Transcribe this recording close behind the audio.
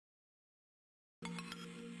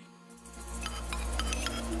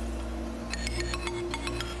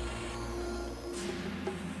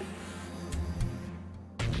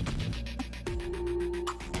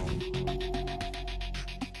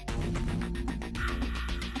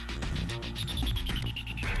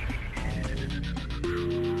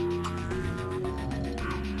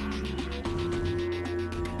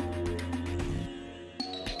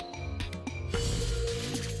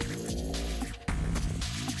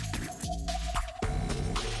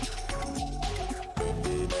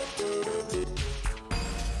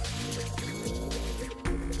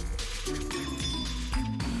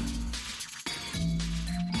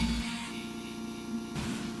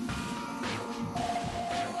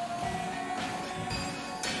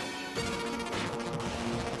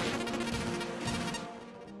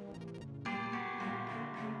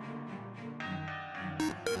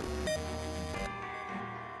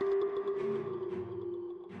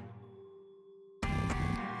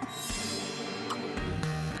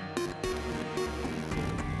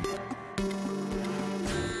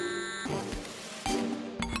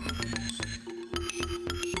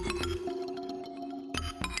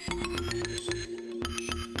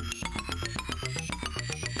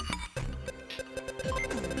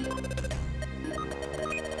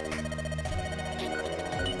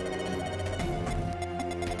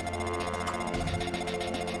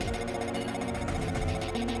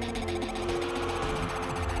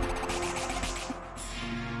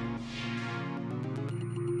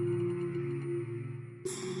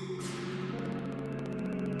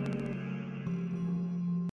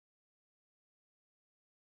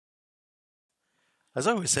As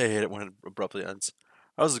I always say, I hate it when it abruptly ends.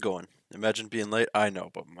 How's it going? Imagine being late. I know,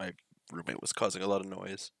 but my roommate was causing a lot of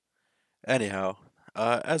noise. Anyhow,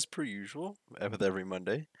 as per usual, with every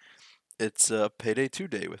Monday, it's Payday 2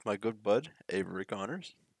 day with my good bud,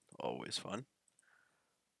 AveryConners. Always fun.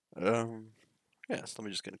 Um, yes, let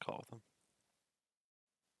me just get a call with him.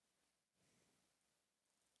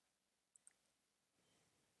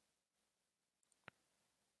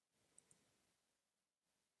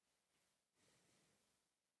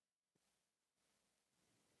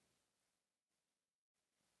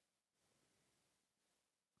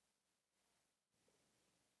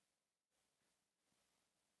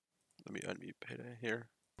 Let me unmute Payday here.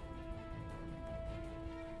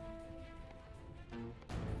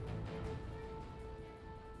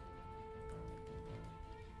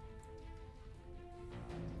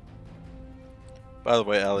 By the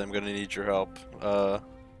way, Allie, I'm gonna need your help.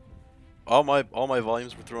 All my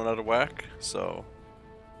volumes were thrown out of whack, so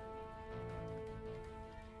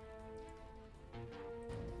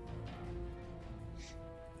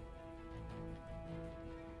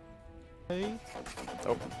Hey,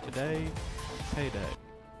 oh, today, payday.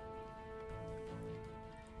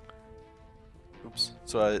 oops.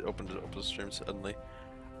 So I opened the stream suddenly.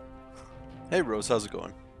 Hey Rose, how's it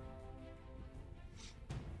going?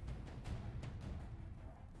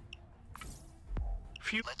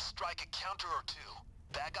 Let's strike a counter or two.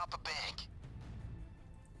 Bag up a bank.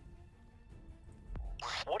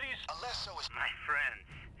 What is... Alesso is... My friends,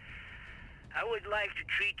 I would like to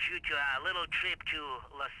treat you to a little trip to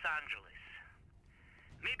Los Angeles.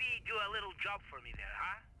 Maybe do a little job for me there,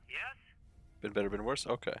 huh? Yes? Been better, been worse?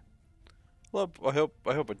 Okay. Well, I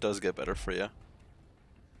hope it does get better for you.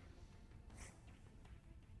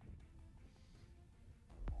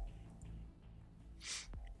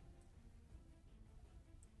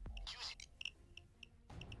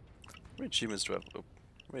 How many achievements do I have? Oh,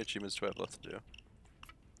 how many achievements do I have left to do?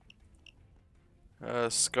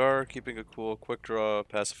 Scar, keeping it cool, quick draw,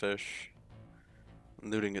 pass fish,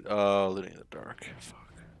 looting it. Looting in the dark. Fuck.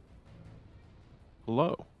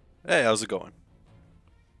 Hello. Hey, how's it going?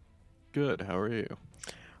 Good, how are you?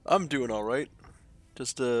 I'm doing all right.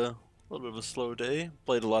 Just a little bit of a slow day.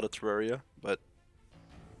 Played a lot of Terraria, but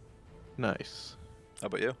Nice. how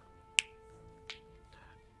about you?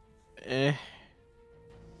 Eh,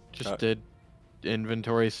 just Uh, did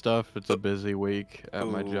inventory stuff. It's a busy week at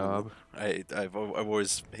my Ooh, job. I've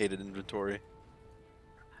always hated inventory.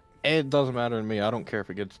 It doesn't matter to me. I don't care if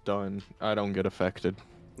it gets done. I don't get affected.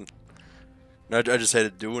 No, I just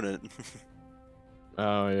hated doing it.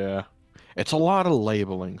 Oh, yeah. It's a lot of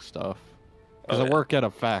labeling stuff. Because Oh I yeah, work at a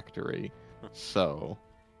factory, so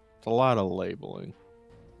it's a lot of labeling.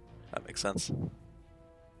 that makes sense.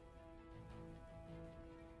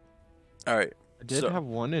 All right. I did So, have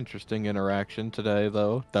one interesting interaction today,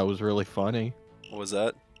 though. That was really funny. what was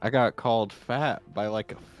that? I got called fat by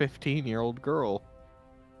like a 15-year-old girl.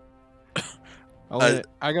 I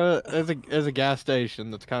I got there's a gas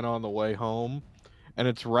station that's kind of on the way home, and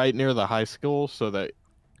it's right near the high school, so that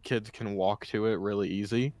kids can walk to it really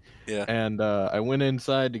easy. yeah. And I went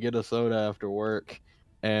inside to get a soda after work,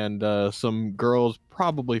 and some girls,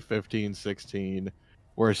 probably 15, 16,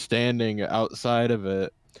 were standing outside of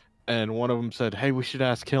it, and one of them said, "Hey, we should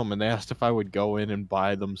ask him," and they asked if I would go in and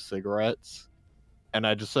buy them cigarettes, and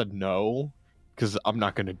I just said no, because I'm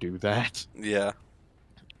not gonna do that. Yeah.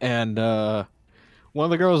 And one of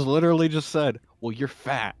the girls literally just said, "Well, you're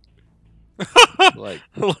fat." Like,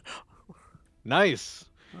 nice.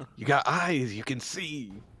 You got eyes. You can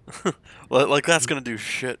see. Like that's gonna do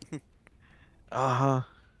shit. Uh huh.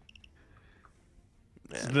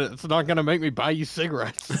 Man. It's not gonna make me buy you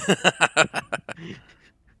cigarettes.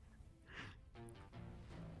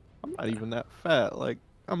 I'm not even that fat. Like,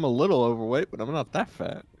 I'm a little overweight, but I'm not that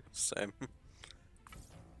fat. Same.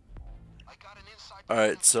 I got an inside... All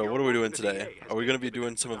right. So Your what are we role doing in the today? DA has Are we been gonna be given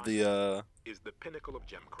doing its some of design the is the pinnacle of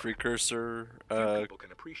gemcraft. precursor Few people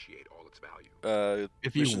can appreciate all its value.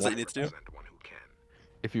 If you missions that you want, need to do? Represent one who can.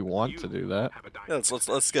 if you want You to do that, have a Yeah. diamond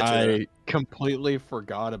Let's get you there. I completely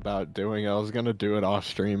forgot about doing it. I was gonna do it off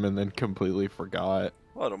stream and then completely forgot.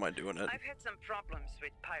 Well, I don't mind doing it. I've had some problems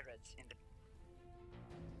with pirates in the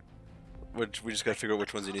We just gotta figure out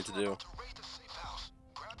which ones you need to do. To raid the safe house.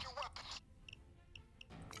 Grab your weapons.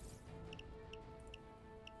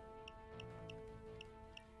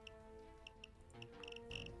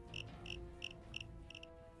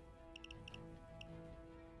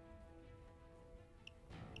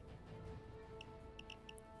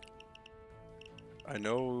 I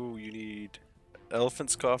know you need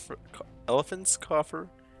elephant's coffer,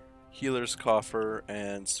 healer's coffer,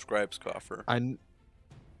 and scribe's coffer.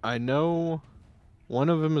 I know One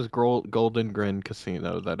of them is Golden Grin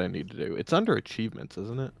Casino that I need to do. It's under achievements,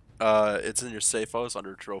 isn't it? It's in your safe house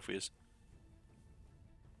under trophies.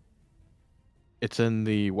 It's in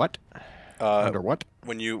the what? Under what?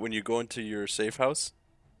 When you go into your safe house,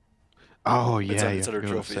 Oh it's yeah, you it's have to under go to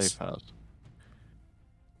the trophies. safe house.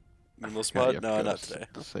 Minimalist Yeah, you mod? have to No, go not to today.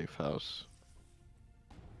 the safe house.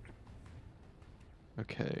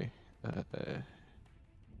 Okay.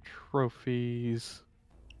 Trophies.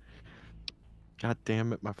 God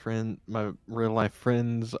damn it, my real life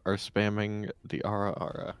friends are spamming the Ara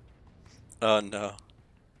Ara. Oh no.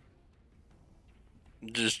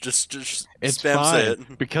 Just It's spam say fine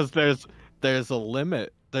it. because there's a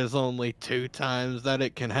limit. There's only 2 times that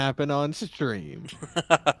it can happen on stream.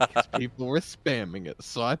 'Cause people were spamming it,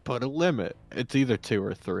 so I put a limit. It's either 2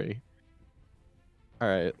 or 3. All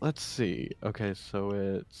right, let's see. Okay, so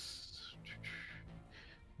it's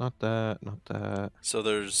not that, not that. So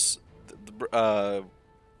there's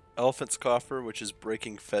Elephant's Coffer, which is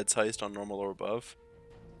breaking Fed's heist on normal or above.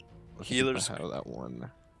 Let's see if Healer's I have that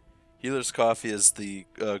one. Healer's Coffee is the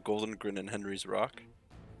Golden Grin and Henry's Rock.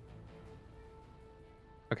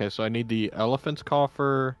 Okay, so I need the elephant's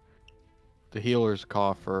coffer, the healer's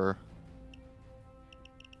coffer.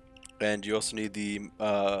 And you also need the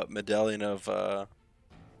medallion of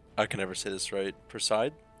I can never say this right.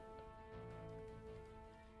 Perseid?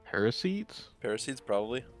 Parasites? Parasites,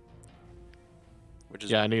 probably. Which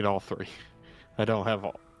is Yeah, I need all 3. I don't have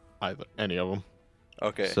any of them.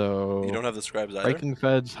 okay. So You don't have the scribes either. Breaking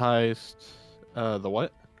Fed's heist. The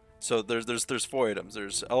what? So there's 4 items.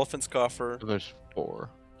 There's Elephant's Coffer, There's 4.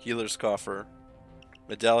 Healer's Coffer,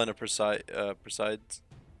 Medallion of Perseids.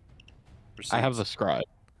 I have the scribe.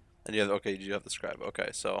 And you have the scribe. Okay,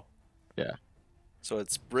 so Yeah. So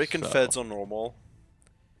it's Breaking So- Feds on normal,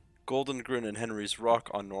 Golden Grin and Henry's Rock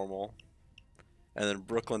on normal, and then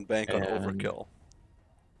Brooklyn Bank on And- Overkill.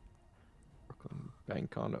 Brooklyn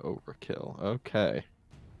Bank on Overkill. Okay.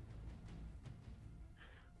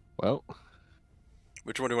 Well,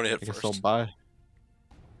 Which one do you want to I hit guess I'll first? buy.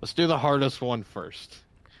 Let's do the hardest one first.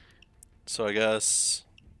 So I guess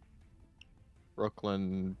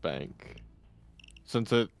Brooklyn Bank.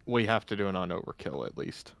 Since we have to do it on Overkill at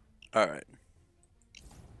least. all right.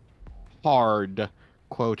 Hard,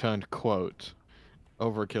 quote unquote.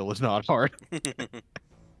 Overkill is not hard.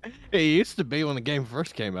 It used to be when the game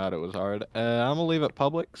first came out, it was hard. I'm gonna leave it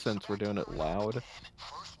public since we're doing it loud.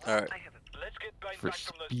 All right. I have a Let's get bang For back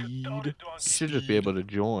from those speed. cathartic You drunks. should just be able to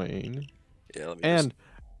join. Yeah, let me And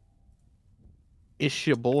it's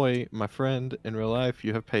your boy, my friend in real life.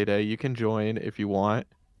 You have Payday. You can join if you want.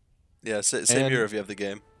 yeah, same and- here if you have the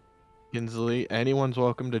game. Kinsley, anyone's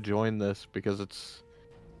welcome to join this because it's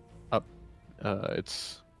up.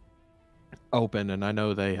 It's open, and I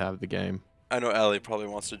know they have the game. I know Allie probably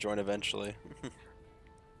wants to join eventually.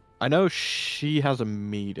 I know she has a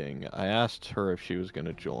meeting. I asked her if she was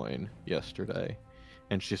gonna join yesterday,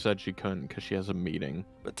 and she said she couldn't because she has a meeting.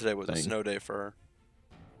 But today was a Thing. snow day for her.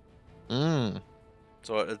 Mm.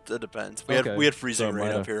 So it depends. We Okay, had freezing so it rain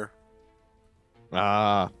might up have- here.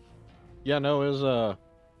 Ah. Yeah, no, it was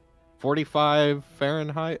 45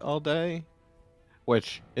 Fahrenheit all day,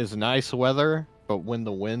 which is nice weather, but when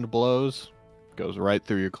the wind blows, it goes right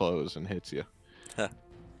through your clothes and hits you.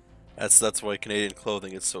 That's why Canadian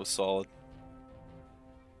clothing is so solid.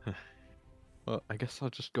 Well, I guess I'll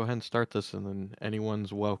just go ahead and start this, and then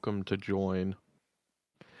anyone's welcome to join.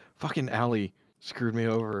 Fucking Allie screwed me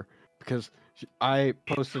over because I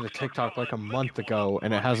posted a TikTok like a month ago,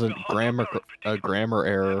 and it has a grammar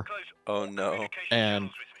error. Oh no. And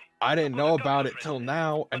I didn't know about it till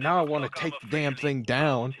now, and now I want to take the damn thing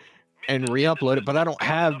down and re-upload it, but I don't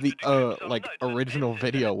have the like original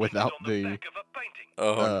video without the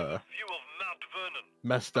Oh,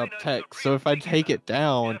 messed up text. So if I take it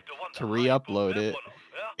down to re-upload it,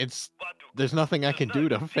 there's nothing I can do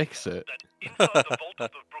to fix it.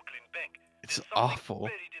 It's awful.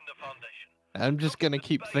 I'm just gonna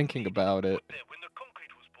keep thinking about it.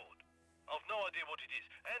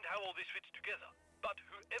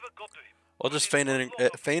 well, just feign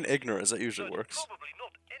ignorance. That usually works.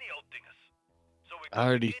 I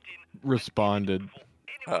already responded.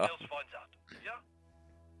 Oh.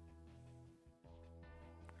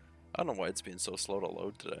 I don't know why it's being so slow to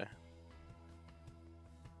load today.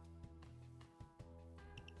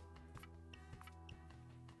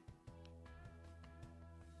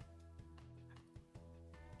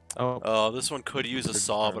 Oh, Oh, this one could use a Monitor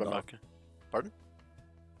saw, but turned I'm not off. gonna. Pardon?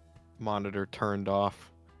 monitor turned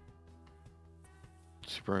off.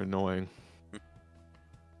 Super annoying.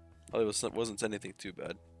 Well, it wasn't anything too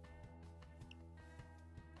bad.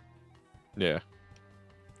 Yeah.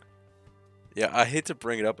 Yeah, I hate to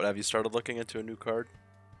bring it up, but have you started looking into a new card?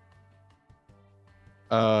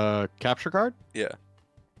 Capture card? Yeah.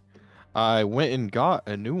 I went and got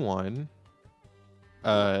a new one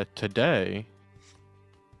today.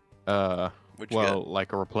 What'd you Well,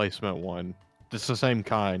 like a replacement one. It's the same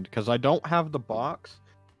kind because I don't have the box,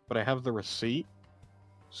 but I have the receipt.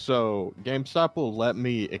 So GameStop will let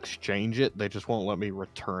me exchange it. They just won't let me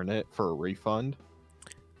return it for a refund.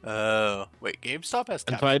 get? Oh, wait, GameStop has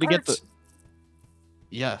And capture so I had to get cards? the.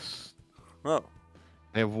 Yes, Oh.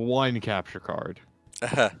 they have one capture card.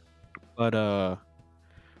 But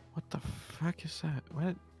what the fuck is that?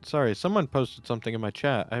 What? Sorry, someone posted something in my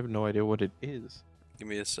chat. I have no idea what it is. Give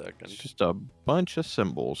me a It's second. just a bunch of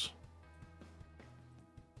symbols.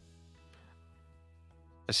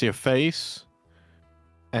 I see a face.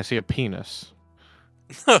 I see a penis.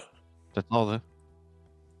 That's all the.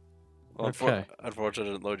 Well, Okay.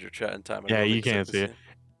 Unfortunately, I didn't load your chat in time. I Yeah, really you expect can't to see it.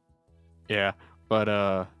 Yeah,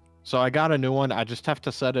 but so I got a new one. I just have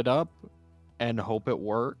to set it up and hope it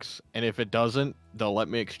works. And if it doesn't, they'll let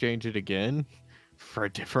me exchange it again for a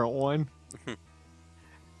different one.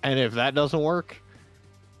 And if that doesn't work,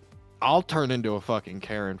 I'll turn into a fucking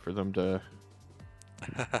Karen for them to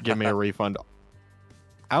give me a refund.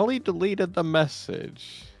 Ali deleted the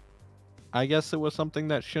message. I guess it was something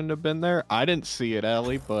that shouldn't have been there. I didn't see it,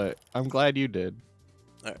 Ali, but I'm glad you did.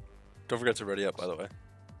 Don't forget to ready up, by the way.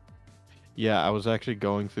 Yeah, I was actually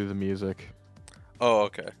going through the music. Oh,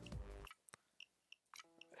 okay.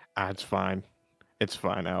 It's fine. It's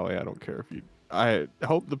fine, Ali. I don't care if you. I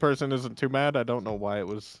hope the person isn't too mad. I don't know why it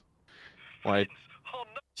was. Why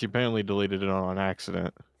she apparently deleted it on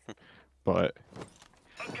accident, but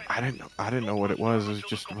I didn't know. I didn't know what it was. It was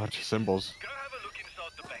just a bunch of symbols. Go have a look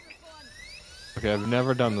inside the bank. Okay, I've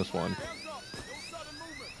never done this one.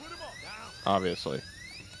 Obviously.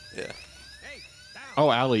 Yeah. Oh,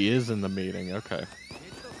 Ali is in the meeting. Okay.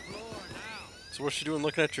 So what's she doing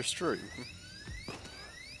looking at your stream?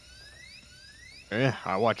 Yeah,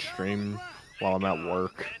 I watch stream while I'm at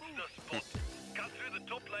work. That's the spot. Cut through the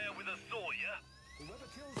top layer with a saw, yeah?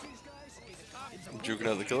 Juking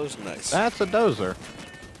out the killers? Nice. That's a dozer.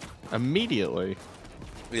 Immediately.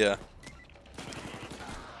 Yeah.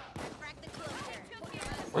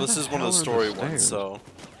 Where Well, this the is one of hell the are story the ones, stairs? so...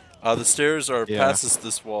 the stairs are Yeah. past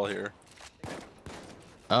this wall here.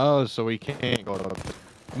 Oh, so we can't go up.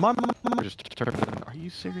 My mom just turned. Are you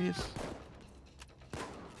serious?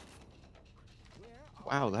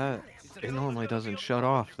 Wow, that it normally doesn't shut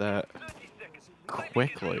off that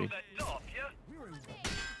quickly.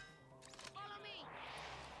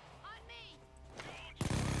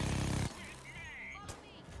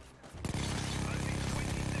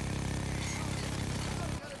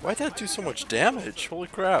 Why'd that do so much damage? Holy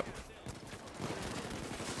crap.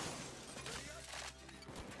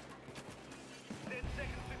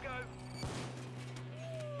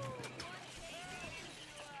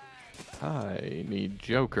 I need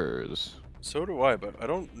jokers. So do I, but I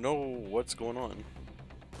don't know what's going on.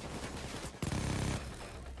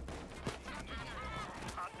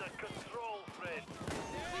 Under control, Fred.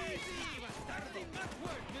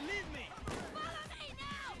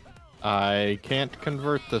 I can't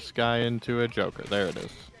convert this guy into a joker. There it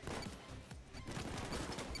is.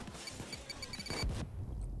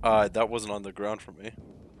 That wasn't on the ground for me.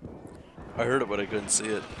 I heard it, but I couldn't see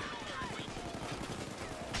it.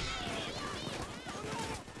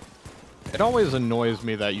 It always annoys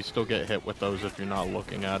me that you still get hit with those if you're not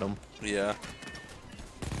looking at them. Yeah.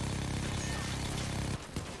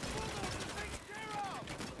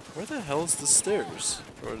 Where the hell is the stairs?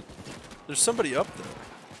 Or there's somebody up there.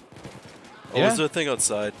 Oh, Yeah. is there a thing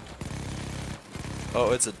outside?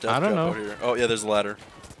 Oh, it's a death I don't trap know. out here. Oh, yeah, there's a ladder.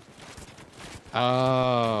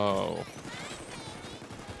 Oh.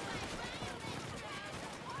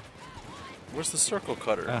 Where's the circle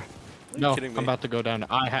cutter? Ah. Are you No, kidding me? I'm about to go down.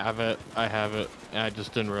 I have it. I have it. I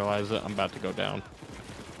just didn't realize it. I'm about to go down.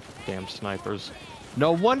 Damn snipers.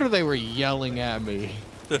 No wonder they were yelling at me.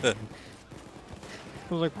 I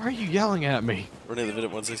was like, why are you yelling at me? Running the vid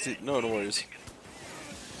at 160. No, no worries.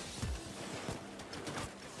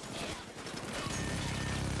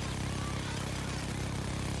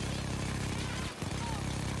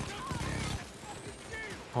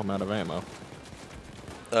 Oh, I'm out of ammo.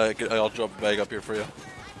 I'll drop a bag up here for you.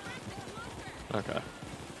 Okay.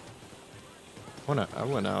 I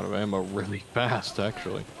went out of ammo really fast,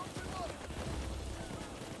 actually.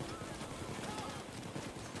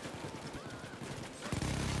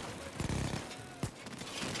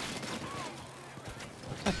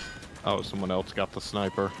 Oh, someone else got the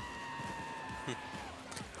sniper.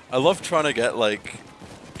 I love trying to get like,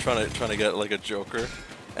 trying to get like a Joker,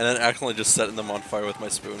 and then accidentally just setting them on fire with my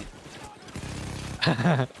spoon.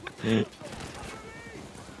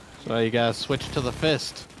 So you gotta switch to the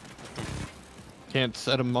fist. Can't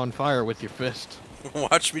set them on fire with your fist.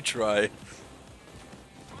 Watch me try.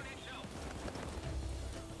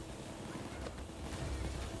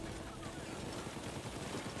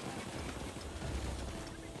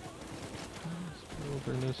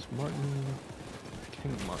 Wilderness Martin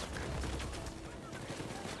King Mark.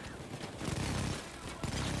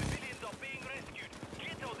 Civilians are being rescued.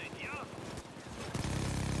 Get on it, yeah?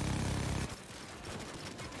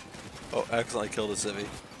 Oh, accidentally killed a civvy.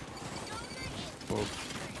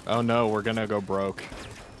 Oh no, we're gonna go broke.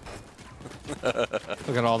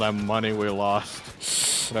 Look at all that money we lost.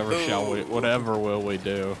 Whatever will we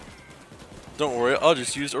do? Don't worry, I'll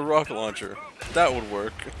just use a rocket launcher. That would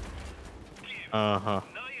work. Uh-huh. Now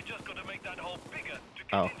you just gotta make that hole bigger to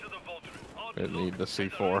get Oh. into the vault room. We need the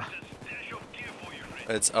C4. There's a stash of gear for you,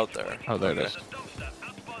 friend. It's out there. Oh, there it Okay. is. There's a dumpster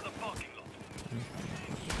out by the parking lot.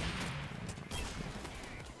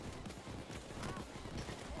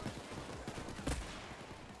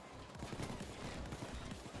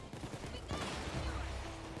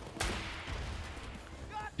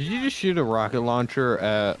 Did you just shoot a rocket launcher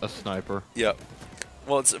at a sniper? Yep.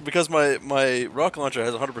 Well, it's because my rocket launcher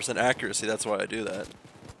has 100% accuracy. That's why I do that.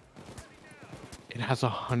 It has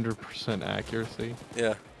 100% accuracy.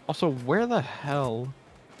 Yeah. Also, where the hell?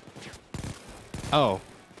 Oh,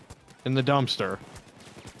 in the dumpster.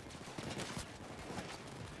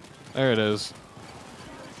 There it is.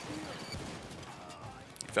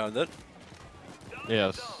 Found it.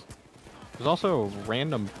 Yes. There's also a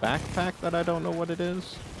random backpack that I don't know what it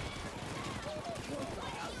is.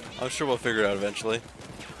 I'm sure we'll figure it out eventually.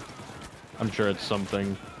 I'm sure it's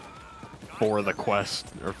something for the quest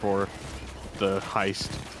or for the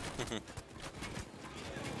heist.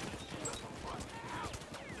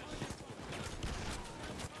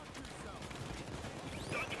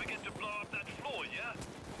 Don't forget to blow up that floor, yeah?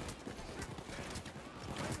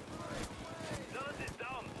 Turn this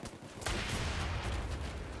down.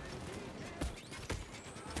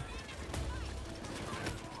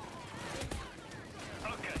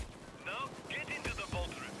 Okay, now get into the vault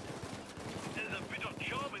room. There's a bit of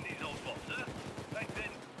charm in these old vaults, huh? Back then,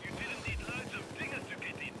 you didn't need loads of dingers to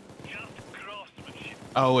get in. Just craftsmanship.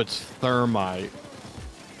 Oh, it's thermite.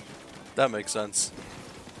 That makes sense.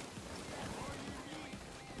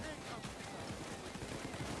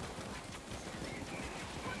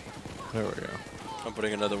 There we go. I'm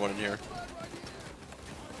putting another one in here.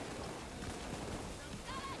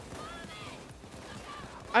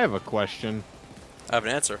 I have a question. I have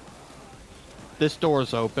an answer. This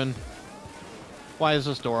door's open. Why is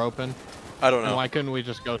this door open? I don't And know. why couldn't we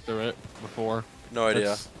just go through it before? No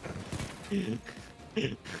idea.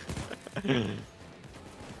 That's-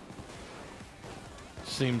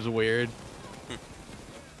 Seems weird.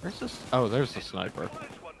 Where's this? Oh, there's the sniper. Nice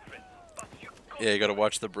one, friend. But you got Yeah, you gotta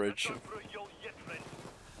watch the bridge. over your yet, friend.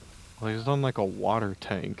 Well, he's on like a water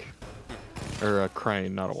tank. Or a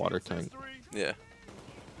crane, not a water tank. Yeah.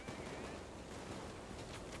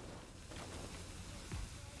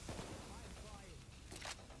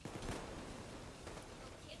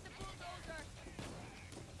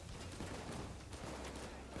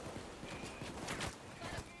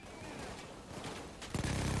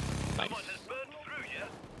 Nice. Might have burned through, yeah?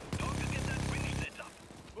 Don't forget that winch set up.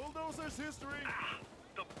 Bulldozer's history.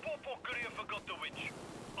 The Popo courier forgot the winch.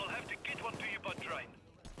 I'll have to get one to you by train.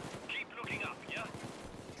 Keep looking up, yeah?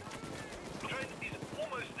 Train is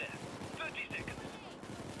almost there. 30 seconds.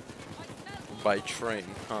 By train,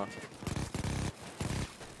 huh?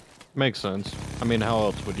 Makes sense. I mean, how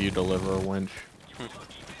else would you deliver a winch? Another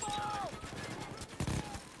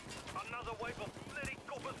wave of bloody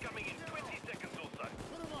coppers coming in 20 seconds or so.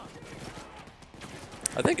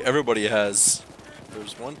 I think everybody has.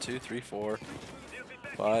 There's 1, 2, 3, 4, They'll be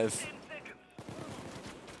back 5. in 10 seconds.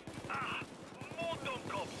 More dumb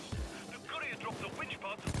cops. The courier dropped the winch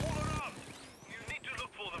parts all around. You need to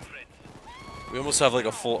look for them, friends. We almost have like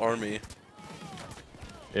a full army.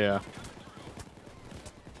 Yeah.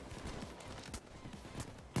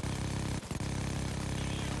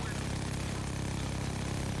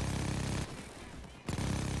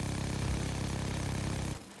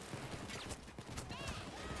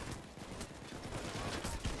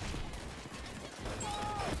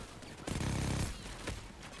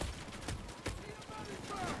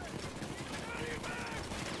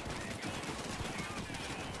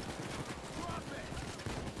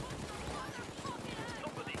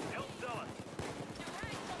 Somebody help Dallas.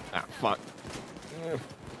 Ah, fuck.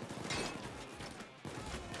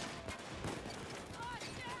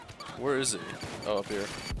 Where is he? Oh, up here.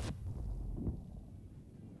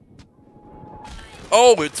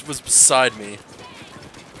 Oh, it was beside me.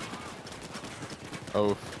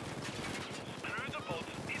 Oh, Screw the bolts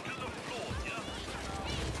into the floor, yeah?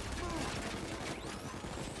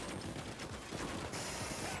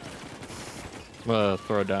 I'm gonna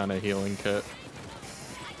throw down a healing kit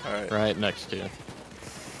Alright, right next to you.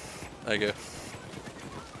 I go. You've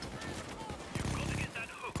got to get that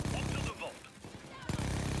hook onto the vault.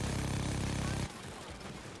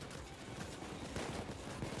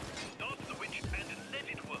 Start the witch and let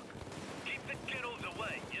it work. Keep the kiddos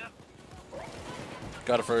away, yeah?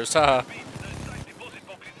 Got it first. Haha. Beat the safe deposit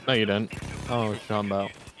boxes. No, you didn't. Oh, what you talking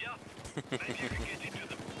about? Yeah? And you can get into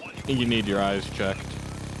them while I think you need your eyes checked.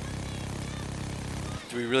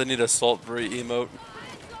 Do we really need a Saltbury emote?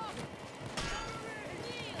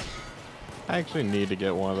 I actually need to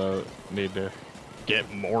get one of those. Need to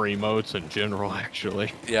get more emotes in general,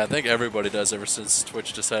 actually. Yeah, I think everybody does ever since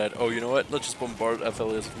Twitch decided, oh, you know what? Let's just bombard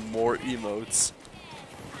FLAs with more emotes.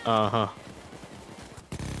 Uh-huh.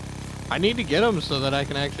 I need to get them so that I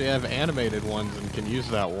can actually have animated ones and can use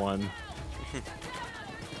that one.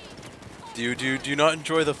 Do you not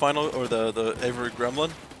enjoy the final or the Avery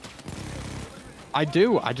Gremlin? I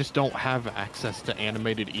do. I just don't have access to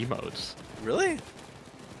animated emotes. Really?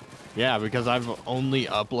 Yeah, because I've only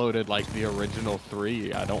uploaded like the original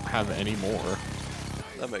 3. I don't have any more.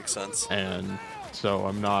 That makes sense. And so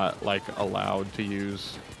I'm not like allowed to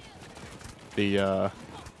use the or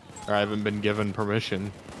I haven't been given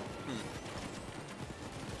permission.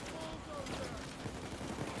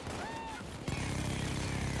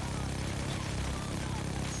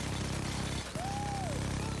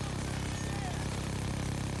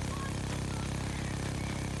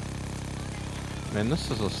 Man,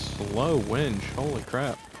 this is a slow winch. Holy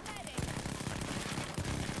crap.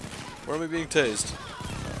 Where am I being tased?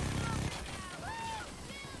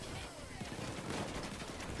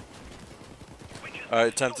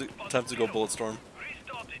 Alright, time to go Bulletstorm.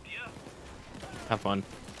 restart it, yeah? Have fun.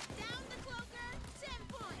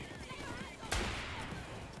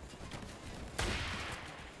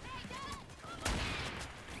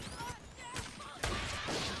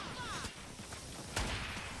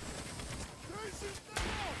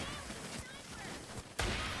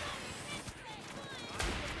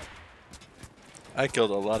 I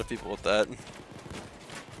killed a lot of people with that.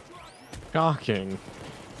 Shocking.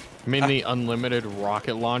 I mean, the unlimited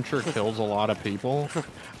rocket launcher kills a lot of people.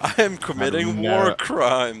 I am committing war never-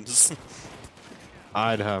 crimes.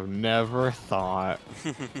 I'd have never thought.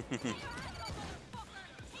 Now go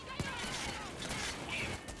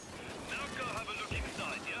have a look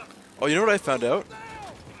inside, yeah? Oh, you know what I found out? No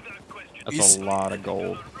question. That's a lot of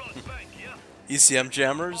gold. Right back, yeah? ECM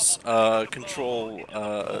jammers control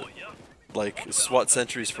like SWAT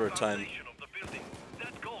sentries for a time. Foundation of the building.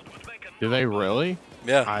 That gold would make a Do they really?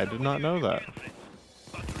 Yeah. I did not know that.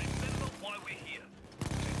 But remember why we're here.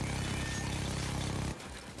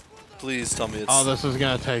 Please tell me it's. Oh, this is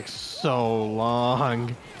gonna take so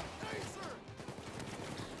long.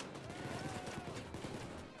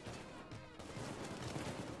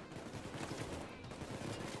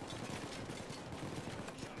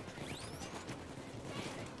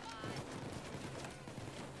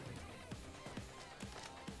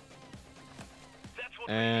 That's what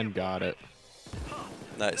And got it.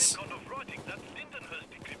 Nice. kind of writing that Lindenhurst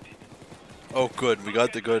decrypted. Oh, good. We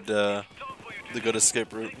got the good Time for you to the good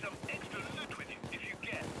escape route. take some extra loot with you if you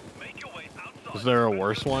can. Make your way outside. Is there a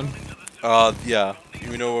worse one? Yeah.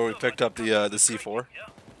 You know where we picked up the C4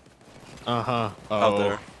 Uh-huh. Oh. out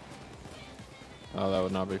there. Oh, that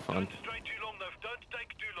would not be fun. Don't stray too long, though. Don't take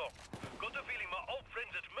too long. Got a feeling my old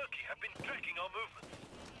friends at Murky have been tracking our movements.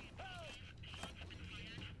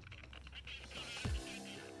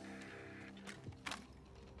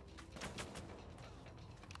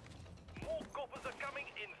 More coppers are coming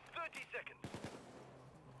in 30 seconds.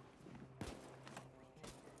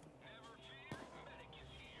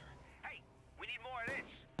 Hey, we need more of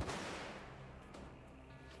this.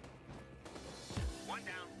 One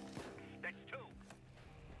down. That's two.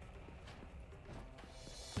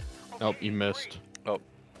 Nope, you missed. Oh.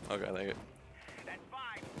 Okay, thank you. That's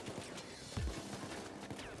five.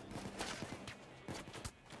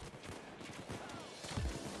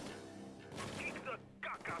 Kick the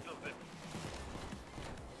cock out of them.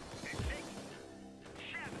 That's six.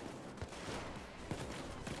 Seven.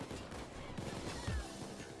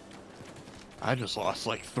 I just lost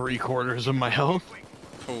like 3/4 of my health.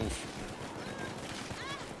 Oof.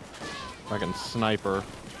 Fucking sniper.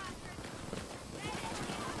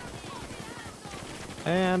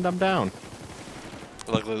 And I'm down.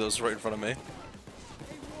 Luckily, that was right in front of me.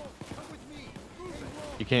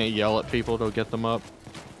 can't yell at people to get them up.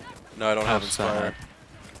 No, I don't How have Inspire.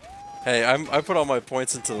 Hey, I put all my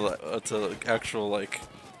points into to actual like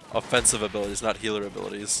offensive abilities, not healer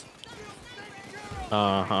abilities.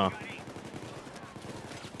 Uh-huh.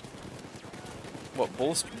 What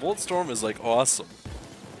Bulletstorm is like awesome.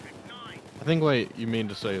 I think what you mean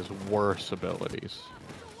to say is worse abilities.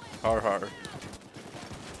 Har har.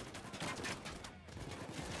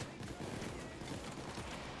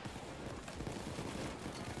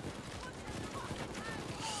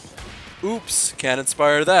 Oops, can't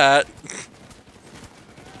inspire that.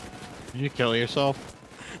 Did you kill yourself?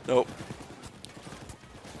 Nope.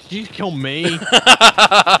 Did you kill me?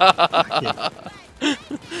 I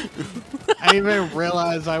didn't even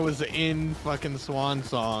realize I was in fucking Swan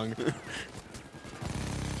Song.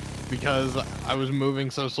 Because I was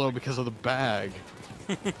moving so slow because of the bag.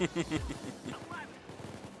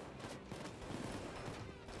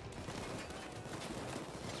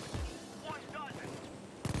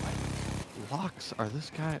 Locks are is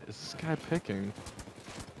this guy picking?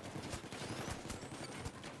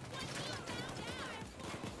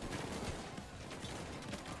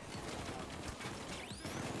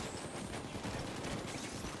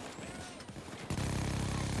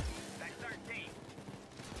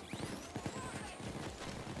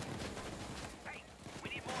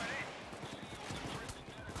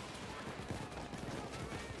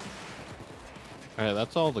 Alright,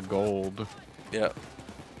 that's all the gold. Yeah.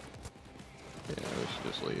 Yeah, we should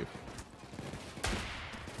just leave.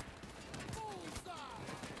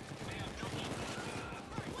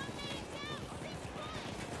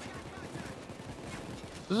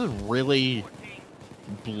 This is really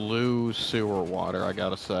blue sewer water, I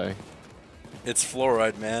gotta say. It's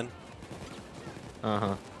fluoride, man.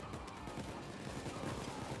 Uh-huh.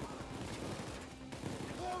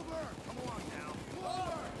 Clover! Come on now.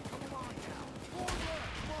 Clover! Come on now. Clover!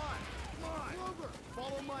 Come on! Come on! Clover!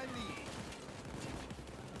 Follow my lead.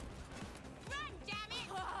 Run, damn it!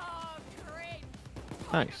 Oh,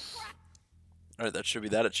 great. Nice. Alright, that should be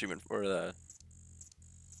that achievement for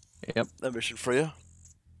Yep. that mission for you.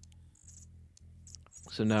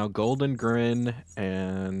 So now Golden Grin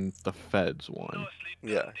and the Feds one. Nicely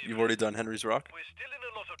done, Yeah, you've already done Henry's Rock? We're still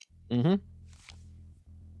in a lot of Mm-hmm.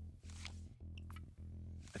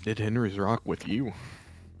 I did Henry's Rock with you.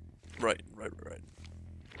 Right.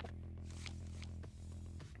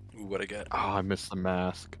 Ooh, what'd I get? Oh, I missed the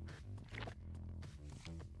mask.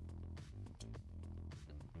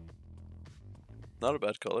 Not a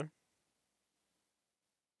bad color.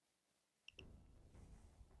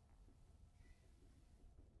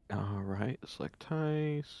 Alright, select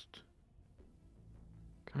heist.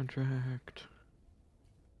 Contract.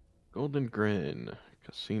 Golden Grin.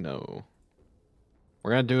 Casino.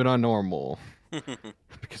 We're gonna do it on normal.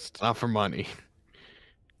 Because it's not for money.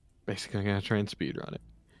 Basically, I'm gonna try and speedrun it.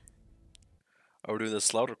 Oh, we're doing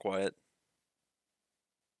this louder quiet.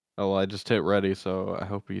 Oh, well, I just hit ready, so I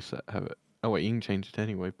hope you have it. Oh, wait, you can change it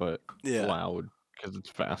anyway, but Yeah. loud, because it's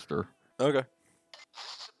faster. Okay.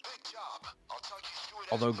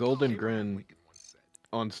 Although Golden Grin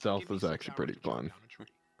on stealth is actually pretty fun.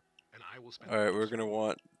 Alright, we're gonna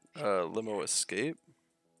want limo escape.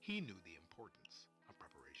 He knew the importance of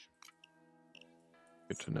preparation.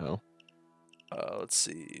 Good to know. Let's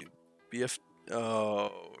see. BF.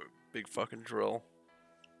 Oh, big fucking drill.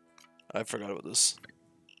 I forgot about this.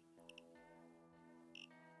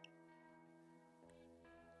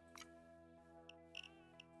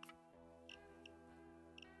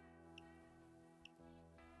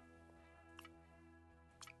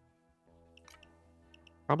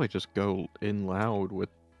 Probably just go in loud with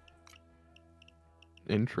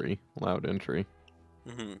entry, loud entry,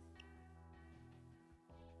 Mm-hmm.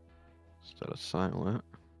 instead of silent.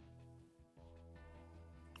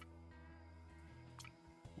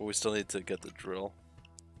 But we still need to get the drill.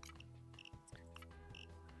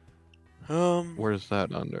 Where's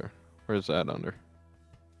that under? Where's that under?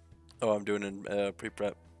 Oh, I'm doing in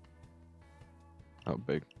pre-prep. Oh,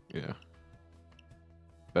 big, yeah.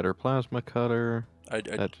 Better plasma cutter. That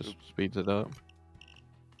That just speeds it up.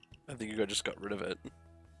 I think you guys just got rid of it.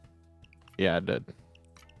 Yeah, I did.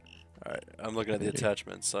 Alright, I'm looking at the Maybe.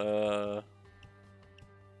 attachments.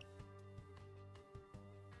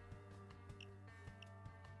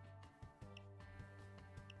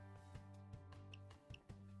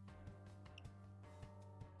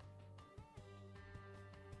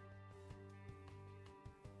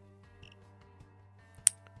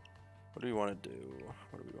 What do we want to do?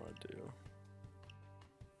 What do we want to do?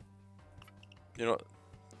 You know,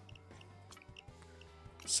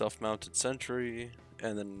 self-mounted sentry,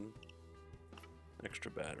 and then extra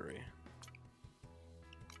battery.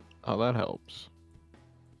 Oh, that helps.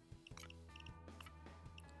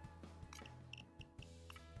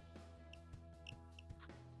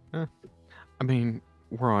 Eh, I mean,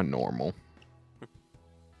 we're on normal.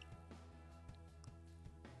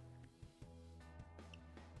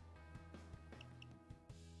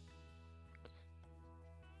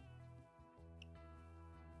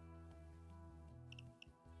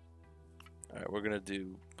 Alright, we're gonna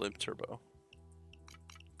do Blimp Turbo.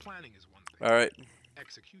 Planning is one thing. Alright.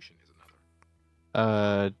 Execution is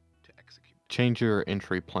another. To execute. Change your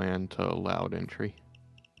entry plan to allowed entry.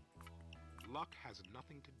 Luck has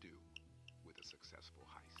nothing to do with a successful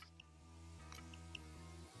heist.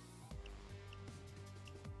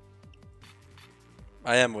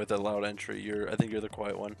 I am with allowed entry. I think you're the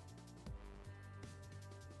quiet one.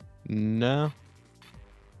 No.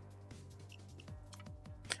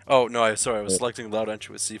 Oh no, sorry, I was selecting allowed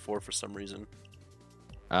entry with C4 for some reason.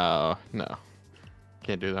 Oh, no.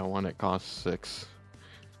 Can't do that one. It costs 6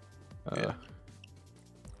 Yeah.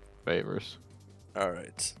 favors.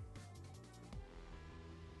 Alright.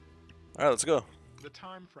 Alright, let's go. The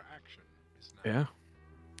time for action is now. Yeah.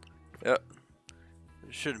 Yep.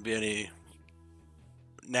 There shouldn't be any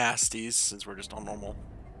nasties since we're just on normal.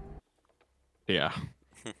 Yeah.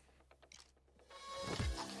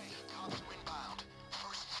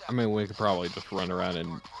 I mean, we could probably just run around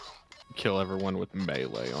and kill everyone with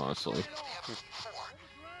melee, honestly.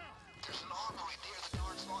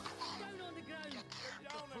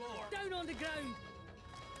 Down on the ground.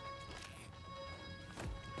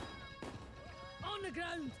 On the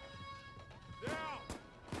ground. Down.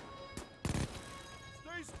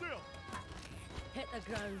 Stay still. Hit the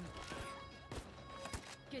ground.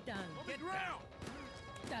 Get down. On the ground.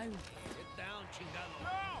 Down. Get down, chingado.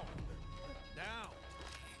 Down. Down.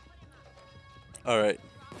 Alright.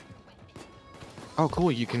 Oh,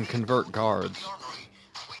 cool. You can convert guards.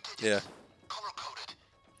 Yeah.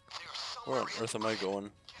 Where on earth am I going?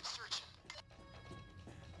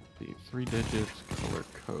 The 3 digits, color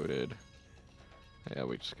coded. Yeah,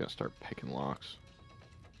 we just gotta start picking locks.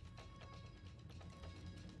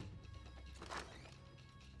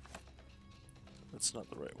 That's not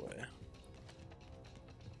the right way.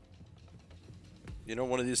 You know,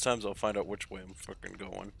 one of these times I'll find out which way I'm fucking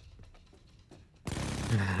going.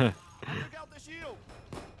 Take out the shield.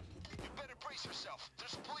 You better brace yourself.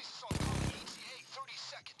 There's police assault coming ETA 30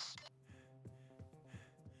 seconds.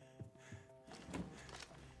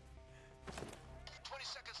 20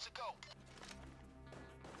 seconds to go.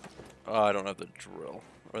 Oh, I don't have the drill.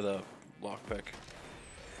 Or the lockpick.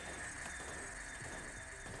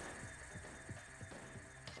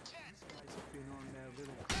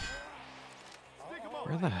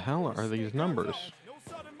 Where the hell are these numbers? No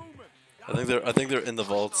sudden movement. I think they're in the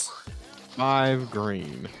vaults. 5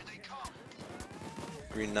 green.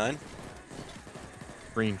 Green 9?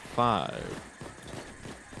 Green 5.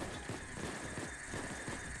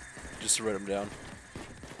 Just to write them down.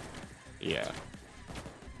 Yeah.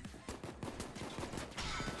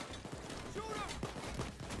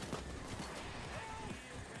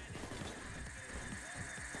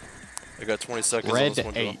 I got 20 seconds on Red this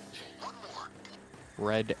one, Joe. 8.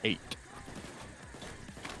 Red 8.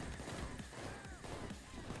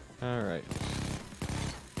 Alright.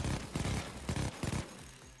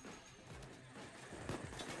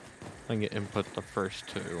 I can input the first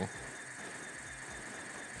 2.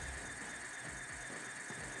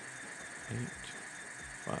 8,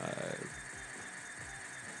 5.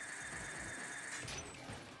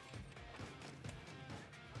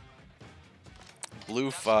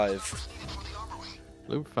 Blue 5.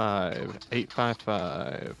 Blue 5.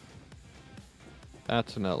 855.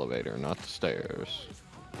 That's an elevator, not the stairs.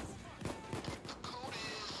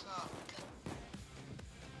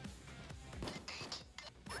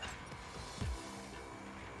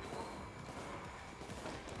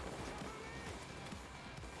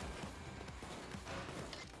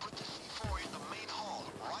 Put the C4 in the main hall,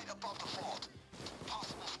 right above the vault.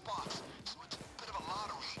 Possible spots, so it's a bit of a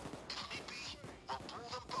lottery. If need be, we'll pull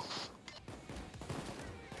them both.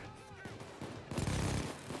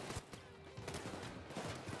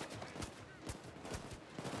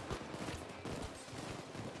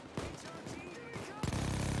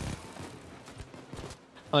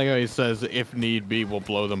 I like how he says, if need be, we'll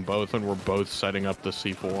blow them both, and we're both setting up the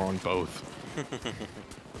C4 on both.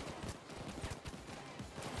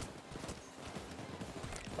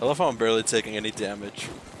 I love how I'm barely taking any damage.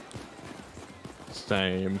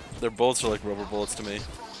 Same. Their bullets are like rubber bullets to me.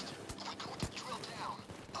 We're going to drill down.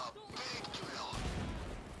 A big drill.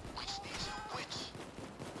 Which needs a witch.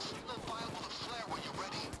 Signal viable to flare when you're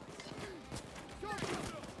ready.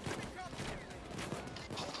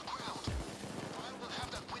 Hold the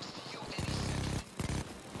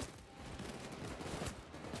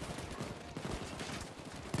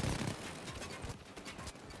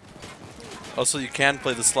Also, you can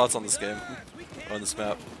play the slots on this game, on this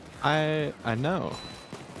map. I know.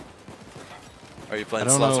 Are you playing I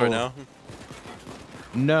don't slots right know.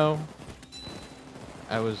 now? No.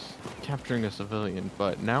 I was capturing a civilian,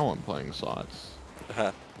 but now I'm playing slots.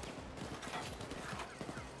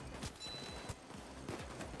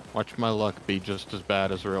 Watch my luck be just as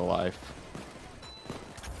bad as real life.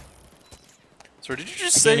 So did you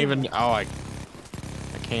just I say? can't even. Oh, I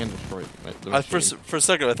can destroy the machine. For a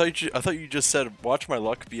second, I thought you just said, "Watch my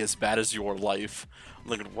luck be as bad as your life." I'm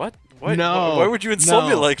like, what? Why? No. Why would you insult me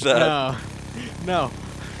no, like that? No. No.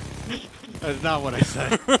 That's not what I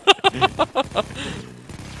said.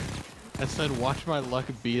 I said, watch my luck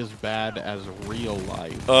be as bad as real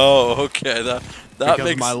life. Oh, okay. That Because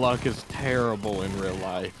makes my luck is terrible in real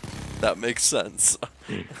life. that makes sense.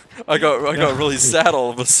 I got really sad all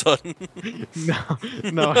of a sudden.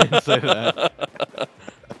 No, I didn't say that.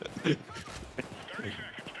 30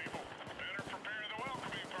 seconds, people. Better prepare the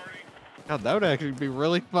welcoming party. God, that would actually be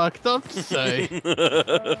really fucked up to say.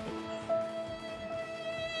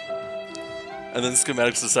 And then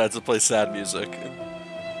Schematics decides to play sad music.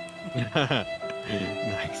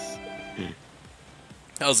 Nice.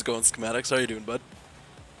 How's it going, Schematics? How are you doing, bud?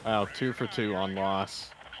 Wow, 2 for 2 on loss.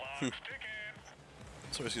 Clock's ticking.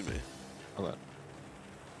 Sorry, excuse me. Hold on.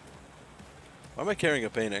 Why am I carrying a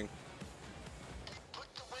painting? Put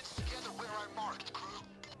the winch together where I marked, crew.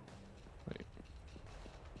 Wait.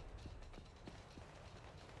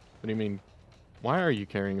 What do you mean? Why are you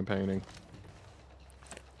carrying a painting?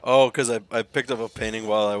 Oh, because I picked up a painting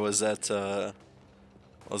while I was at I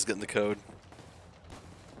was getting the code.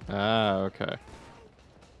 Ah, okay.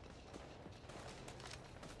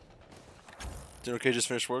 Doing okay, just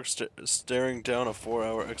finished work, staring down a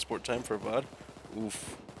 4-hour export time for a VOD.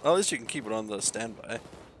 Oof. Well, at least you can keep it on the standby.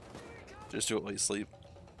 Just do it while you sleep.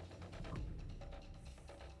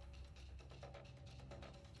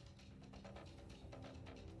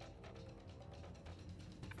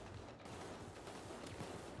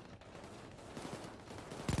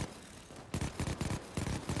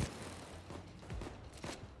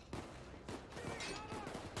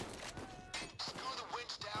 Screw the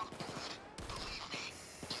winch down good. Believe me,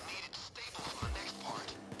 you need it stable for the next part.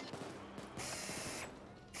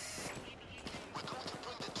 We're going to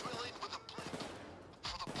bring the drill in with a blip.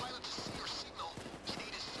 For the pilot to see your signal, you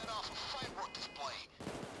need to set off a firework display.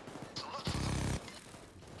 So look for them.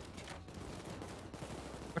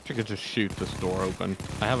 I wish I could just shoot this door open.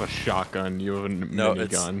 I have a shotgun, you have a No,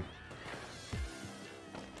 minigun.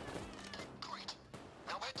 Great.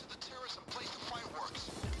 Now head to the terrace and place the fireworks.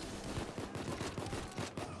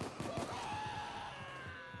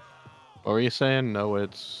 What were you saying? No,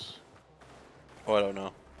 it's... Oh, I don't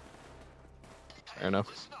know. Fair enough.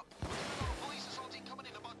 Listen up. Police assault coming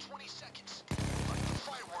in about 20 seconds. Light the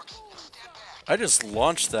fireworks and stand back. I just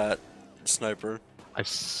launched that sniper. I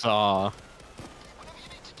saw... Whatever you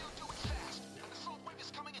need to do it fast. An assault wave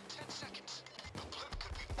is coming in 10 seconds. The blimp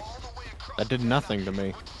could be all the way across. That did nothing to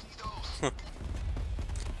me. See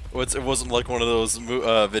those. It wasn't like one of those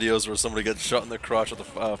videos where somebody gets shot in the crotch with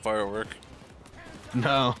a firework.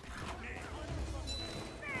 No.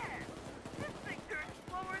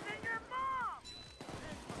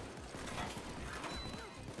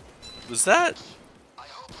 Was that? I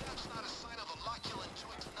hope that's not a sign of the luck you'll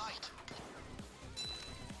enjoy tonight.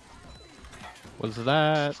 Was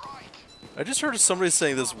that... Strike. I just heard somebody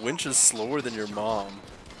saying this winch is slower than your mom.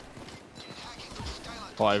 Get hacking those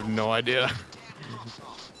skylight Oh, I have no idea. drops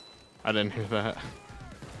off. I didn't hear that.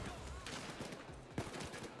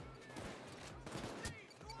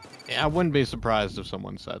 Yeah, I wouldn't be surprised if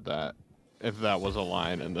someone said that. If that was a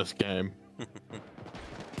line in this game.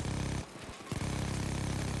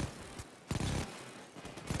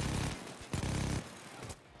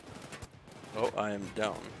 Oh, I am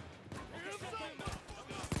down.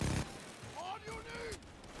 On your knees.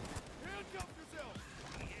 Handcuff yourself.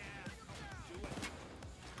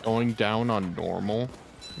 Going down on normal?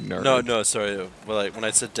 Nerd. No, sorry. Well, like when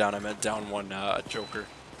I said down, I meant down one Joker.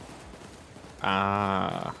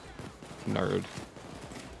 Ah. Nerd.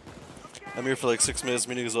 I'm here for like 6 minutes.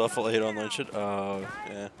 Meeting is awful. I hate online shit. Oh,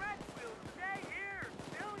 yeah.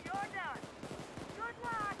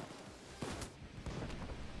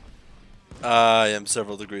 I am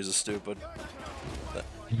several degrees of stupid.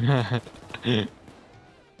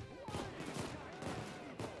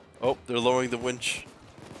 Oh, they're lowering the winch.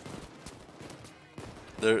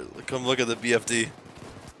 Come look at the BFD.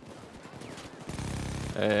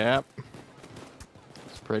 Yep.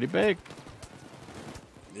 It's pretty big.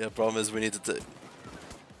 Yeah, problem is we need to.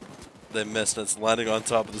 They missed, and it's landing on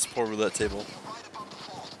top of this poor roulette table. Right above the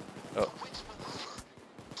fault. Oh, Winch will move her.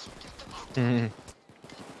 So get them hooked Mhm.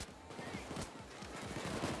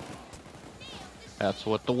 That's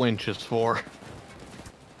what the winch is for.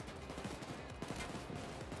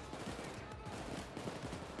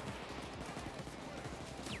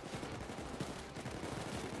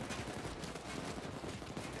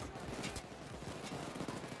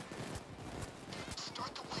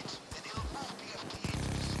 Start the winch, and it'll move BFD into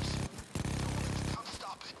position. No one can come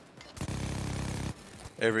stop it.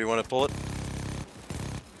 Avery, you want to pull it?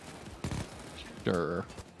 Sure.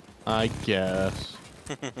 I guess.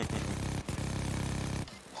 All right.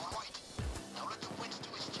 Now let the winch do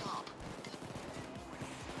its job.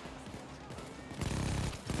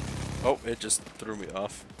 Oh, it just threw me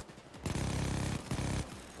off.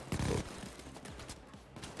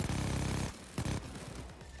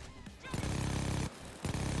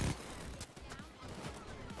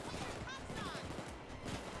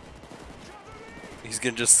 He's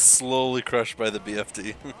getting just slowly crushed by the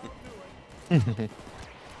BFD.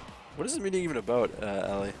 What is the meeting even about,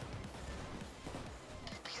 Allie?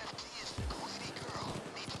 BFD is a greedy girl.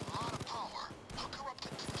 Needs a lot of power. Hook her up to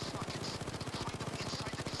 2 sockets. Find them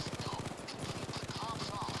inside the casino and keep the comms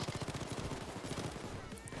off.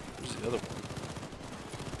 Where's the other one?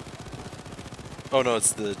 Oh no,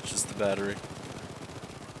 it's just the battery.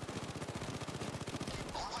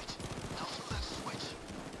 All right. Now through that switch.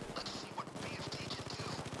 Let's see what BFD can do.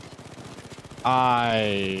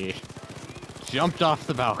 I jumped off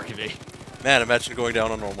the balcony, Man, imagine going down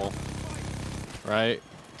on normal. right?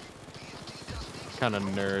 BFD doesn't even Kind of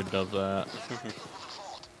nerd does that. let her deal with the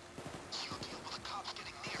vault. She'll deal with the cops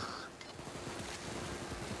getting near her.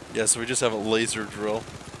 Yeah, so we just have a laser drill.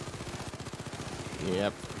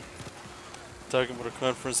 Yep. Talking about a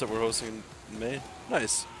conference that we're hosting in May.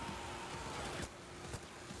 Nice.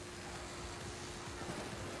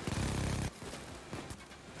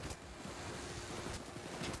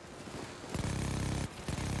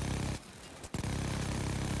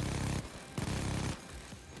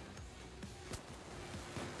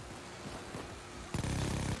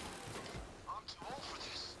 I'm too old for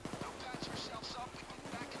this. Now patch yourselves up and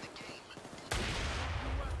get back in the game.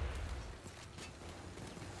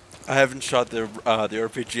 I haven't shot the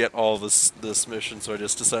RPG at all this mission, so I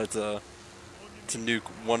just decided to nuke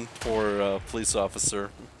one poor police officer.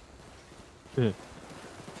 I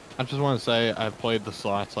just want to say I've played the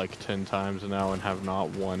slots like 10 times now and have not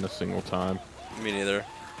won a single time. Me neither.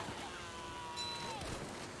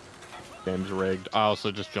 Game's rigged. I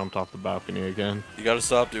also just jumped off the balcony again. You gotta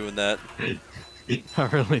stop doing that. I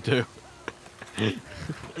really do.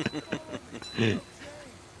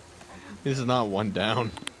 This is not one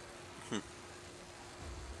down.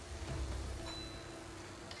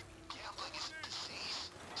 Gambling is a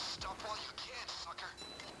disease. Stop while you can,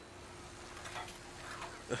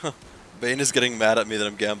 sucker. Bane is getting mad at me that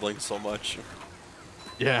I'm gambling so much.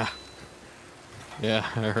 Yeah. Yeah,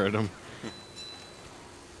 I heard him.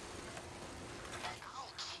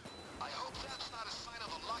 Ouch. I hope that's not a sign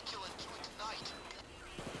of a luck you'll enjoy tonight.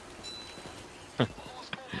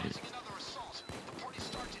 Almost mobilizing another assault. The party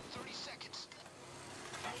starts in 30 seconds.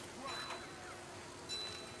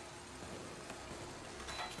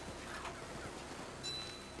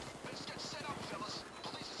 Let's get set up, fellas.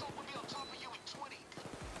 Police assault will be on top of you in 20.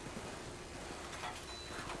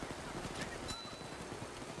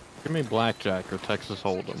 Give me blackjack or Texas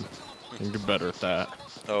Hold'em. And you're better at that.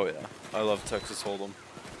 Oh yeah, I love Texas Hold'em.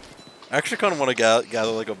 I actually kind of want to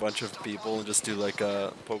gather like a bunch of people and just do like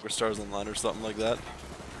Poker Stars Online or something like that.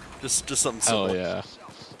 Just something simple. Oh yeah.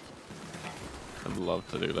 I'd love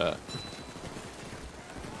to do that.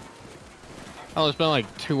 Oh, it's been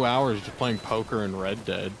like 2 hours just playing poker in Red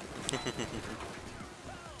Dead.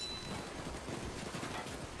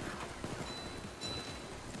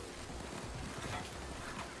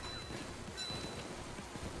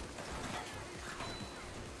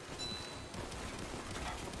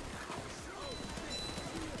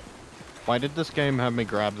 Why did this game have me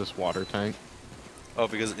grab this water tank? Oh,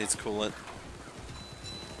 because it needs coolant.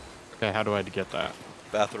 Okay, how do I get that?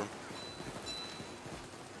 Bathroom.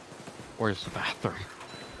 Where's the bathroom?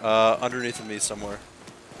 Underneath of me somewhere.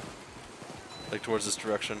 Like towards this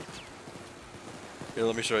direction. Here,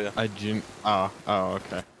 let me show you. Oh,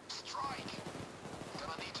 okay. Strike.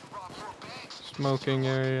 Gonna need to rob more banks. Smoking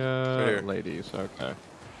area, Right here. ladies, okay.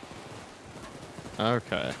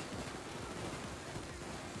 Okay.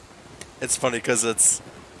 It's funny because it's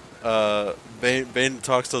Bane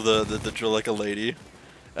talks to the drill like a lady,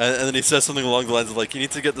 and then he says something along the lines of like, "You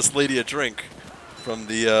need to get this lady a drink from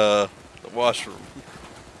the washroom."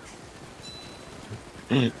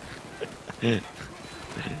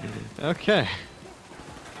 Okay.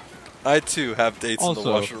 I too have dates in the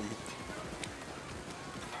Also- washroom.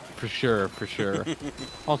 for sure, for sure.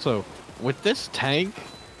 Also, with this tank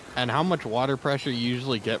and how much water pressure you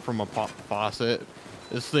usually get from a faucet,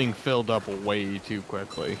 this thing filled up way too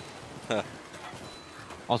quickly. Huh.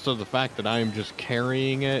 Also, the fact that I am just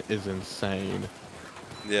carrying it is insane.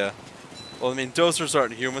 Yeah. Well, I mean, dosers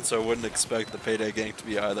aren't human, so I wouldn't expect the Payday gang to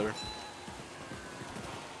be either.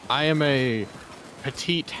 I am a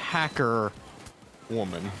petite hacker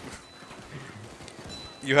woman.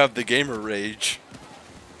 You have the gamer rage.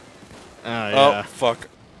 Oh, yeah. Oh, fuck.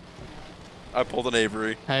 I pulled an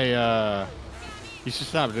Avery. Hey, you should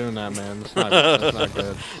stop doing that, man. That's not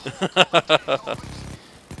good.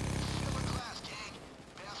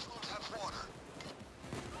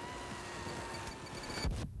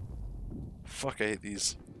 Fuck, I hate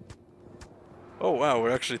these. Oh, wow,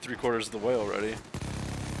 we're actually 3/4 of the way already.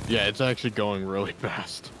 Yeah, it's actually going really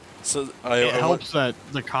fast. So It helps that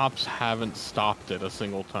the cops haven't stopped it a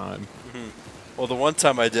single time. Well, the one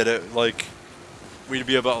time I did it, like, we'd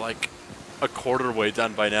be about, like, a quarter way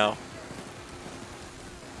done by now.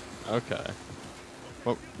 Okay.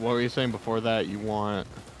 What were you saying before that? You want...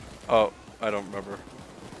 Oh, I don't remember.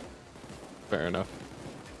 Fair enough.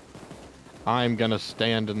 I'm gonna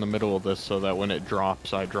stand in the middle of this so that when it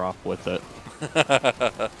drops, I drop with it.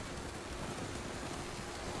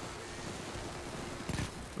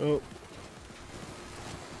 Oh.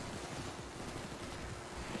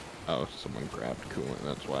 Oh, someone grabbed coolant,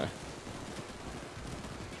 that's why.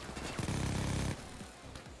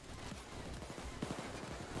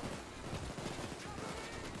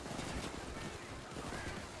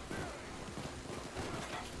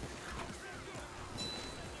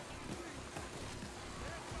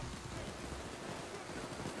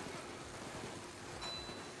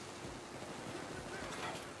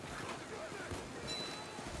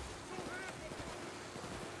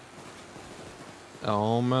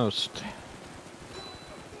 Almost.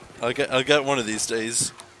 I'll get one of these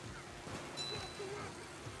days.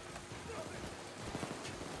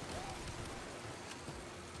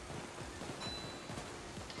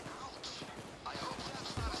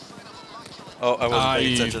 Oh, I wasn't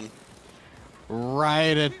paying attention.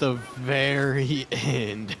 Right at the very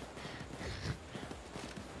end.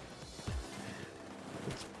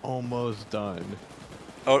 It's almost done.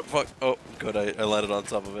 Oh, fuck. Oh, good. I landed on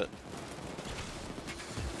top of it.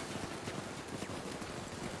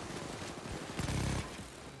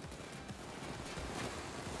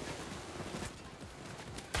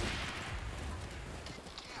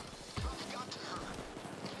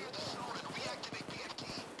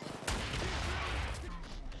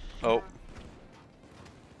 Oh.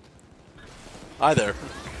 Hi there.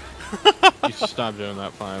 You should stop doing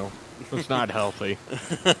that, Final. It's not healthy.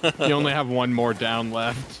 You only have one more down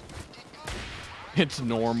left. It's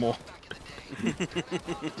normal.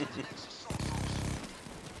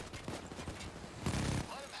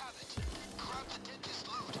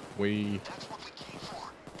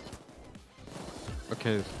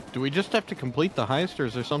 Okay, do we just have to complete the heist, or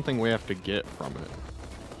is there something we have to get from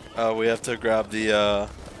it? We have to grab the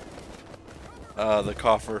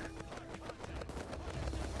coffer.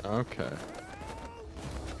 Okay.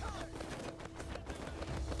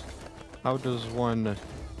 How does one...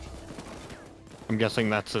 I'm guessing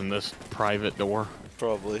that's in this private door.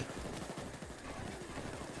 Probably.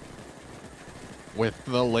 With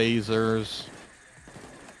the lasers.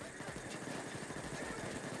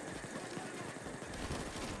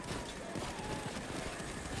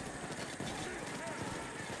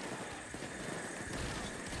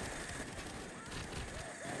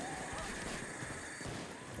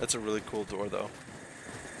 That's a really cool door, though.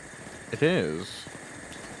 It is.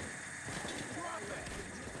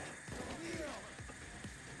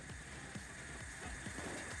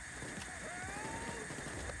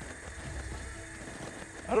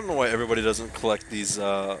 I don't know why everybody doesn't collect these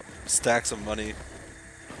stacks of money.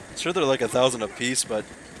 Sure, they're like 1,000 a piece, but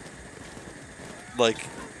like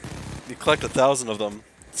you collect 1,000 of them,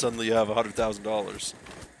 suddenly you have $100,000.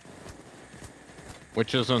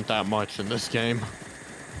 Which isn't that much in this game.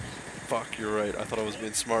 Fuck, you're right. I thought I was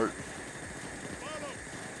being smart.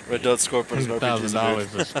 Red Dot Scorpions and RPGs.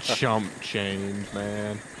 $1,000 is chump change,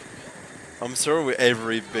 man. I'm sorry we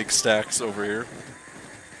Avery big stacks over here.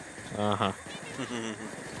 Uh-huh.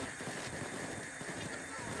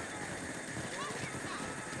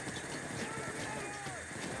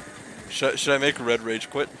 Should I make Red Rage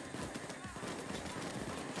quit?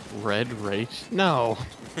 Red Rage? No.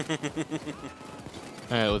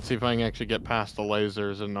 Alright, let's see if I can actually get past the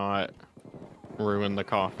lasers and not ruin the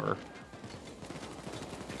coffer.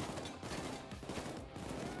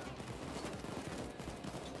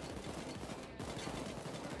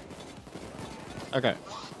 Okay.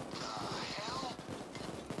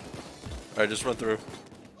 Alright, just run through.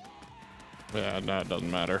 Yeah, no, it doesn't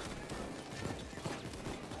matter.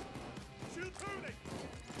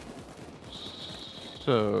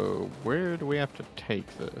 So, where do we have to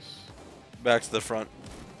take this? Back to the front.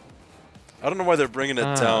 I don't know why they're bringing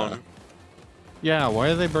it down. Yeah, why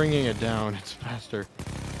are they bringing it down? It's faster.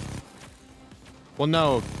 Well,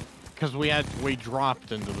 no, because we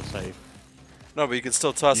dropped into the safe. No, but you can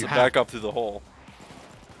still toss You it have- back up through the hole.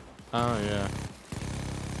 Oh, yeah.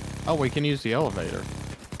 Oh, we can use the elevator.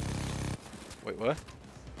 Wait, what?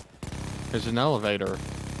 There's an elevator.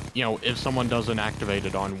 You know, if someone doesn't activate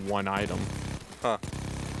it on one item. Huh.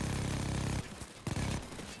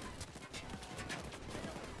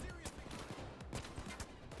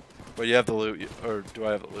 But you have the loot, or do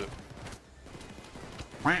I have the loot?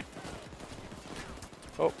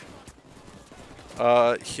 Oh.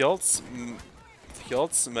 Hjolt's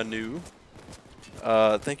Manu.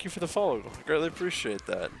 Thank you for the follow. I greatly appreciate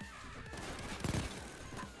that.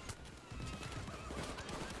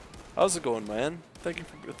 How's it going, man? Thank you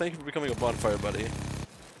for becoming a bonfire buddy.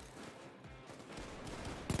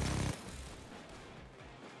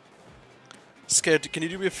 Sked, can you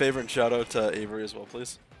do me a favor and shout out to Avery as well,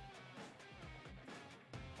 please?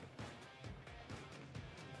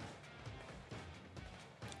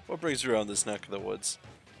 What brings you around this neck of the woods?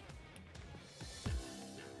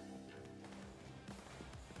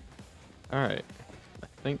 Alright. I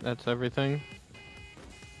think that's everything.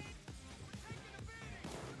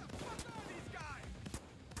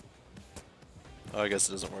 Oh, I guess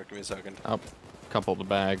it doesn't work. Give me a second. Oh, a couple of the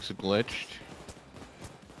bags glitched.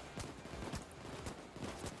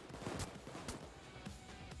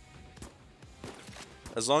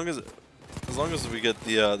 As long as we get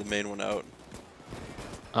the main one out.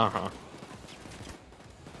 Uh-huh.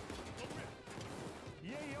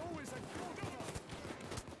 Just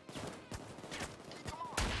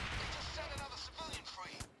set another civilian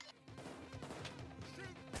free.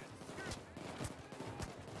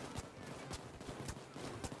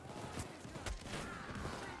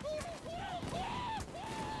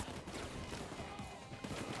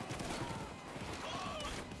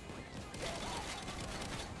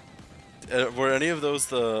 Were any of those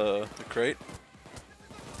the crate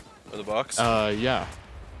or the box? Yeah.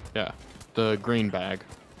 Yeah. The green bag.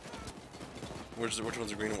 Which one's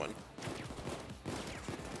the green one?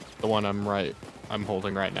 The one I'm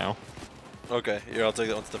holding right now. Okay, here, I'll take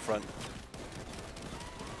that one to the front.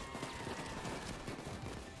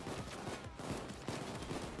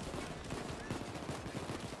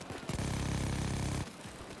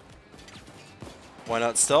 Why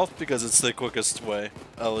not stealth? Because it's the quickest way,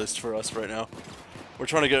 at least for us right now. We're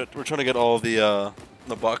trying to get all the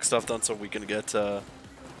box stuff done so we can get the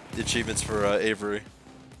achievements for Avery,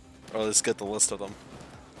 or at least get the list of them.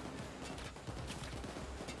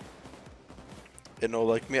 You know,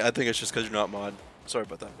 like me, I think it's just because you're not mod. Sorry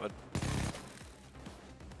about that, bud.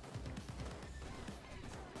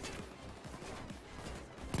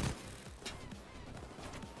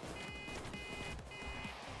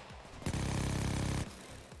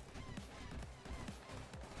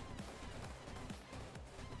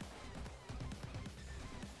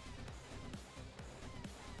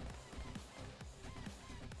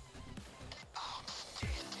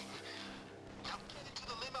 Outstanding. Now get into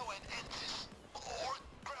the limo and end this. Or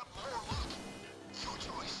grab more loot. Your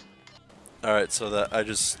choice. Alright, so that I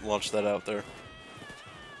just launched that out there.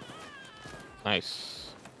 Nice.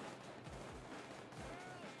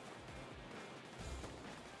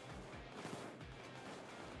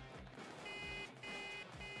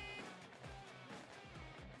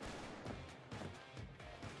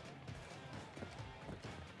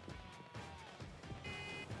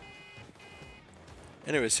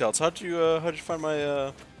 Anyways, Yelts, how'd you find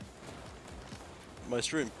my my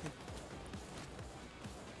stream?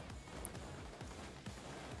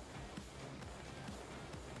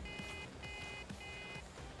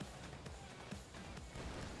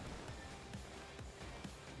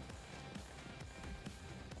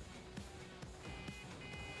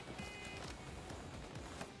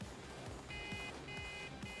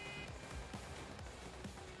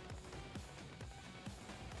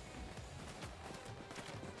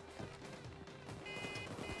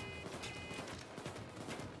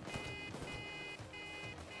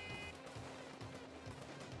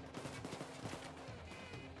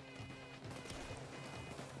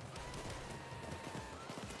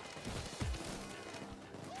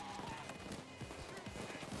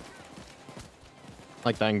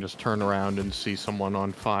 Like that I can just turn around and see someone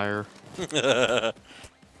on fire. Gotta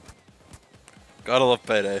love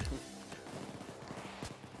Payday.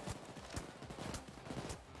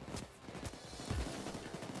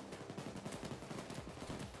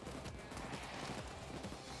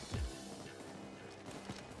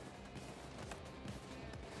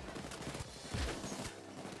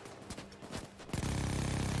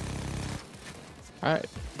 All right,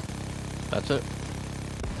 that's it.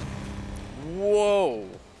 Whoa!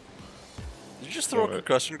 Did you just throw a What?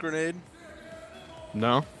 concussion grenade?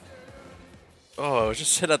 No. Oh, I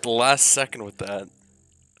just hit at the last second with that.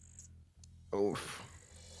 Oof.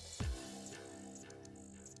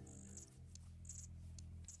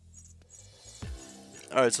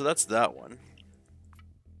 Alright, so that's that one.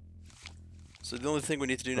 So the only thing we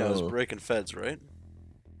need to do now is Oh. break in feds, right?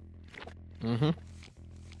 Mm-hmm.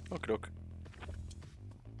 Okay, doke.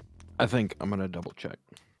 I think I'm gonna double check.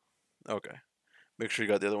 Okay. Make sure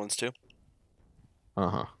you got the other ones too.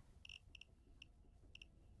 Uh-huh.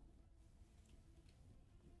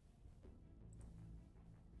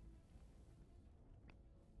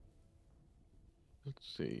 Let's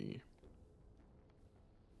see.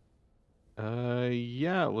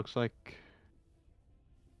 Yeah, it looks like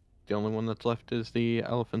the only one that's left is the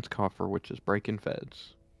elephant's coffer, which is breaking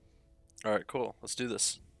feds. Alright, cool. Let's do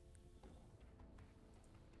this.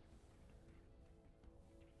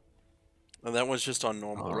 And that one's just on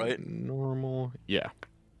normal, right? Normal. Yeah.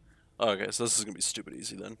 Okay, so this is gonna be stupid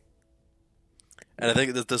easy then. And I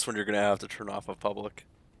think that this one you're gonna have to turn off of public.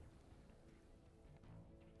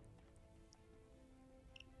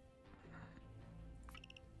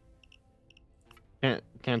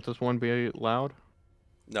 Can't this one be loud?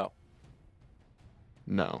 No.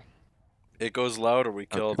 No. It goes loud or we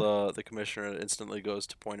kill Okay. the commissioner and it instantly goes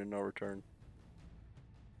to point of no return.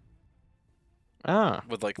 Ah.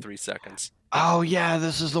 With like 3 seconds. Oh yeah,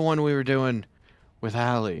 this is the one we were doing with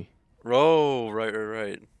Allie. Oh,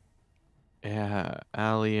 right. Yeah,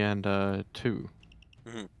 Allie and 2.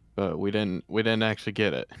 Mhm. But we didn't actually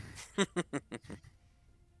get it.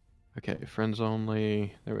 Okay, friends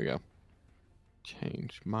only. There we go.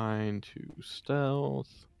 Change mine to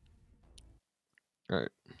stealth. Alright.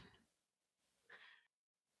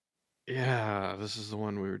 Yeah, this is the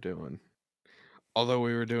one we were doing. Although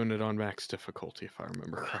we were doing it on max difficulty, if I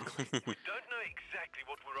remember correctly. We don't know exactly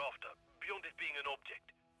what we're after, beyond it being an object.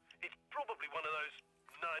 It's probably one of those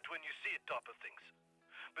know it when you see it type of things.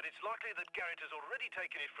 But it's likely that Garrett has already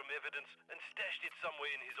taken it from evidence and stashed it somewhere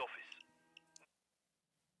in his office.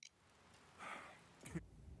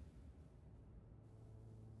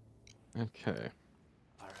 Okay.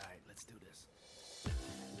 Alright, let's do this.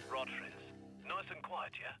 Right, friends. Nice and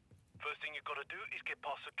quiet, yeah? First thing you've got to do is get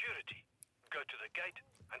past security. Go to the gate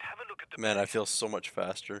and have a look at the Man, I barrier. feel so much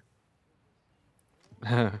faster.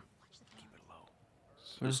 Keep it low.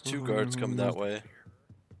 There's 2 guards coming that way.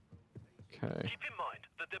 Okay. Keep in mind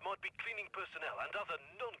that there might be cleaning personnel and other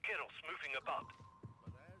non-Keros moving about.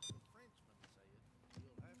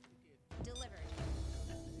 Delivered.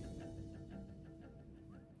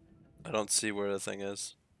 I don't see where the thing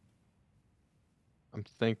is. I'm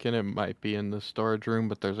thinking it might be in the storage room,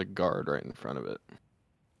 but there's a guard right in front of it.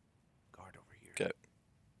 Guard over here. Okay.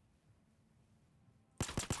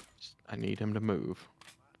 I need him to move.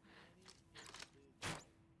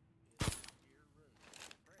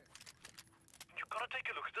 You've got to take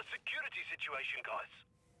a look at the security situation, guys.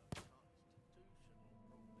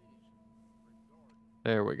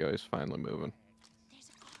 There we go, he's finally moving. There's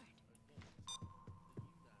a guard.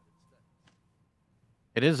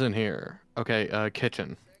 It is in here. Okay,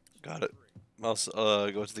 kitchen. Got it. I'll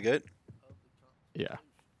go to the gate. Yeah.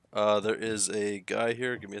 There is a guy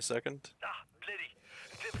here. Give me a second. Ah, bloody.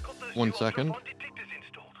 They've got those 1 new second. ultrafine detectors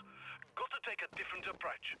installed. Got to take a different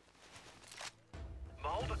approach. My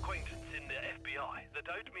old acquaintance in the FBI that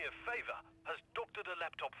owed me a favor has doctored a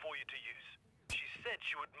laptop for you to use. She said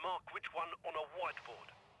she would mark which one on a whiteboard.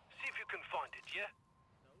 See if you can find it, yeah?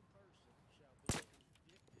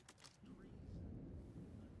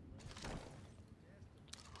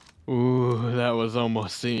 Ooh, that was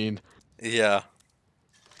almost seen. Yeah.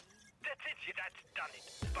 That's it, that's done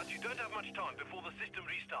it. But you don't have much time before the system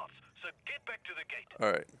restarts, so get back to the gate.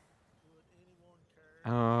 Alright.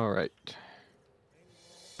 Alright.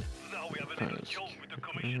 Now we have a little job with the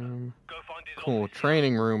commissioner. Go find his Cool. office.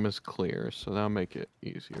 Training room is clear, so that'll make it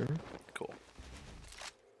easier. Cool.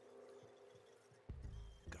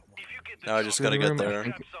 If you get the Now I job, just gotta get Room, I there.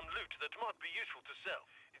 think- grab some loot that might be useful to sell.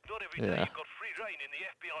 It's not every day Yeah. you've got free reign in the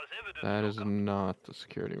FBI's evidence That is lockup. not the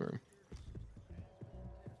security room.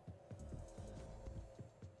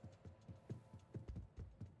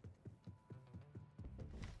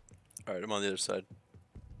 Alright, I'm on the other side.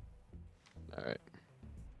 Alright.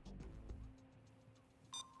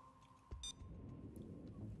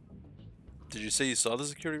 Did you say you saw the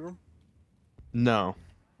security room? No.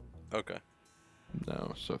 Okay.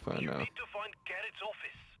 No, so far You no. need to find Garrett's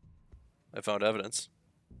office. I found evidence.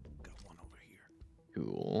 Got one over here.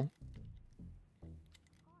 Cool.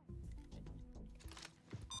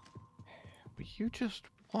 We you just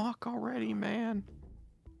walk already, man?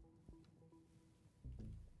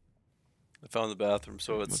 I found the bathroom,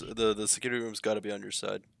 so it's the security room's got to be on your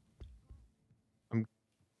side.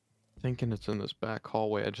 Thinking it's in this back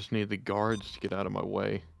hallway. I just need the guards to get out of my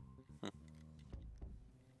way.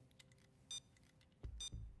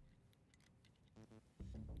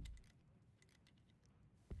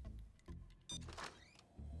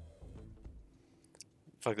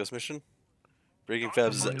 Fuck this mission. Breaking On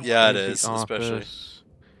Fabs is my yeah, it way to the is, especially. office.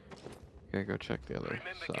 Okay, go check the other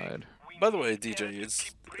side. By the way,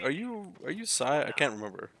 DJ, are you Psy? I can't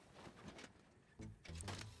remember.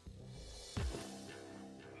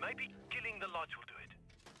 Maybe killing the lights will do it.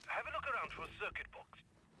 Have a look around for a circuit box.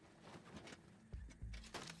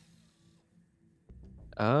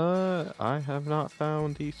 I have not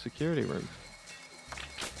found the security room.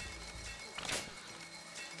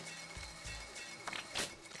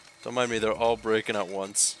 Don't mind me, they're all breaking at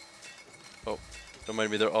once. Oh, don't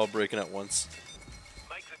mind me, they're all breaking at once.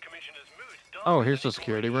 Make the commissioner's mood Oh, here's the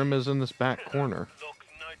security room. Is in this back corner. Looks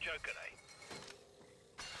no joker,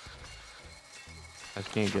 eh? I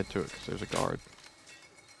just can't get to it because there's a guard.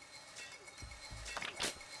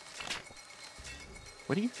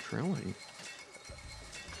 What are you drilling?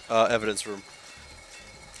 Evidence room.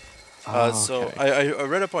 So Okay. I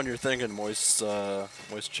read up on your thing in Moist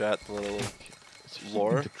chat, the little Is there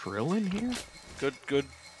lore. something to drill in here? Good.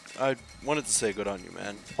 I wanted to say good on you,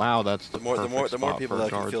 man. Wow, that's the more perfect people spot for a that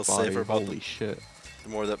can guard's feel body. safer about Holy shit, the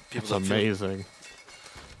more that people that's that amazing.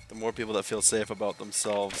 the more people that feel safe about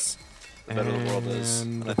themselves, the better the world is.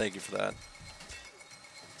 And I thank you for that.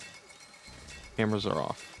 Cameras are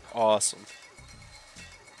off. Awesome.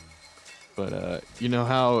 But you know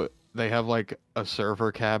how they have like a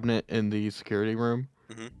server cabinet in the security room?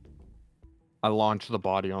 Mhm. I launched the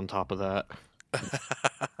body on top of that.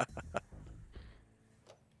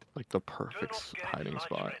 Like the perfect hiding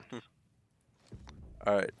spot.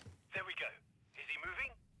 All right. There we go. Is he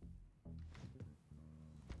moving?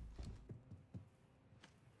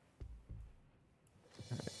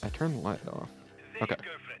 I turned the light off. There Okay. you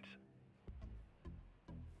go, friends.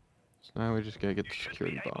 So now we just gotta get the You should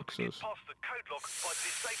security be able to get boxes. past the code lock by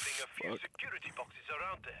disabling a few Fuck. security boxes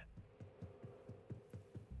around there.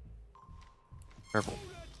 Careful.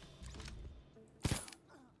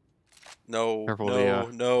 No. Careful, no.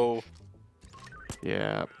 the, No.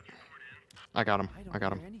 Yeah. I got him. I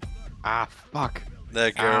got him. Ah, fuck.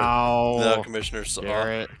 That Garrett. Ow. The commissioner saw.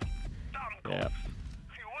 Garrett. Damn, Yep.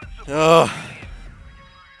 you weren't supposed Ugh.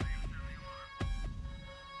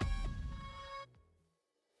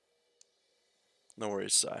 No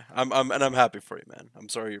worries, Sai. I'm happy for you, man. I'm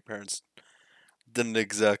sorry your parents didn't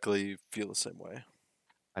exactly feel the same way.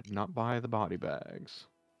 I did not buy the body bags.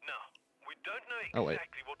 No, we don't know Oh, wait.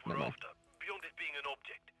 exactly what we're Never mind. after, beyond it being an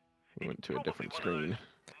object. We went to a Probably different one of those screen.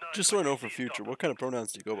 known Just so I know for legacy future, stuff. what kind of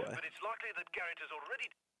pronouns do you go by? But it's likely that Garrett has already...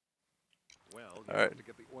 Well, All right. to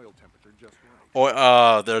get the oil temperature just right.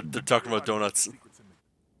 Oh, they're talking about donuts.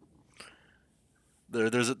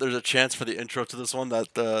 There's a chance for the intro to this one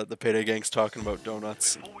that the Payday gang's talking about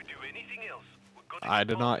donuts. Before we do anything else, we've got to I get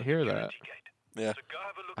did past not the hear security that. gate. Yeah. So go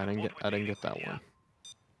have a look I at didn't what get we're I didn't dealing get that with one. here.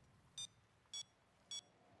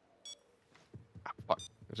 Ah, fuck.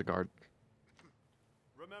 There's a guard.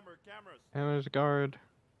 Remember cameras. And there's a guard.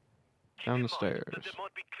 Keep Down in the mind stairs. that there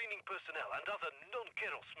might be cleaning personnel and other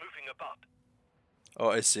non-Keros moving about. Oh,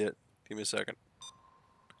 I see it. Give me a second.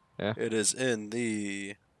 Yeah. It is in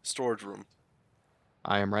the storage room.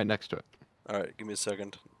 I am right next to it. All right, give me a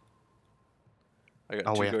second. I got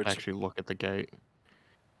Oh, two we have to guards. actually look at the gate.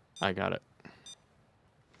 I got it.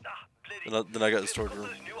 Ah, bloody. Then I got the They've storage got room.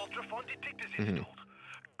 those new ultrafine detectors Mhm. installed.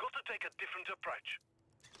 Got to take a different approach.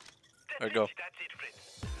 There you go. That's it,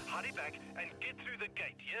 friends. Hurry back and get through the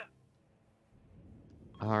gate, yeah?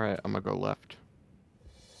 Alright, I'm gonna go left.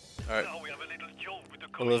 All right. Now we have a little jolt with the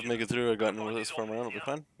Well, let's commissioner. make it through. I got into Find this his farm around. It'll be office,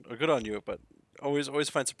 fine. Oh, good on you, but always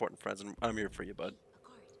find support and friends, and I'm here for you, bud. A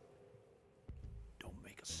guard. Don't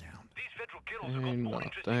make a sound. These federal kills have got And more not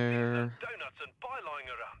interesting things there. than donuts and pie lying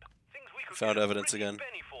around. Things we could Found get a evidence pretty again.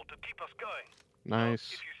 penny for to keep us going.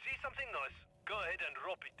 Nice. If you see something nice, go ahead and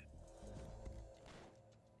rob it.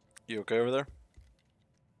 You okay over there?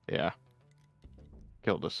 Yeah.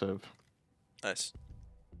 Killed a civ. Nice.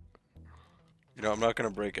 You know, I'm not gonna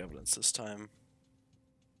break evidence this time.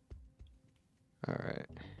 Alright.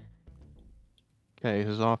 Okay,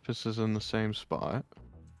 his office is in the same spot.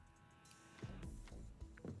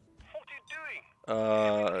 What are you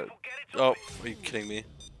doing? Forget it, Oh, zombie. are you kidding me?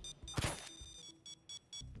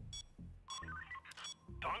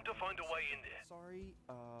 Time to find a way in there. Sorry,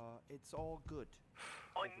 it's all good.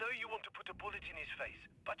 I know you want to put a bullet in his face,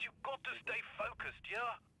 but you've got to stay focused,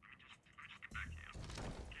 yeah?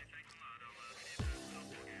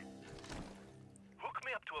 Hook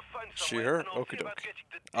me up to a phone She somewhere, her? and I'll see Okie about doke. getting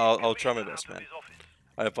the I'll try my decommissioner best, out of man. his office.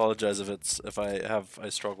 I apologize if I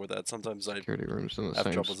struggle with that. Sometimes I Security room's in the have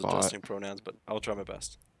same troubles spot. adjusting pronouns, but I'll try my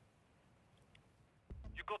best.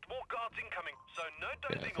 You got more guards incoming, so no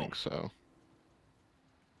Yeah, dozing I think off. so.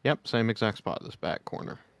 Yep, same exact spot, this back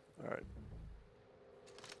corner. All right.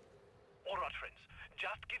 All right, friends.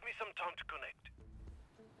 Just give me some time to connect.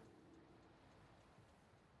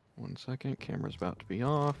 1 second, camera's about to be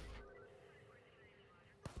off.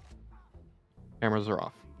 Cameras are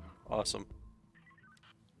off. Awesome.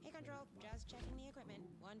 Hey, Control. Just checking the equipment.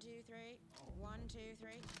 1, 2, 3. 1, 2, 3.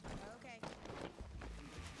 Okay.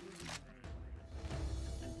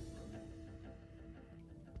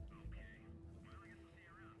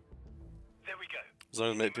 There we go. As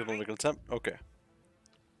long as people make an attempt. Okay.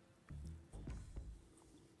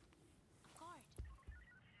 Guard.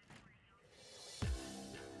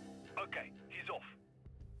 Okay, he's off.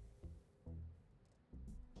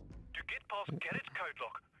 To get past Garrett's code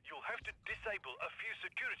lock, you'll have to disable a few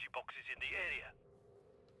security boxes in the area.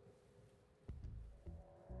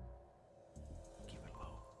 Keep it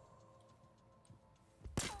low.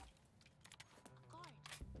 Guard.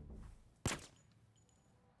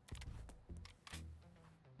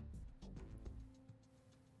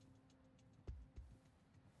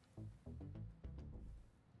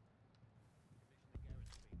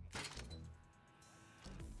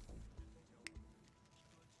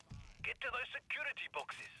 Get to those security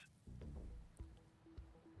boxes.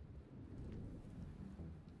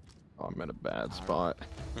 Oh, I'm in a bad spot.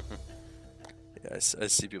 Yeah, I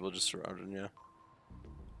see people just surrounding you.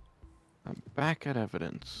 I'm back at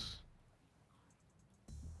evidence.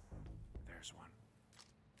 There's one.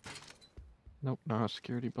 Nope, not a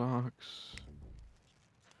security box.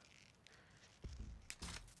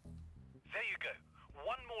 There you go.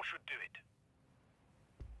 One more should do it.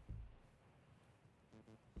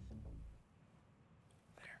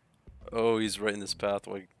 Oh, he's right in this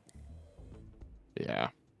pathway. Yeah.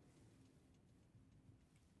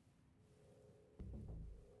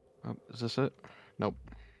 Oh, is this it? Nope.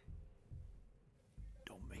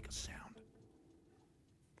 Don't make a sound.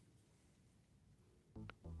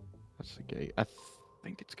 That's the gate. I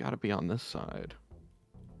think it's got to be on this side.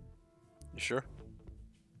 You sure?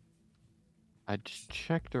 I just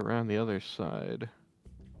checked around the other side.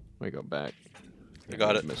 Let me go back. I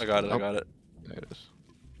got it. Missed I got it. I Oh, got it. there it is.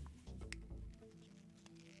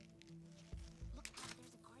 Look out,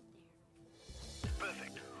 there's a guard there.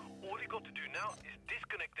 Perfect. All you got to do now is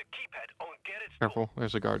disconnect the keypad on Garrett's door. Careful,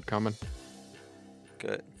 there's a guard coming.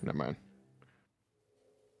 Okay. Never mind.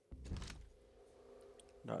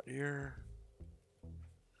 Not here.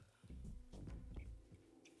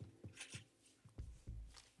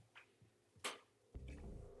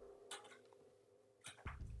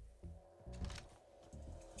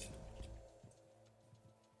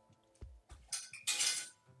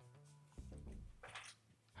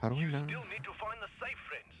 How do we know? Still need to find the safe,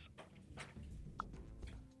 friends.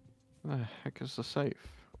 Where the heck is the safe?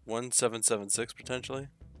 1776 potentially.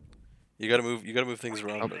 You gotta move. You gotta move things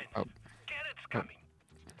around. Oh, But oh, Garrett's coming.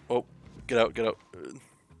 oh, get out! Get out!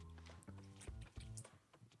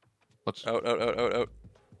 what's? Out! Out! Out! Out! Out!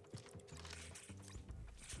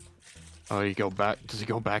 Oh, you go back. Does he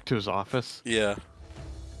go back to his office? Yeah.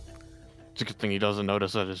 It's a good thing he doesn't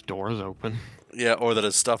notice that his door is open. Yeah. Or that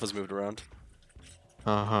his stuff is moved around.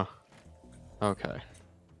 Uh-huh. Okay.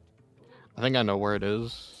 I think I know where it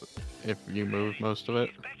is, if you move most of it.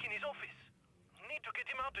 He's back in his office. Need to get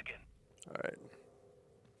him out again. All right.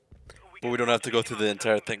 But we don't have to go through the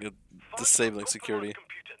entire thing of Find a disabling compromised security.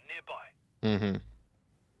 computer nearby. Mm-hmm.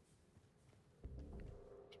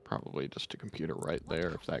 Probably just a computer right there,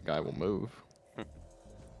 if that guy will move. Use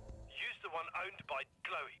the one owned by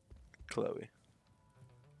Chloe. Chloe.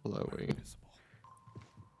 Chloe. Invisible.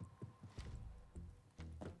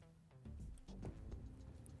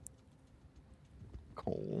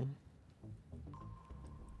 Cole.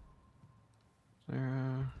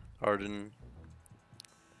 Sarah. Arden.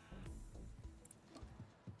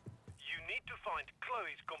 You need to find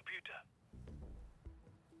Chloe's computer.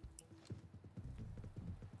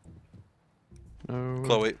 No.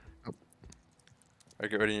 Chloe. Oh.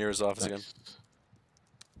 Alright, get ready near his office again. Nice.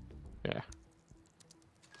 Yeah.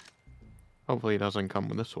 Hopefully he doesn't come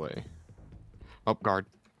this way. Oh, guard.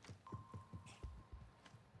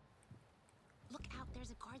 Look out, there's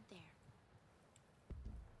a guard there.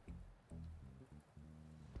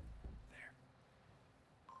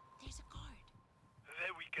 There's a guard.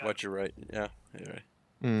 There we go. Watch your right. Yeah. You're right.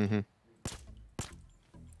 Mm-hmm.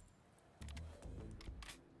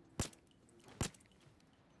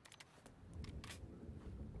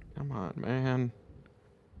 Come on, man.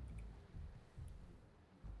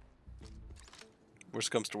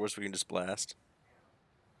 Worst comes to worst, we can just blast.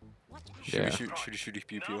 Watch out. Shooty, Yeah. shooty,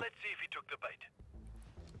 pew, Now pew. let's see if he took the bait.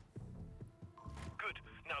 Good.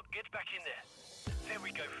 Now get back in there. There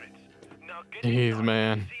we go, friends. Now get Jeez, inside.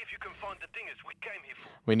 man. See if you can find the dingers we came here for.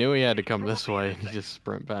 We knew he had to come this way, and he just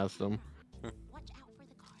sprint past them. Watch out for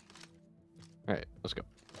the car. Alright, let's go.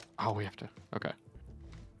 Oh, we have to. Okay.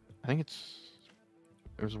 I think it's...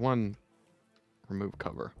 There's one... Remove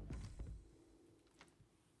cover.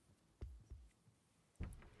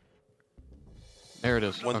 There it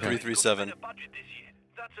is. 1337.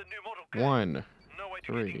 That's a new model game. 1, No way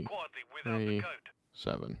to get in 3, quietly without the 3, code.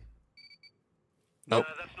 7. Nope.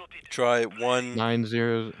 That's not it. Try 9,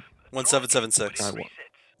 0. 1776. Try one.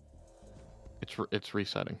 It's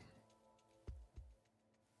resetting.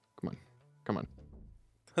 Come on. Come on.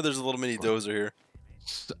 There's a little mini dozer here.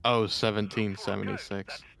 Oh, 1776.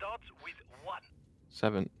 That starts with 1.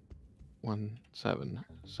 7, 1, 7,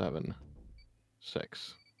 7,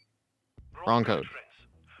 6. Wrong code.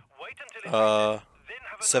 Wait until it then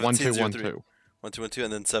have 1, 2, 1, 1703. 2. 1212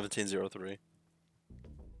 and then 1703.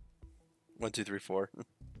 1234.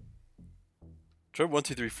 Try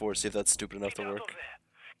 1234, see if that's stupid enough to Get out work. of there.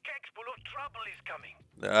 Kegs full of trouble is coming.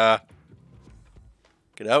 Ah.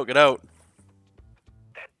 Get out, get out.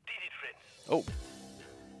 That did it, friends. Oh.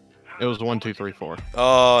 It was 1, 2, 3, 4.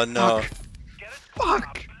 Oh, no. Get it?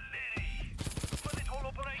 Fuck! But this whole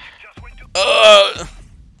operation just went to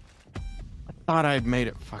Thought I'd made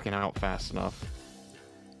it fucking out fast enough.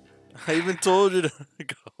 I even told you to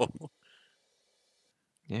go.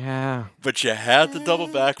 Yeah. But you had to double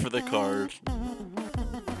back for the card.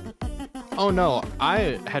 Oh no,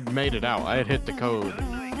 I had made it out. I had hit the code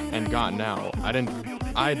and gotten out.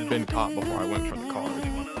 I'd been caught before I went for the card.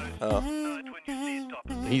 Oh. night when you see it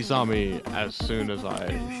stop. He saw me as soon as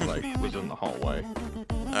I was in the hallway.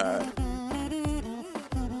 Alright.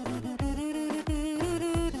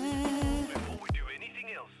 Before we do anything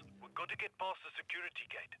else, we've got to get past the security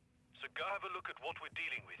gate. So go have a look at what we're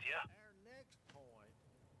dealing with, yeah? Our next point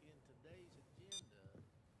in today's agenda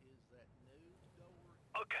is that new door.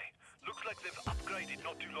 Okay, looks like they've upgraded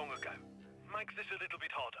not too long ago. Makes this a little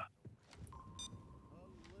bit harder. Police.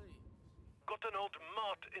 Got an old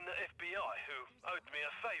mart in the FBI who owed me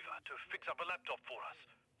a favor to fix up a laptop for us.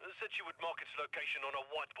 Said she would mark its location on a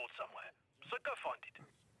whiteboard somewhere. So go find it.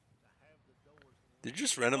 Did you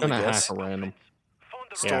just randomly Gonna guess? hack a random. Find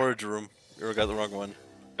the Yeah. Storage room. You got the wrong one.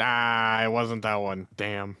 Ah, it wasn't that one.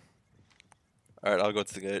 Damn. Alright, I'll go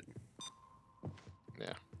to the gate.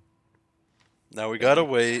 Yeah. Now we gotta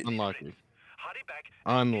wait. Unlucky. Hurry back and get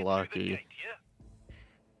through the Unlucky. gate, yeah?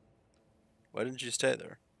 Why didn't you stay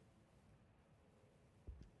there?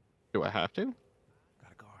 Do I have to?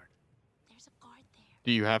 Got a guard. There's a guard there.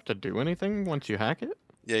 Do you have to do anything once you hack it?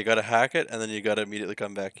 Yeah, you gotta hack it, and then you gotta immediately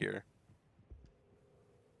come back here.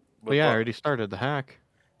 Well, yeah, I already started the hack.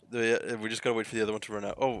 We just gotta wait for the other one to run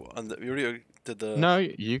out. Oh, we already did the... No,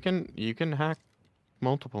 you can hack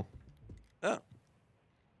multiple. Oh.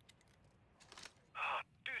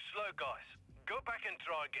 Too slow, guys. Go back and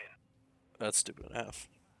try again. That's stupid enough.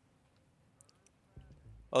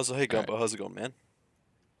 Also, hey Gumbo, how's it going, man?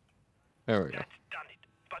 There we go. That's done it.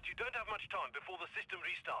 But you don't have much time before the system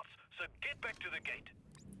restarts, so get back to the gate.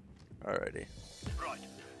 Alrighty. Right.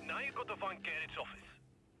 Now you've got to find Garrett's office.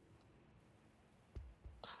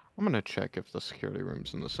 I'm gonna check if the security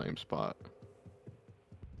room's in the same spot.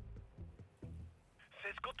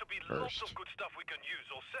 There's got to be lots First. of good stuff we can use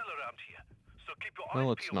or sell around here. So keep your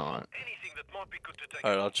Well, eyes it's peeled for not. anything that might be good to take.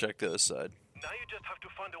 Alright, along. I'll check the other side. Now you just have to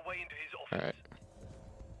find a way into his office. Alright.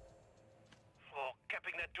 Oh,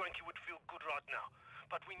 capping that donkey would feel good right now.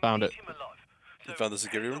 But we Found need it. him alive. You So found the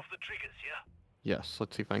security hands room? off the triggers, yeah? Yes,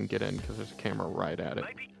 let's see if I can get in because there's a camera right at it.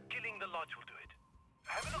 Maybe killing the lights will do it.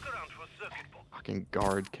 Have a look around for a circuit box. Fucking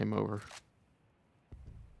guard came over.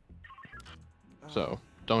 So,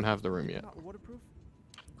 don't have the room yet. Not waterproof?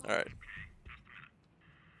 Alright.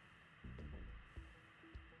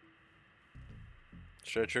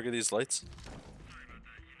 Should I trigger these lights?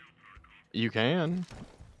 You can.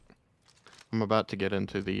 I'm about to get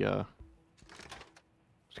into the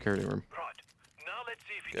security room. Right. Now let's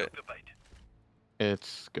see if he Okay. took the bait.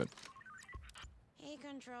 It's good. Hey,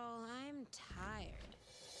 Control, I'm tired.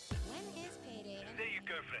 When is payday? There you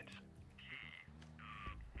go, friends.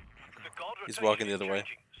 The guard He's rotation walking the is other way.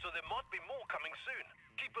 changing, so there might be more coming soon.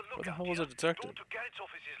 Keep a Where lookout. the hell was here. our detective? Door to Garrett's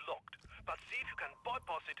office is locked, but see if you can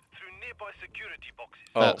bypass it through nearby security boxes.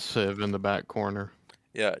 Oh, That sieve in the back corner.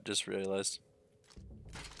 Yeah, I just realized.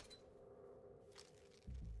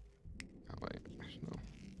 Oh, wait. There's no.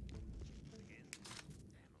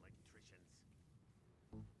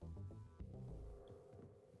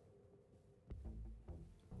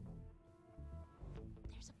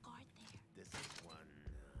 There's a guard there. This is one.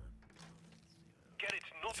 Get it's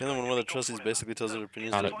not Feeling going when to one of be the trustees gone forever. basically tells So their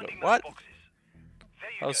opinions. Got here's it. finding those What? boxes.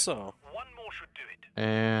 There you How go. so? One more should do it.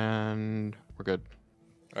 And we're good.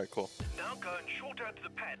 All right, cool. Now go and short out to the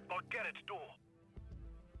pad by Garrett's door.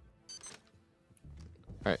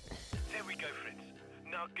 Alright. There we go, friends.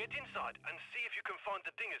 Now get inside and see if you can find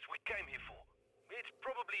the dingers we came here for. It's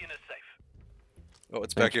probably in a safe. Oh,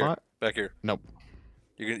 it's Same back here. spot? Back here. Nope.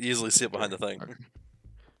 You can easily see it behind the thing. Okay.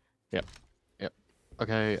 Yep. Yep.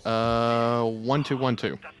 Okay.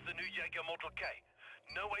 1212. That's the new Jaeger Model K.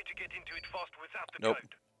 No way to get into it fast without the Nope.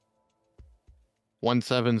 code.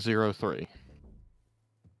 1703.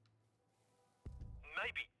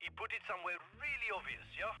 Maybe he put it somewhere really obvious,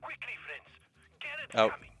 yeah? Quickly, friends. Garrett's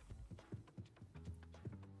Out. coming.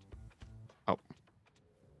 Oh.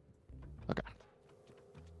 Okay.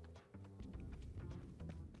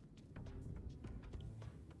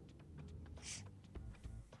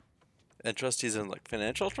 And trustees and like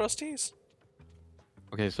financial trustees?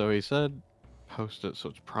 Okay, so he said post-it, so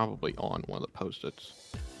it's probably on one of the post-its.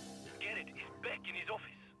 Garrett is back in his office.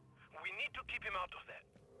 We need to keep him out of there.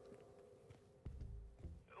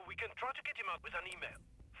 We can try to get him out with an email.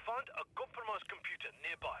 Find a compromised computer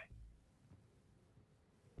nearby.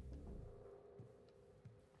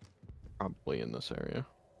 Probably in this area.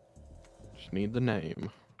 Just need the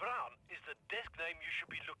name. Brown is the desk name you should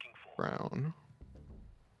be looking for. Brown.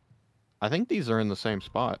 I think these are in the same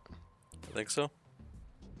spot. I think so.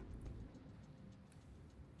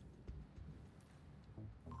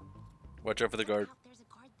 Watch out for the guard. There's a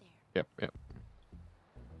guard there. Yep, yep.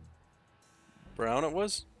 Brown it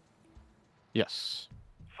was? Yes.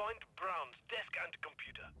 Find Brown's desk and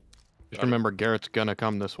computer. Just remember, Garrett's gonna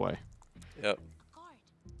come this way. Yep. Guard.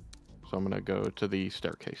 So I'm gonna go to the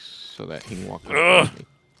staircase so that he can walk Ugh. away from me.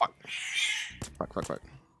 Fuck. Fuck, fuck, fuck.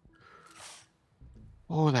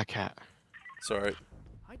 Oh, that cat. It's alright.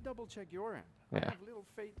 I double check your end. Yeah. I have little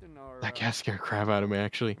faith in our. That cat scared crap out of me,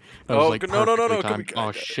 actually. That Oh, was like no, no, no, no, perfectly come timed.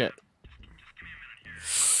 Oh, shit. Good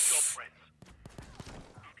job, friends.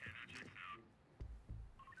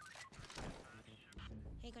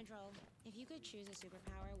 Hey, Control. If you could choose a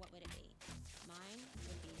superpower, what would it be? Mine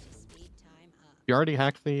would be to speed time up. You already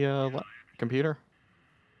hacked the computer?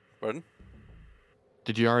 Pardon?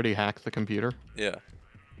 Did you already hack the computer? Yeah.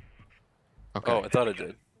 Okay. Oh, I thought I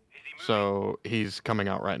did. So he's coming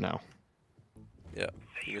out right now. Yeah.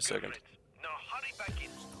 Give me a second. Now hurry back in.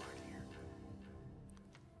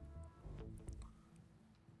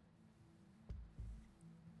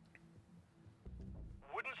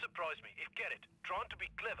 Wouldn't surprise me if Garrett, trying to be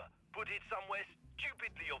clever, put it somewhere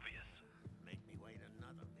stupidly obvious. Make me wait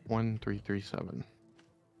another minute. 1337.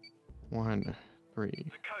 1, 3, The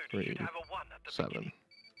code 3, should have a 1 at the 7. beginning.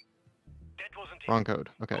 That wasn't Wrong it. code.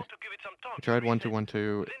 Okay. Got to give it some time We to tried reset.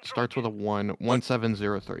 1212. Then It starts with a 1.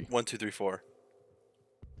 1703. 1, 2, 3, 4.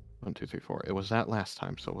 1, 2, 3, 4. It was that last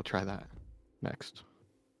time, so we'll try that next.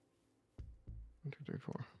 1, 2, 3,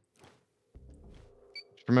 4.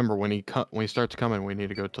 Just remember, when he starts coming, we need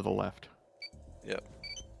to go to the left. Yep.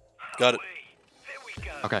 Got it. Away. There we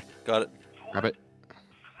go. Okay. Got it. Grab it.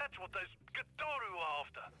 That's what those Gatoru are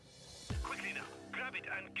after. Quickly now, grab it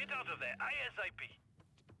and get out of there ASAP.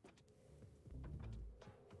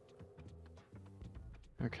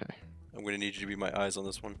 Okay. I'm gonna need you to be my eyes on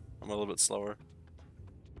this one. I'm a little bit slower.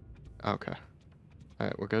 Okay.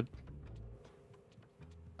 Alright, we're good?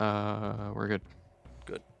 We're good.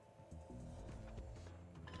 Good.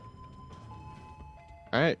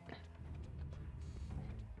 Alright.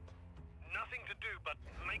 Nothing to do but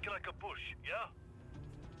make like a bush, yeah?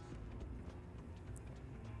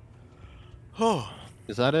 Oh.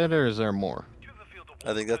 Is that it, or is there more? Do you ever feel the I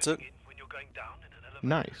water think that's going it. in when you're going down in an elevator?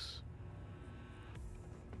 Nice.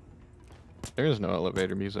 There is no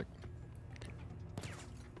elevator music.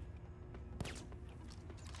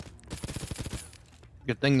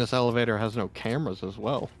 Good thing this elevator has no cameras as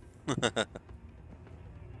well.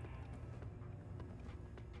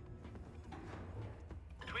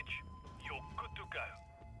 Twitch, you're good to go.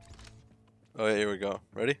 Oh yeah, here we go.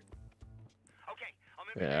 Ready? Okay, I'm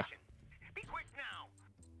in Yeah. position. Be quick now.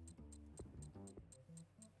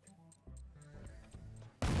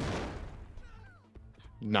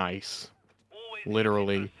 Nice. Always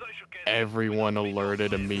Literally, keep the social gas everyone with a big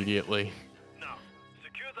alerted fire. immediately. Now,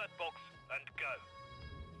 secure that box and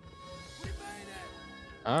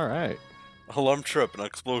go. Alright. Alarm trip, an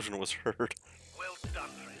explosion was heard. Well Done,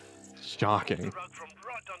 friend. Shocking. The rug from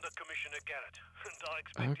right under Commissioner Garrett, and I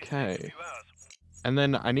expect his next Okay. few hours. And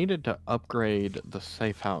then I needed to upgrade the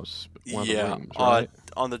safe house, one of the Yeah, rooms, right?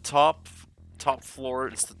 on the top floor,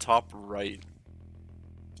 it's the top right.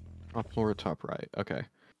 Top floor, top right. Okay.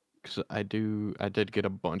 Because I did get a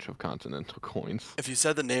bunch of continental coins. If you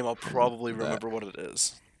said the name, I'll from probably that. remember what it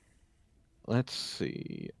is. Let's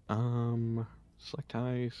see. Select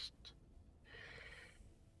heist.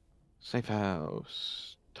 Safe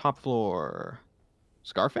house. Top floor.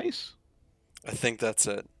 Scarface? I think that's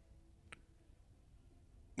it.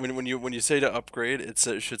 When you say to upgrade, it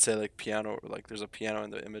should say like piano, or like there's a piano in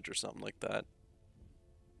the image or something like that.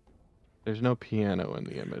 There's no piano in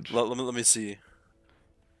the image. Let me see.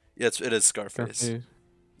 Yeah, it is Scarface. Scarface.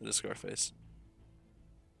 It is Scarface.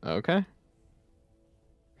 Okay.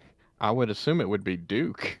 I would assume it would be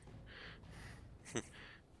Duke.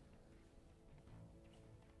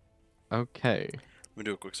 Okay. Let me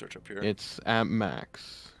do a quick search up here. It's at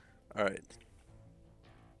max. All right.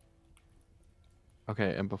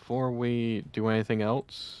 Okay, and before we do anything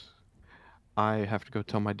else, I have to go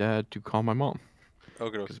tell my dad to call my mom.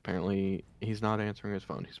 Okay. Because apparently he's not answering his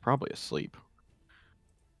phone. He's probably asleep.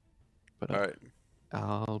 But All right.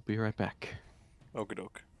 I'll be right back. Okie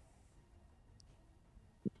doke.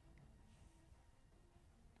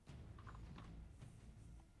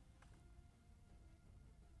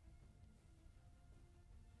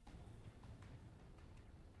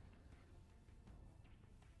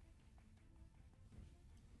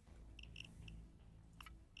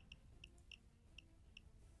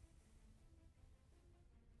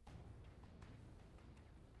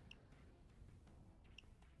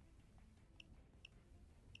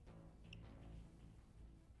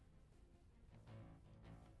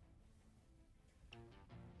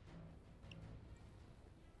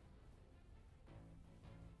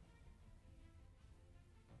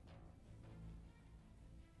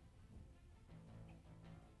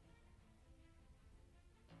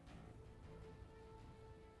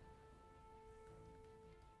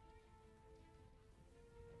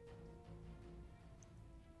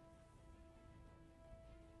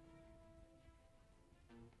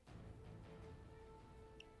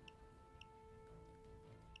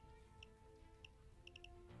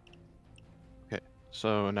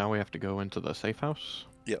 So now we have to go into the safe house?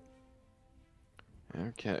 Yep.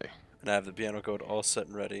 Okay. And I have the piano code all set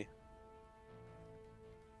and ready.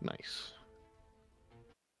 Nice.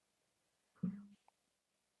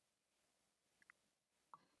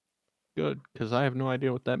 Good, because I have no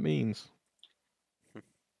idea what that means.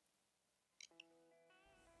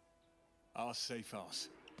 Our safe house.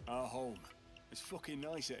 Our home. It's fucking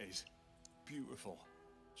nice it is. Beautiful.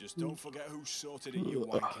 Just don't forget who sorted it, you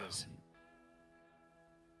wankers.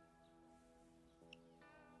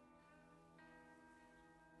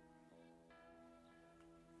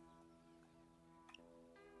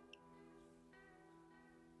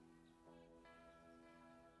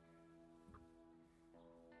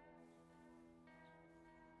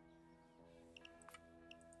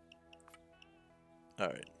 All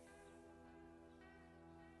right.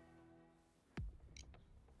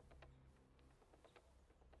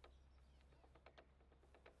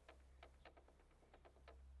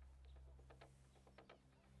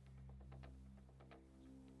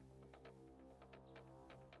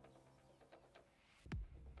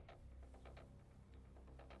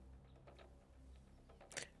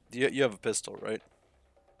 You have a pistol, right?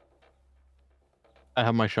 I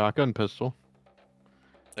have my shotgun pistol.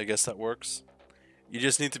 I guess that works. You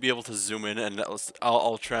just need to be able to zoom in, and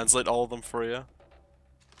I'll translate all of them for you.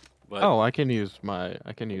 But Oh, I can use my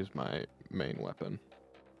main weapon.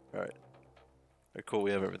 all right. All right, cool.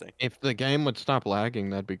 We have everything. If the game would stop lagging,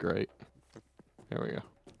 that'd be great. There we go.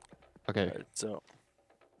 Okay. All right, so All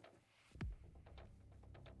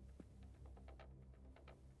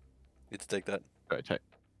need to take that. right,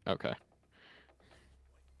 okay.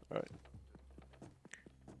 All right.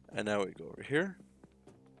 And now we go over here.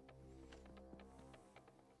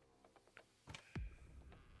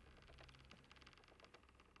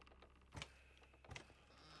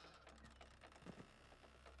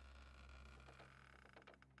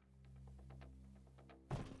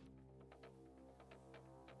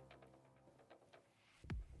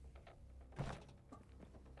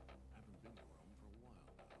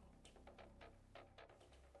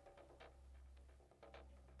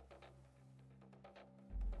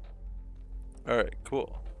 All right,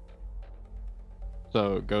 cool.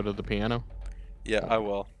 So go to the piano. Yeah, I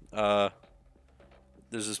will.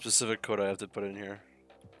 There's a specific code I have to put in here.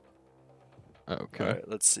 Okay. All right,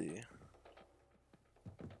 let's see.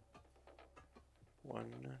 1,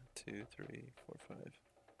 2, 3, 4, 5.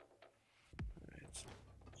 Alright.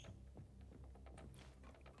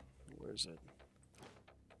 Where is it?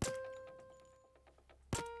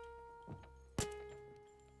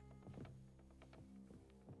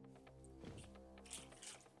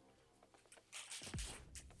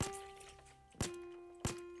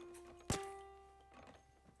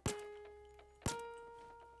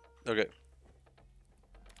 Okay.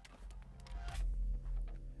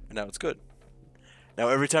 And now it's good. Now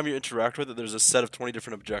every time you interact with it, there's a set of 20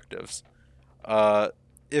 different objectives.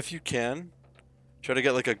 If you can, try to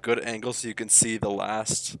get like a good angle so you can see the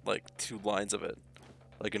last like 2 lines of it,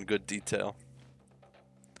 like in good detail.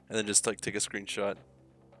 And then just like take a screenshot.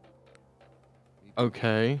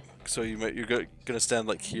 Okay. So you're gonna stand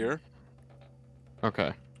like here.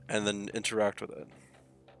 Okay. And then interact with it.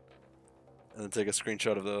 And then take a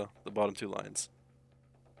screenshot of the bottom 2 lines.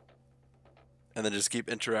 And then just keep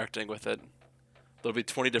interacting with it. There'll be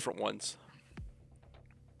 20 different ones.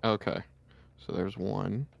 Okay. So there's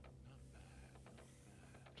 1,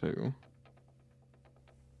 2,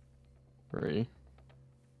 3,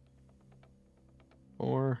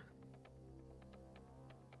 4,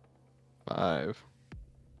 5,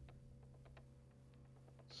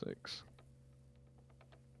 6,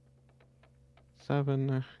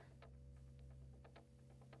 7,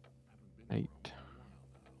 8,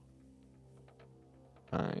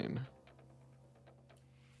 9,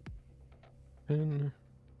 10,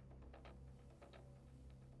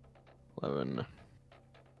 11,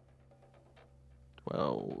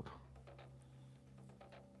 12,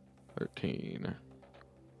 13,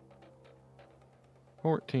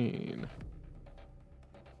 14,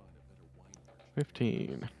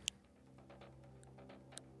 15,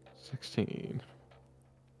 16,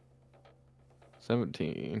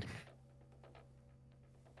 17,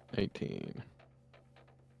 18,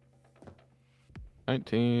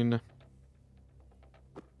 19,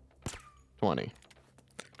 20.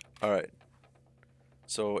 All right.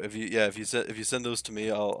 So if you send those to me,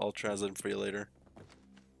 I'll translate them for you later.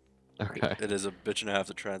 Okay. It is a bitch and a half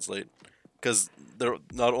to translate, because they're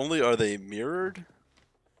not only are they mirrored,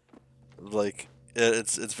 like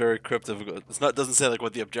it's very cryptic. Doesn't say like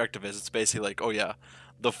what the objective is. It's basically like, oh yeah,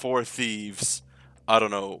 the 4 thieves, I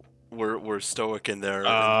don't know, were stoic in in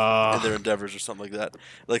their endeavors or something like that,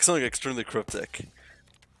 like something extremely cryptic.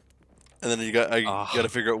 And then you got to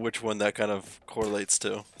figure out which one that kind of correlates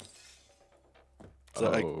to.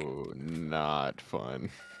 So not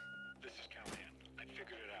fun. This is Callahan. I figured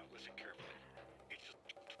it out. Listen carefully. It's to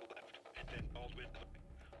the left, and then Baldwin.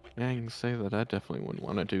 Yeah, I can say that I definitely wouldn't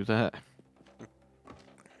want to do that.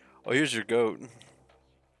 Oh, here's your goat.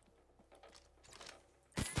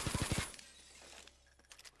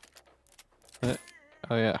 Oh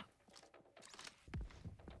yeah.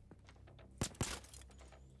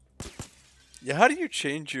 Yeah, how do you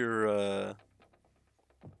change your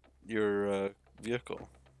vehicle?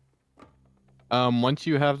 Once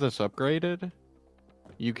you have this upgraded,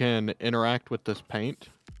 you can interact with this paint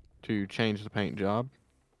to change the paint job.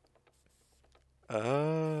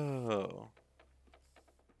 Oh.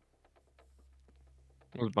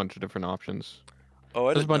 There's a bunch of different options. Oh,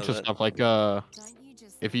 I There's a didn't know bunch of that. stuff like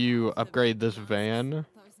if you upgrade this van,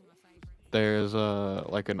 there's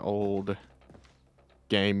like an old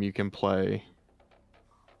game you can play.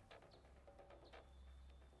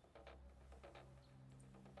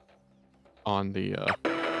 On the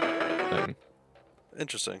thing.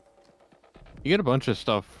 Interesting. You get a bunch of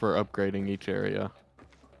stuff for upgrading each area.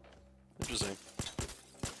 Interesting.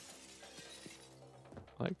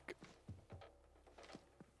 Like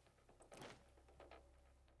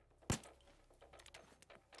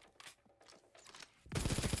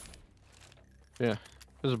yeah,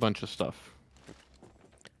 there's a bunch of stuff.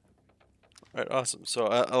 All right, awesome. So,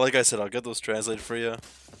 like I said, I'll get those translated for you, and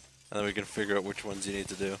then we can figure out which ones you need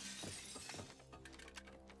to do.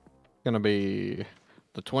 Gonna be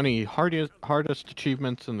the 20 hardest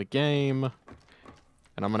achievements in the game,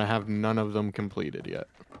 and I'm gonna have none of them completed yet.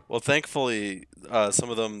 Well, thankfully, some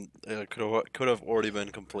of them could have already been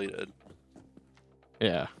completed.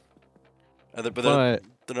 Yeah. But they're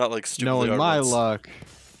not like stupidly knowing hard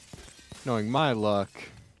my luck,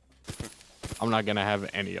 I'm not gonna have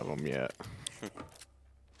any of them yet.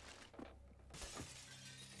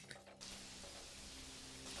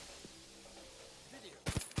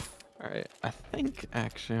 Alright, I think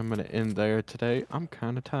actually I'm gonna end there today. I'm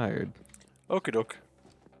kind of tired. Okie doke.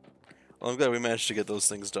 Well, I'm glad we managed to get those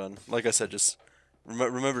things done. Like I said, just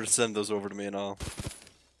remember to send those over to me and I'll...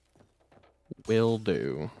 Will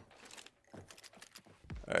do.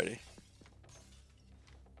 Alrighty.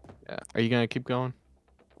 Yeah. Are you gonna keep going?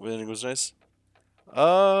 Everything was nice?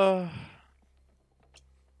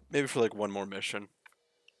 Maybe for like one more mission.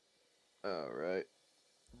 All right.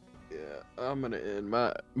 Yeah, I'm gonna end.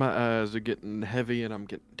 My eyes are getting heavy and I'm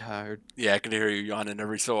getting tired. Yeah, I can hear you yawning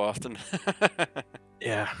every so often.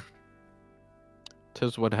 Yeah.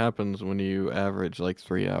 Tis what happens when you average like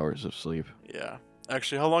 3 hours of sleep. Yeah.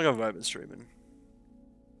 Actually, how long have I been streaming?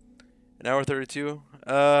 An hour 32?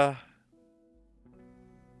 Yeah,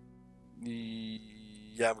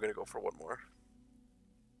 I'm gonna go for one more.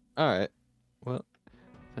 All right. Well,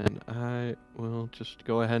 then I will just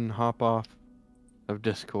go ahead and hop off of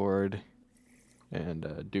Discord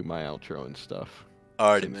and do my outro and stuff.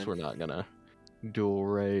 Alrighty, Since man. we're not gonna dual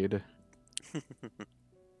raid.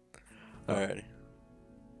 Alrighty.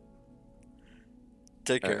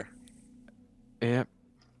 Take care. Yep.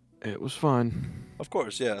 It was fun. Of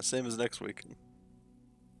course, yeah. Same as next week.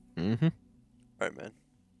 Mm-hmm. Alright, man.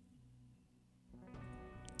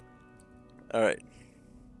 Alright.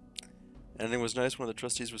 Ending was nice. One of the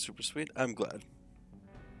trustees was super sweet. I'm glad.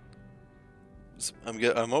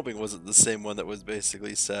 I'm hoping it wasn't the same one that was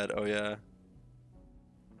basically said, oh yeah,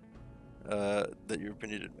 that your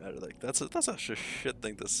opinion didn't matter. Like, that's a shit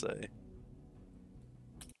thing to say.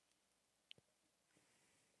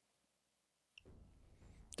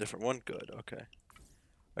 Different one? Good, okay.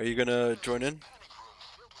 Are you gonna join in?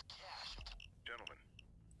 Gentlemen,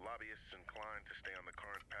 lobbyists inclined to stay on the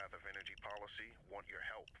current path of energy policy want your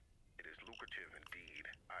help. It is lucrative indeed.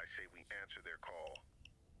 I say we answer their call.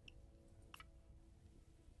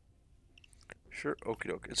 Sure, okie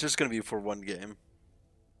doke. It's just gonna be for one game.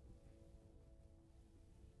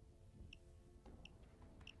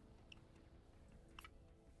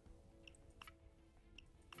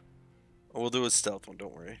 We'll do a stealth one,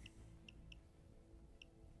 don't worry.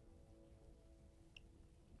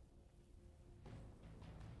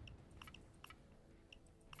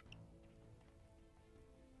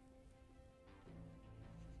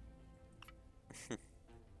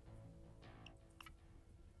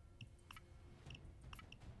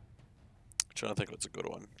 Trying to think what's a good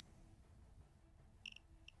one.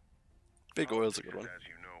 Big oil's a good one. As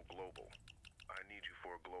you know, global. I need you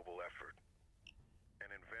for a global effort.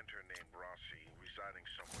 An inventor named Rossi residing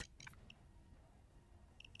somewhere.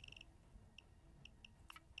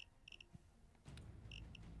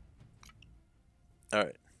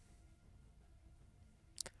 Alright.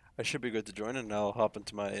 I should be good to join, and I'll hop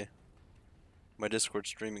into my Discord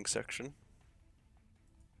streaming section.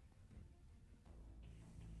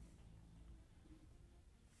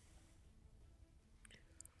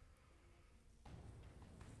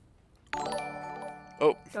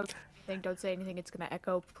 Oh. Don't say anything. It's gonna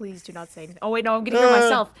echo. Please do not say anything. Oh wait, no, I'm gonna hear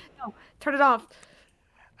myself. No, turn it off.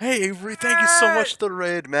 Hey Avery, thank you so much for the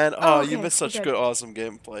raid, man. Oh, okay, you missed such good. good, awesome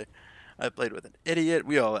gameplay. I played with an idiot.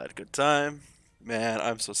 We all had a good time. Man,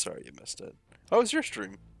 I'm so sorry you missed it. How was your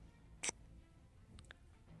stream?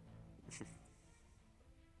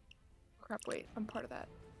 Crap, wait. I'm part of that.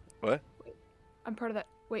 What? Wait. I'm part of that.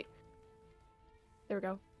 Wait. There we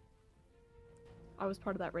go. I was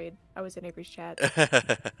part of that raid. I was in Avery's chat.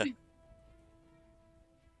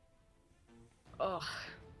 Oh,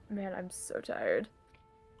 man, I'm so tired.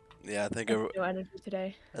 Yeah, I think I have no energy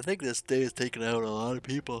today. I think this day is taking out a lot of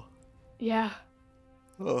people. Yeah.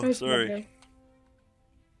 Oh, sorry.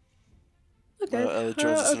 Okay. Ellie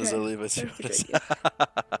joins as soon as I okay. leave. I see what it is.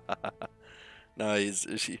 No,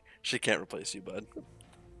 she can't replace you, bud.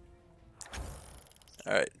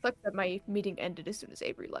 All right. Sucks that my meeting ended as soon as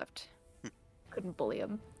Avery left. Couldn't bully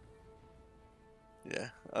him. Yeah,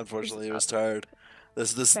 unfortunately, it was tired.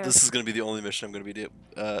 This is gonna be the only mission I'm gonna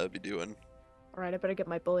be doing. All right, I better get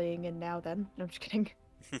my bullying in now. Then no, I'm just kidding.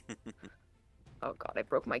 Oh god, I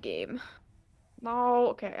broke my game. No,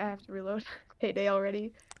 okay, I have to reload. Payday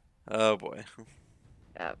already. Oh boy.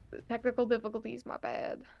 Technical difficulties, my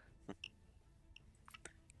bad.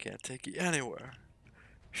 Can't take you anywhere.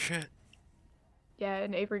 Shit. Yeah,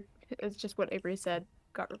 and Avery, it's just what Avery said,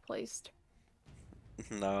 got replaced.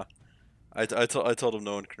 Nah. I told him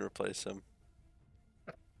no one can replace him.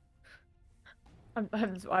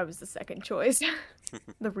 I was the second choice.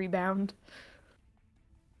 The rebound.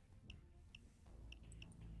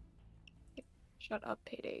 Shut up,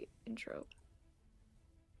 Payday intro.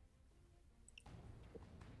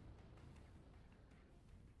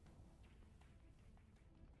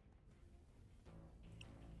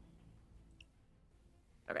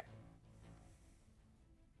 Okay.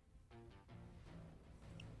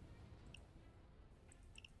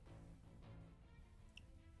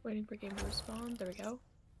 Waiting for game to respond. There we go.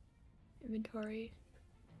 Inventory.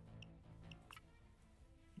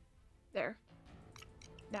 There.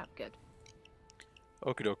 Now, good.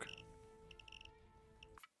 Okie doke.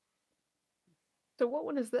 So what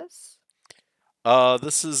one is this?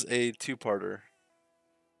 This is a two-parter.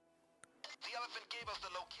 The elephant gave us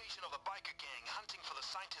the location of the biker gang hunting for the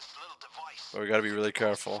scientist's little device. But we gotta be really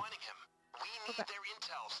careful. Finding him. We need Okay. their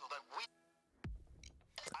intel so that we...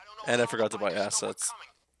 I don't know And I how forgot the to buy bikers know we're assets. coming.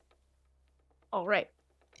 All right.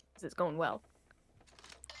 This is going well.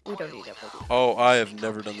 We don't need it. Oh, I have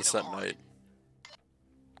never done this at night.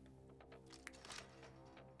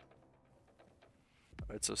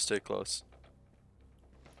 Alright, so stay close.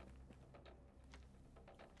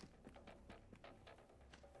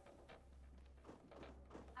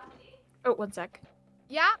 Oh, one sec.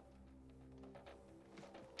 Yeah.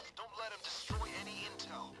 Don't let him destroy any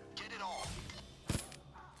intel. Get it all.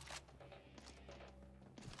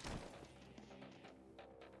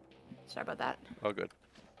 Sorry about that. Oh, good.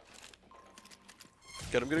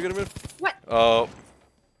 Get him, get him, get him. What? Oh.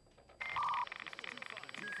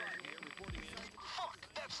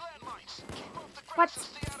 What?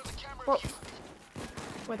 Whoa.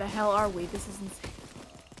 Where the hell are we? This is insane.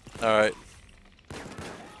 Alright.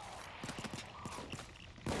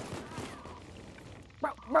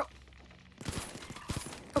 Bro.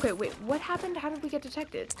 Okay, wait. What happened? How did we get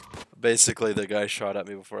detected? Basically, the guy shot at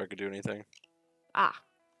me before I could do anything. Ah.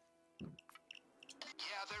 Yeah,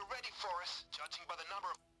 they're ready for us, judging by the number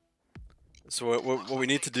of... So what we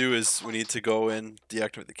need to do is we need to go in,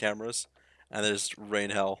 deactivate the cameras, and then just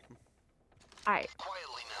rain hell. Alright.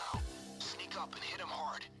 Quietly now. Sneak up and hit him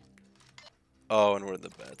hard. Oh, and we're in the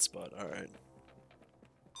bad spot. Alright.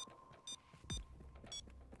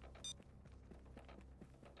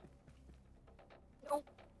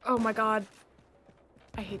 Oh my god.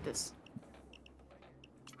 I hate this.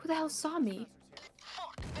 Who the hell saw me?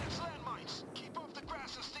 Fuck, that's landmines. Keep off the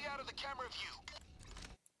grass and stay out of the camera view.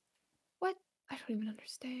 What? I don't even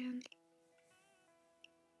understand.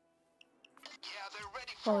 Yeah, they're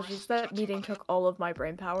ready for Apologies, that meeting took all of my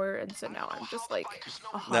brain power, and so now I'm just like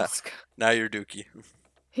a husk. Now you're Dookie.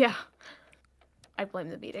 Yeah. I blame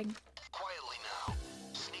the meeting. Quietly now.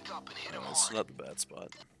 Sneak up and hit him It's hard. not the bad spot.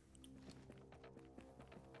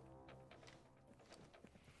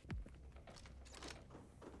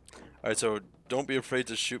 Alright, so don't be afraid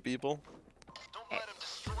to shoot people. Don't let him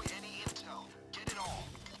destroy any intel. Get it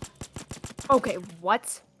all. Okay,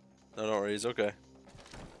 what? No, don't worry, he's okay.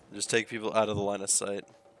 Just take people out of the line of sight.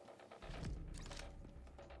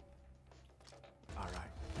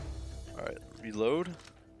 Alright, reload.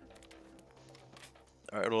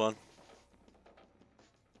 Alright, hold on.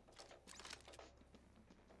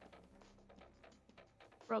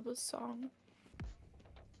 Bro, this song.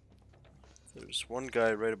 There's one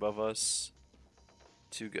guy right above us.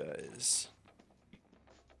 Two guys.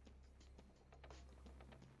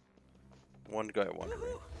 One guy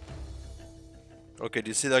wandering. Okay, do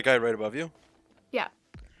you see that guy right above you? Yeah.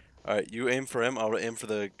 Alright, you aim for him, I'll aim for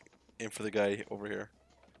the guy over here.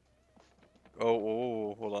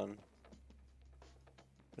 Oh, hold on.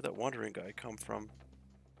 Where'd that wandering guy come from?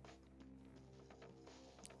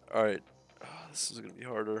 Alright. This is gonna be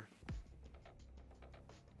harder.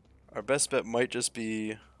 Our best bet might just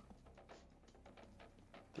be...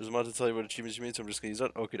 There's a mod to tell you what achievements you made, so I'm just gonna use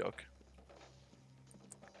that. Okie doke.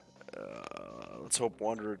 Let's hope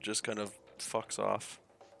Wanderer just kind of fucks off.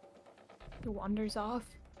 He wanders off.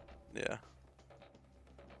 Yeah.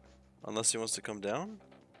 Unless he wants to come down?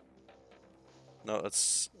 No,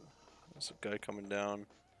 that's a guy coming down.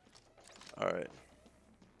 Alright.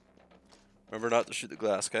 Remember not to shoot the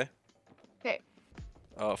glass, okay? Okay.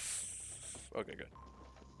 Oh, okay, good.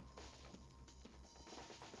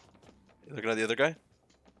 You looking at the other guy?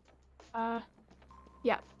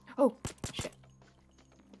 Yeah. Oh, shit.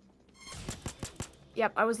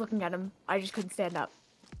 Yep, I was looking at him. I just couldn't stand up.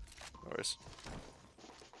 No worries.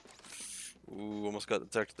 Ooh, almost got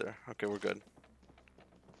detected there. Okay, we're good.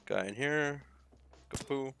 Guy in here.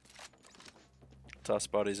 Kapoo. Toss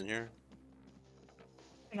bodies in here.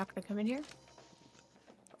 You're not gonna come in here?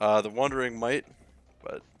 The Wandering might,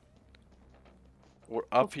 but we're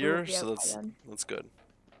up Hopefully we'll here, be so out by then. that's good.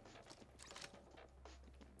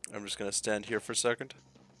 I'm just gonna stand here for a second.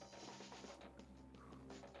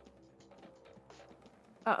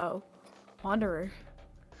 Uh-oh. Wanderer.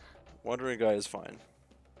 Wandering guy is fine.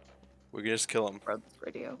 We can just kill him. Rubs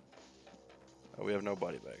radio. Oh, we have no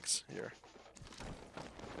body bags here.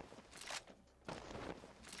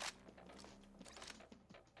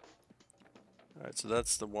 Alright, so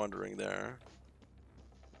that's the Wandering there.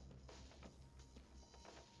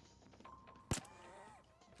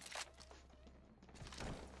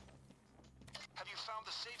 Have you found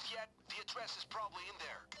the safe yet? The address is probably in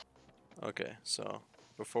there. Okay, so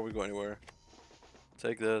before we go anywhere,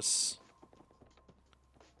 take this.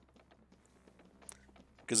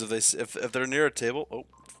 Because if they're near a table, oh,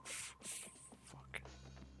 fuck.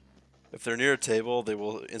 If they're near a table, they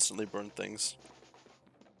will instantly burn things.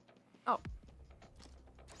 Oh.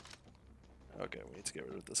 Okay, we need to get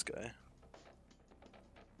rid of this guy.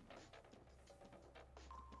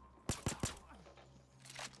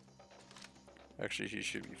 Actually, he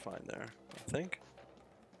should be fine there, I think.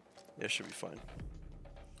 Yeah, should be fine.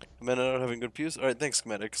 Men are not having good pews? Alright, thanks,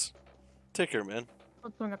 medics. Take care, man.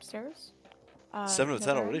 What's going upstairs? 7 of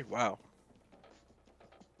 10 already? Wow.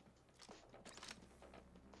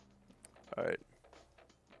 Alright.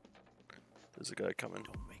 There's a guy coming.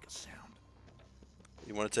 Don't make a sound.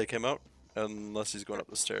 You want to take him out? Unless he's going up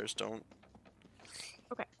the stairs, don't.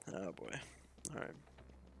 Okay. Oh boy. Alright.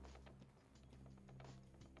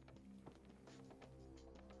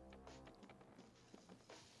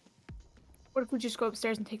 What if we just go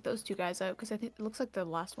upstairs and take those two guys out? Because I think it looks like the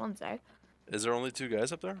last ones, eh? Is there only 2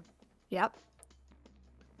 guys up there? Yep.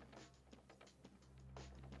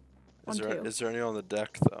 Is there any on the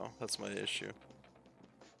deck though? That's my issue.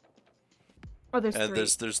 Oh, there's and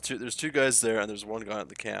 3. there's 2 guys there, and there's 1 guy at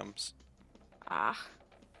the cams. Ah.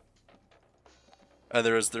 And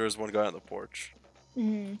there is 1 guy on the porch.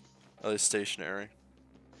 Hmm. At least stationary.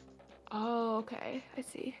 Oh, okay. I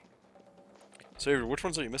see. So Avery, which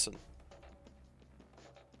ones are you missing?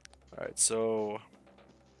 Alright, so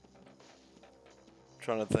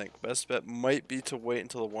trying to think. Best bet might be to wait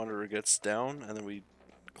until the Wanderer gets down and then we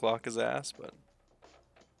clock his ass, but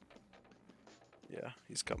yeah,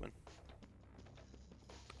 he's coming.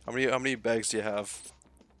 How many bags do you have?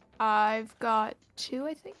 I've got 2,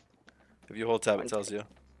 I think. If you hold tab, it tells you.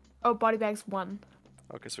 Oh, body bags 1.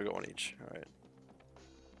 Okay, so we got 1 each. Alright.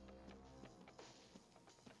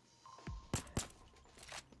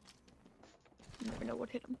 Never know what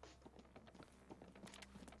hit him.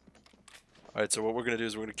 Alright, so what we're gonna do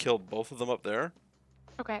is we're gonna kill both of them up there.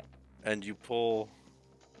 Okay. And you pull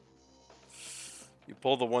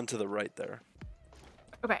the one to the right there.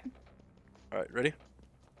 Okay. Alright, ready?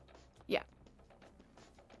 Yeah.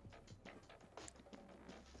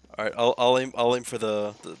 Alright, I'll aim for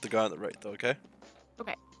the guy on the right though, okay?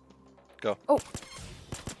 Okay. Go. Oh.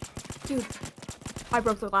 Dude. I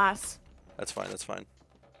broke the glass. That's fine, that's fine.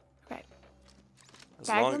 Okay. As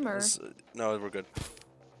Bag long them or? as no, we're good.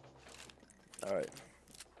 Alright.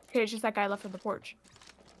 Okay, it's just that guy left on the porch.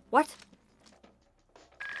 What?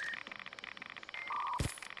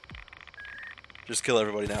 Just kill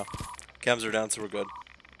everybody now. Cams are down, so we're good.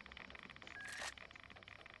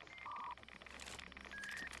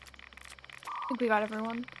 I think we got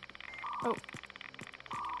everyone. Oh.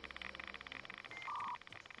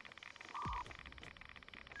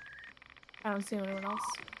 I don't see anyone else.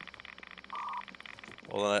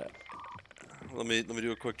 Well, then let me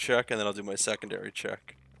do a quick check, and then I'll do my secondary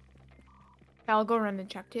check. I'll go around and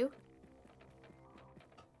check too.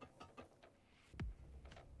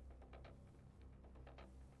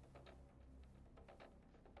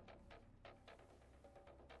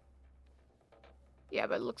 Yeah,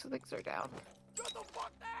 but it looks like things are down. Shut the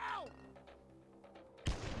fuck down!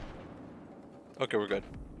 Okay, we're good.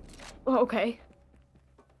 Oh, okay.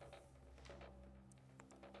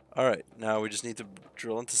 Alright, now we just need to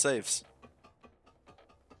drill into safes.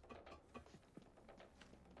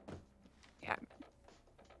 Yeah.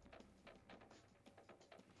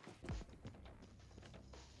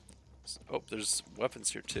 Oh, there's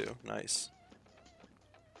weapons here too. Nice.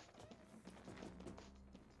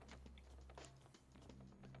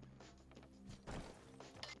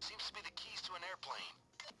 Seems to be the keys to an airplane.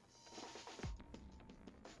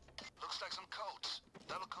 Looks like some coats.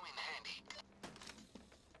 That'll come in handy.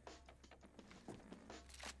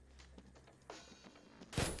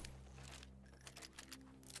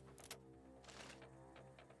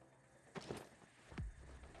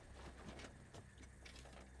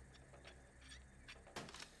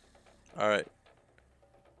 Alright.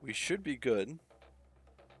 We should be good.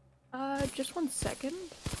 Just 1 second.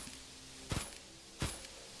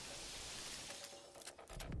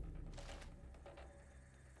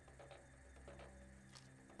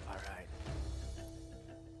 All right.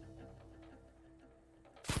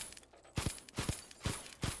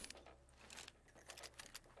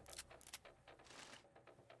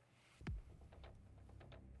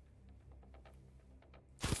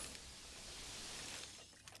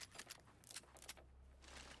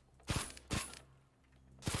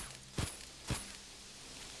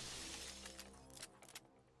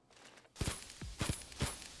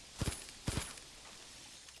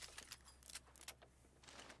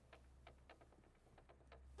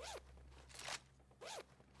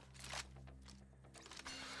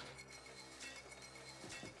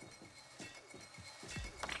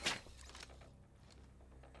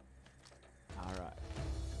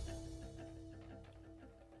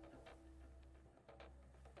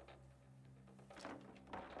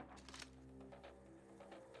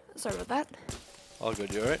 Sorry about that. All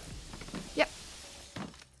good. You alright? Yep.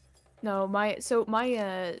 No, my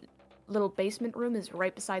little basement room is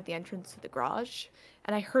right beside the entrance to the garage,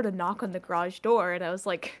 and I heard a knock on the garage door, and I was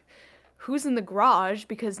like, "Who's in the garage?"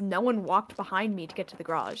 Because no one walked behind me to get to the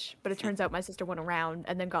garage. But it turns out my sister went around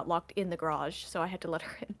and then got locked in the garage, so I had to let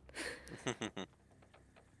her in.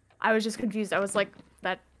 I was just confused. I was like,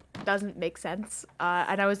 that doesn't make sense.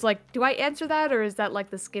 And I was like, do I answer that, or is that like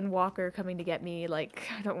the skinwalker coming to get me? Like,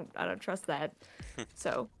 I don't trust that.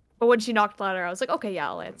 So, but when she knocked louder, I was like, okay, yeah,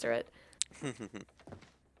 I'll answer it.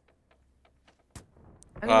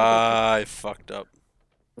 I fucked up.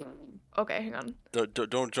 Okay, hang on.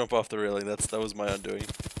 Don't jump off the railing. That was my undoing.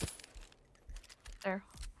 There,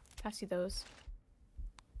 pass you those.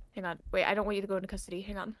 Hang on. Wait, I don't want you to go into custody.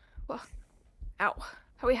 Hang on. Whoa. Ow.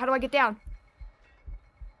 Wait, how do I get down?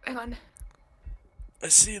 Hang on. I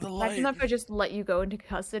see the light. Imagine if I just let you go into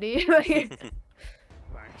custody. Okay,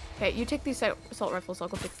 you take these assault rifles. I'll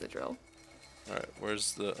go fix the drill. Alright,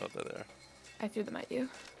 where's the... Oh, they're there. I threw them at you.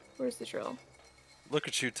 Where's the drill? Look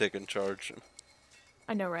at you taking charge.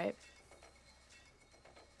 I know, right?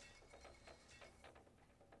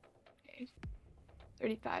 Okay.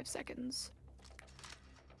 35 seconds.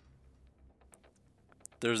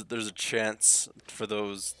 There's a chance for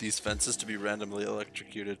these fences to be randomly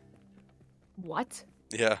electrocuted. What?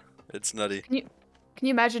 Yeah, it's nutty. Can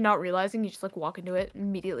you imagine not realizing you just like walk into it and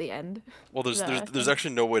immediately end? Well, there's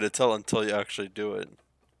actually no way to tell until you actually do it.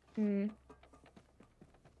 Hmm.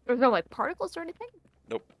 There's no like particles or anything?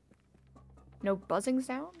 Nope. No buzzing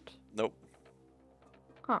sound? Nope.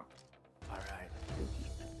 Huh. Alright.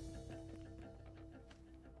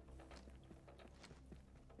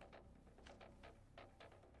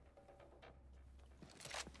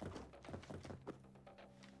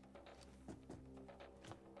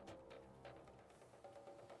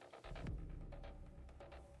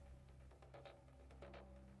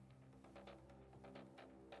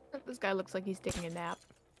 This guy looks like he's taking a nap.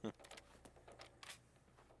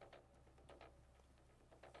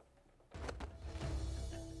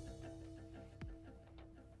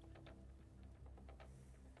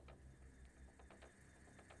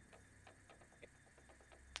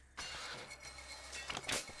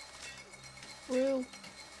 Real.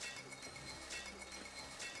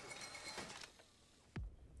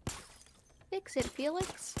 Fix it,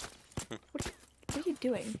 Felix. What are you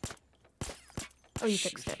doing? Oh, you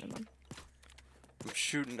fixed it. Never mind. I'm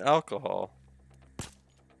shooting alcohol.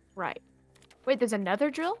 Right. Wait, there's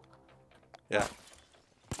another drill? Yeah.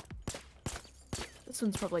 This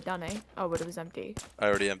one's probably done, eh? Oh, but it was empty. I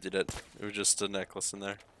already emptied it. It was just a necklace in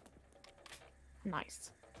there.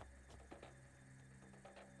 Nice.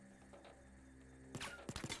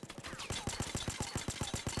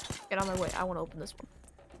 Get on my way. I want to open this one.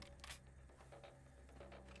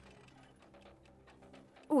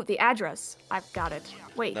 Ooh, the address. I've got it.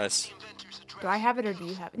 Wait. Nice. Do I have it or do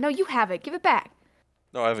you have it? No, you have it. Give it back.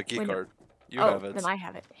 No, I have a key Wait, no. card. You Oh, have it. then I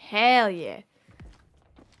have it. Hell yeah.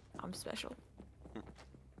 I'm special.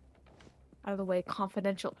 Out of the way,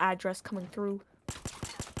 confidential address coming through.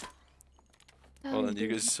 Well, then you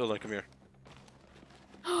guys still like come here.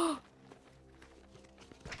 Alright.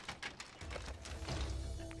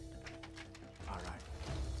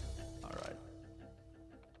 Alright.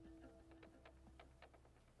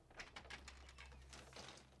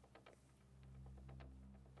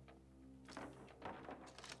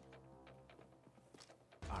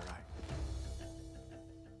 Alright.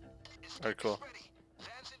 Alright, cool.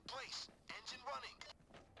 Van's in place. Engine running.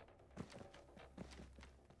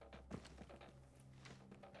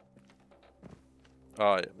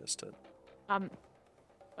 Oh, I missed it.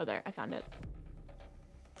 Oh there, I found it.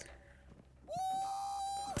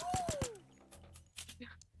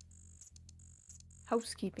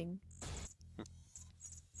 Housekeeping. Okay,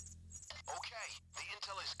 the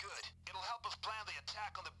intel is good. It'll help us plan the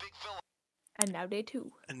attack on the big villain. And now day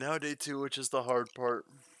 2. And now day 2, which is the hard part.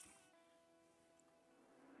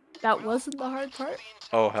 That wasn't the hard part?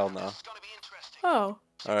 Oh, hell no. Oh.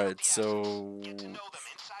 Alright, so...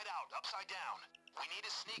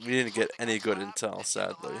 We didn't get any good intel,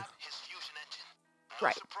 sadly.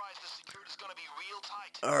 Right.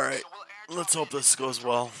 Alright, let's hope this goes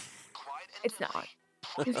well. It's not.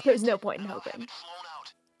 There's no point in hoping.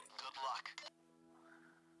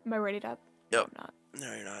 Am I readied up? Yep. No, I'm not.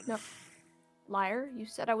 No, you're not. No. Liar, you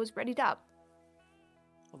said I was readied up.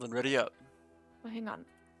 Well, then ready up. Well, hang on.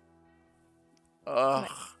 Ugh.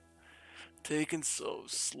 Taking so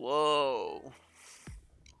slow.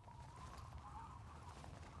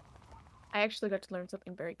 I actually got to learn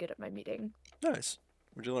something very good at my meeting. Nice.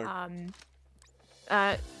 What'd you learn?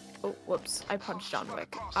 Oh, whoops! I punched John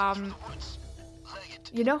Wick.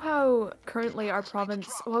 You know how currently our province?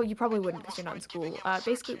 Well, you probably wouldn't because you're not in school.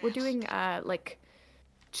 Basically, we're doing like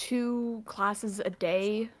 2 classes a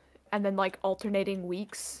day, and then like alternating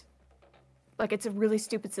weeks. Like it's a really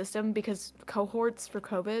stupid system because cohorts for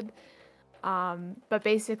COVID. But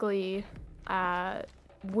basically,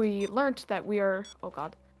 we learned that we are. Oh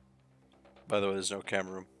God. By the way, there's no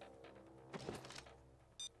camera room.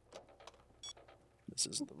 This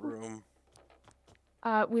isn't the room.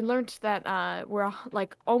 We learned that we're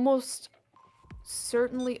like almost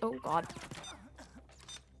certainly. Oh God.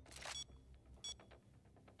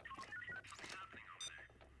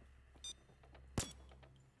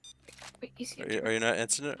 Wait, easy. Are you not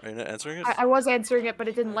answering it? Are you not answering it? I was answering it, but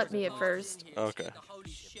it didn't let me at first. Okay.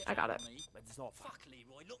 I got it.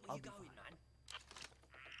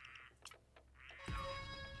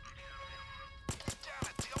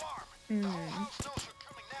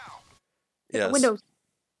 Yes. Windows.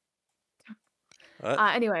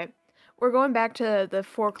 What? Anyway, we're going back to the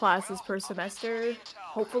 4 classes per semester,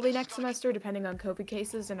 hopefully next semester, depending on COVID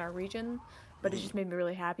cases in our region. But it just made me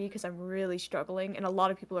really happy because I'm really struggling, and a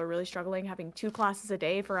lot of people are really struggling having 2 classes a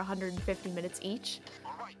day for 150 minutes each.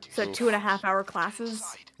 So 2.5-hour classes.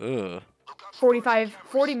 Ugh.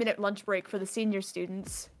 40-minute lunch break for the senior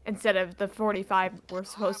students instead of the 45 we're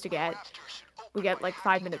supposed to get. We get like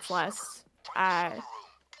 5 minutes less.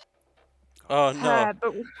 Oh no!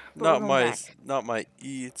 But not we're my, going back. not my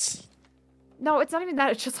eats. No, it's not even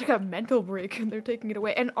that. It's just like a mental break, and they're taking it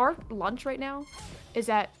away. And our lunch right now is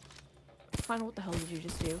at. Fine, what the hell did you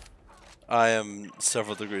just do? I am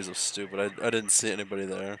several degrees of stupid. I didn't see anybody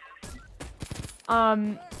there.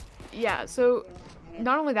 Yeah. So,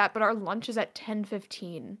 not only that, but our lunch is at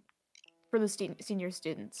 10:15 for the senior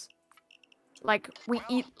students. Like we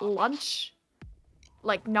eat lunch,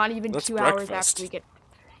 like not even That's 2 hours breakfast. after we get.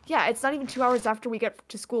 Yeah, it's not even 2 hours after we get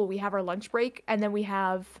to school. We have our lunch break, and then we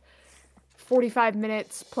have 45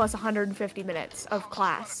 minutes plus 150 minutes of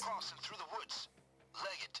class.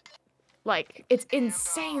 Like, it's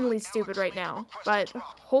insanely stupid right now, but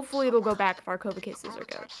hopefully it'll go back if our COVID cases are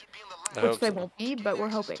good. I Which hope they so. won't be, but we're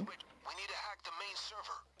hoping.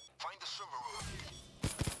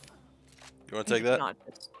 You want to take that? Not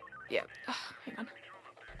just... Yeah. Hang on.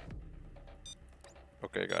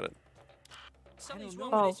 Okay, got it.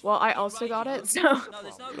 Oh, well, I also got it, so...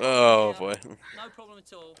 Oh boy. No problem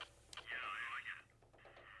at all.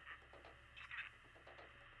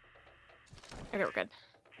 Okay, we're good.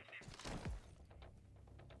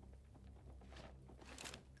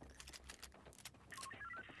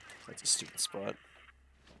 That's a stupid spot.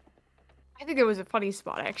 I think it was a funny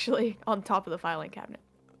spot, actually, on top of the filing cabinet.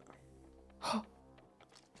 How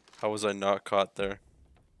was I not caught there?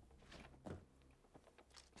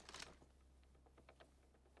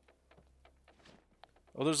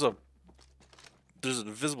 Oh, there's an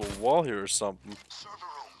invisible wall here or something.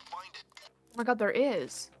 Oh my god, there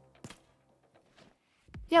is.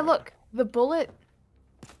 Yeah, look, the bullet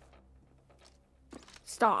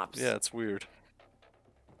stops. Yeah, it's weird.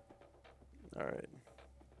 Alright.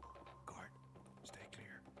 Guard, stay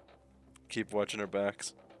clear. Keep watching our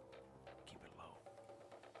backs. Keep it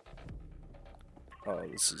low. Oh,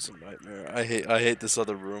 this is a nightmare. I hate this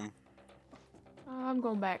other room. I'm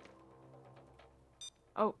going back.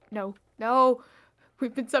 Oh, no. No!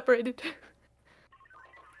 We've been separated.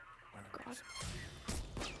 God.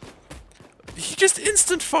 He just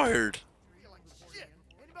instant fired.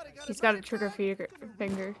 He's got a trigger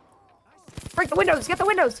finger. Break the windows! Get the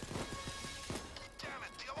windows!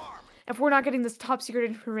 If we're not getting this top secret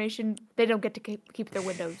information, they don't get to keep their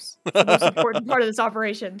windows. It's the most important part of this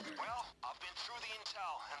operation. Do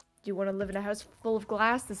you want to live in a house full of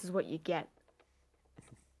glass? This is what you get.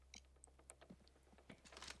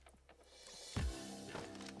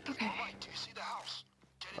 Okay.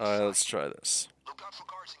 Alright, let's try this. Look out for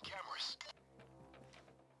guards and cameras.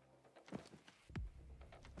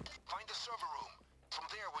 Find the server room. From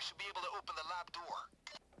there, we should be able to open the lab door.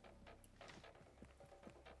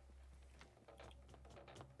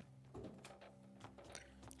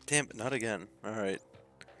 Damn it, not again. Alright.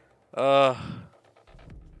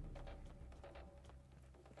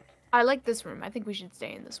 I like this room. I think we should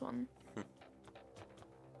stay in this one.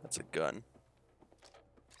 That's a gun.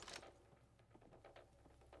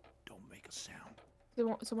 Don't make a sound.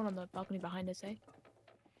 Someone on the balcony behind us, eh?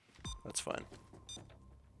 That's fine.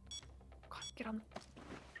 God, get on.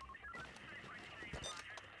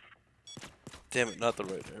 Damn it, not the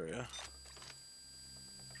right area.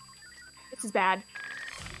 This is bad.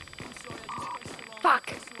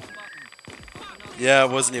 Fuck! Yeah,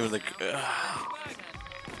 it wasn't even the...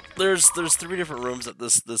 there's 3 different rooms at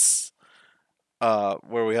this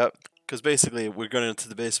where we have, because basically we're going into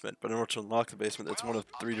the basement, but in order to unlock the basement, it's one of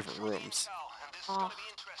 3 different rooms. Oh.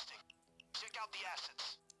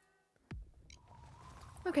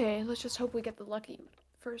 Okay, let's just hope we get the lucky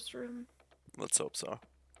first room. Let's hope so.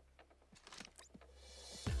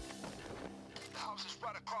 The house is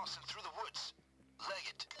right across and through the woods. Leg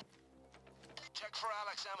it. Check for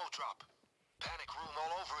Alex ammo drop. Panic room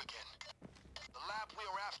all over again. The lab we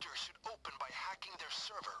are after should open by hacking their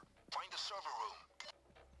server. Find the server room.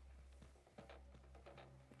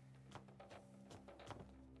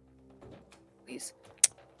 Please.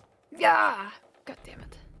 Yeah! God damn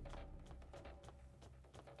it.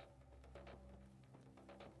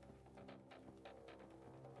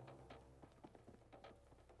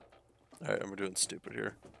 Alright, and we're doing stupid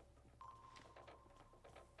here.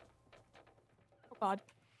 Oh god.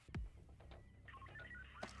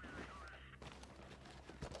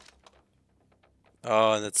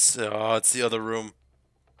 Oh, and it's the other room.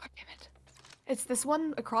 God damn it. It's this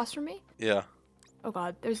one across from me? Yeah. Oh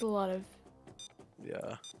god, there's a lot of...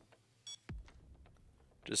 Yeah.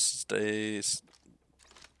 Just stay.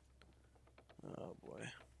 Oh boy.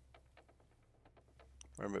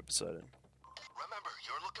 I'm right beside it. Remember,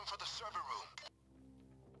 you're looking for the server room.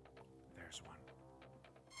 There's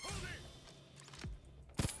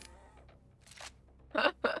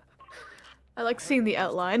one. I like seeing the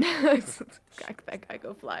outline. That guy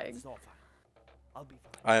go flying. It's not fine. I'll be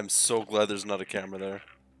fine. I am so glad there's not a camera there.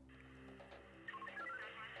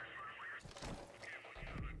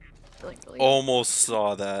 Really? Almost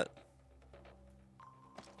saw that.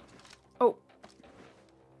 Oh.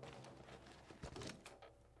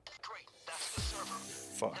 Great, that's the server.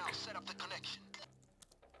 Fuck. Now set up the connection.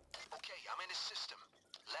 Okay, I'm in his system.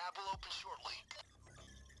 Lab will open shortly.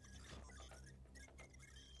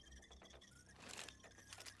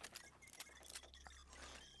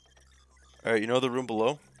 Alright, you know the room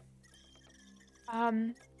below?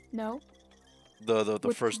 No. The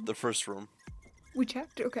Which first room. We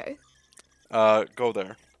checked, okay. Go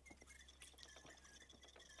there.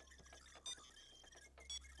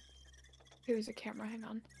 Here's a camera, hang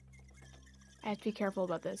on. I have to be careful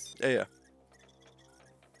about this. Yeah.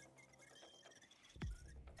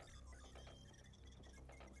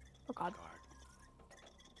 Oh god.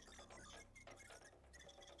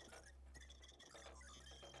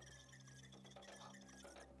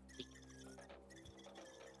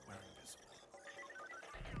 We're invisible.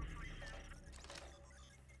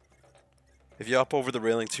 If you hop over the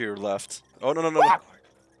railing to your left. Oh, no. Stay clear.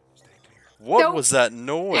 What No. was that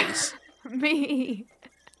noise? Me!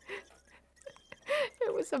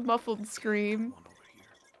 It was a muffled scream. One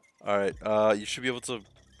over here. Alright, you should be able to...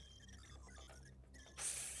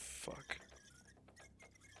 Fuck.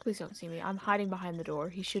 Please don't see me. I'm hiding behind the door.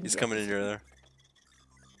 He shouldn't He's be able coming to in see here me. there.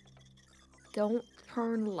 Don't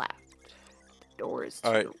turn left. The door is to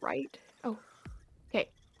Alright. the right. Oh. Okay.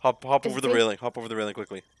 Hop Is over the this- railing. Hop over the railing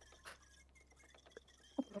quickly.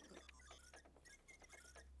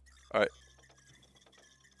 Alright.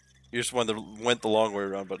 You just went the long way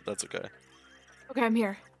around, but that's okay. Okay, I'm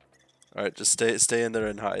here. Alright, just stay in there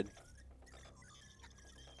and hide.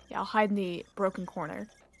 Yeah, I'll hide in the broken corner.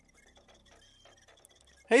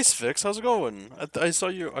 Hey Sphinx, how's it going? I saw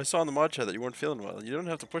on the mod chat that you weren't feeling well. You don't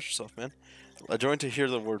have to push yourself, man. I joined to hear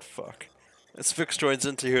the word fuck. And Sphinx joins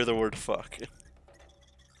in to hear the word fuck.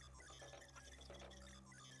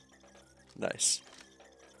 Nice.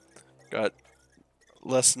 Got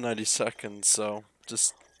less than 90 seconds, so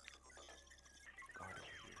just Guard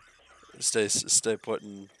over here. stay put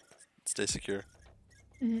and stay secure.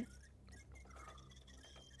 Mhm.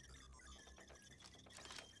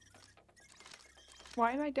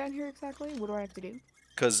 Why am I down here exactly? What do I have to do?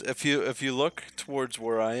 Because if you look towards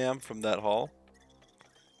where I am from that hall,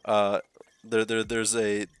 there's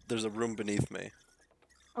a room beneath me.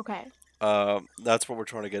 Okay. That's what we're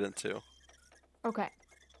trying to get into. Okay.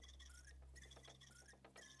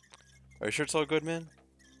 Are you sure it's all good, man?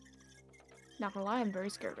 Not gonna lie, I'm very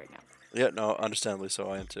scared right now. Yeah, no, understandably so.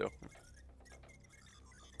 I am too.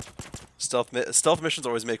 Stealth missions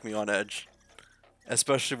always make me on edge,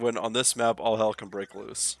 especially when on this map all hell can break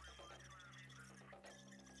loose.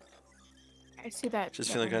 I see that. Just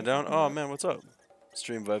that feeling one kind of is down. open Oh up. man, what's up?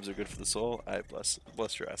 Stream vibes are good for the soul. I bless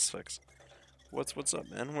your ass, Fix. What's up,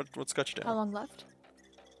 man? What's got you How down? long left?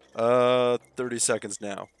 30 seconds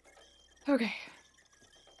now. Okay.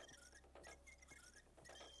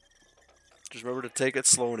 Just remember to take it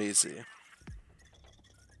slow and easy.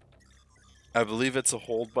 I believe it's a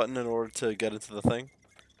hold button in order to get into the thing.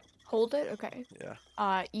 Hold it. Okay.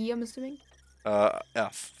 Yeah. E, I'm assuming.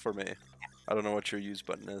 F for me. I don't know what your use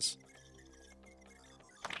button is.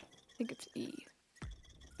 I think it's E.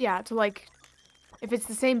 Yeah, to like, if it's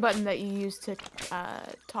the same button that you use to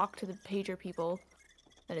talk to the pager people,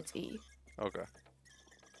 then it's E. Okay.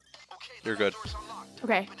 You're good.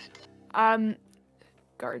 Okay.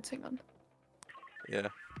 Guards, hang on. Yeah.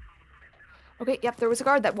 Okay, yep, there was a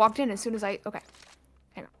guard that walked in as soon as I... Okay.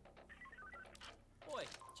 Hang on. Oi,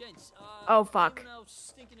 gents, Oh, fuck. anyone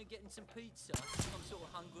else thinking of getting some pizza? I'm sort of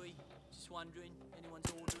hungry. Just wondering,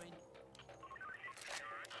 anyone's ordering?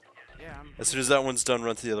 Yeah, As soon as that one's done,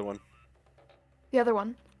 run to the other one. The other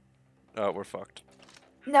one. Oh, we're fucked.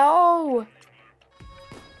 No!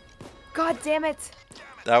 God damn it!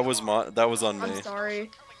 That was on me. I'm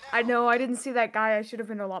sorry. I know, I didn't see that guy. I should have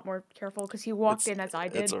been a lot more careful because he walked in as I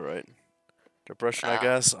did. It's alright. Depression, I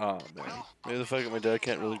guess? Oh, man. Maybe the fact that my dad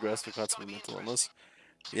can't really grasp the concept of mental illness.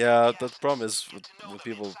 Yeah, the problem is with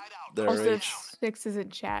people their also, age. Six is in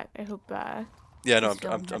chat. I hope, Yeah, no, he's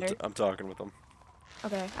feeling better. I'm talking with him.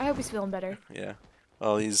 Okay, I hope he's feeling better. Yeah.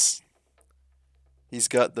 Well, he's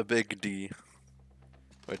got the big D,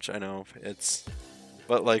 which I know it's,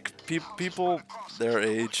 but like people their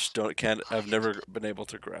age have never been able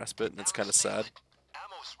to grasp it, and it's kind of sad.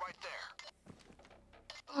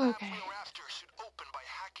 Okay.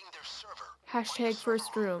 Hashtag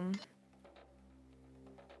first room.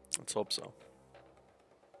 Let's hope so.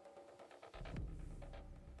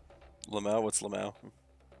 Lamau, what's Lamau?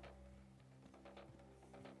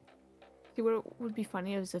 See, what would be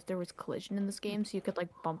funny is if there was collision in this game, so you could like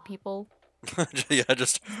bump people. Yeah,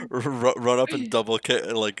 just run up and double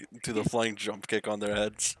kick, like do the flying jump kick on their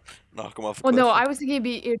heads, knock them off. A Well, cliff. no, I was thinking it'd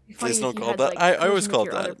be funny Please if don't you call had that. like I always collision called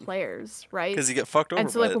with your other that. players, right? Because you get fucked over. And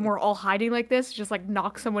so like by when it. we're all hiding like this, just like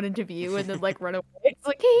knock someone into view and then like run away. It's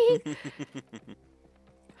like,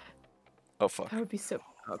 Oh fuck. That would be so.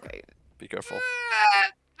 Okay. Be careful.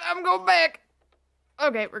 I'm going back.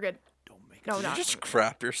 Okay, we're good. No, Did not. you just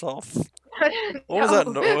crap yourself? What was that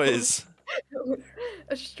noise?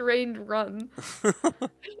 A strained run.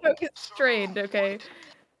 Okay, strained, okay.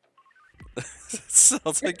 It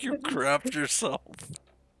sounds like you crapped yourself.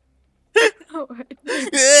 No,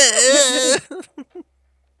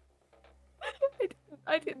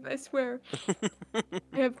 I didn't, I swear.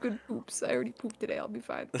 I have good poops. I already pooped today, I'll be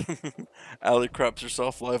fine. Allie craps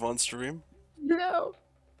herself live on stream. No.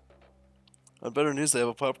 On better news, they have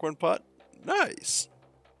a popcorn pot. Nice.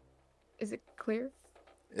 Is it clear?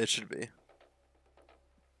 It should be.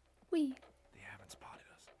 We. They haven't spotted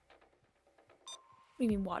us. What do you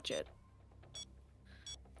mean, watch it?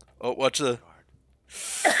 Oh, watch the.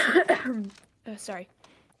 Sorry.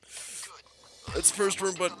 It's first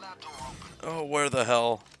room, but. Oh, where the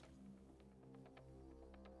hell?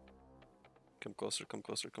 Come closer, come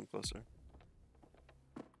closer, come closer.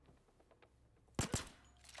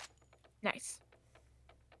 Nice.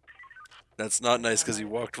 That's not nice because he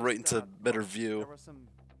walked right into better view. There was some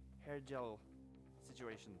hair gel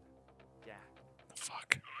situation. Yeah.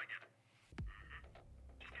 Fuck.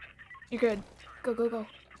 You're good. Go, go, go.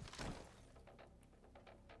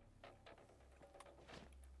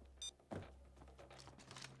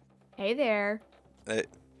 Hey there. Hey.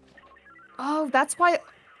 Oh, that's why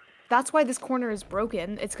this corner is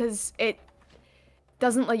broken. It's because it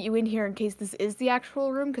doesn't let you in here in case this is the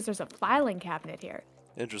actual room, because there's a filing cabinet here.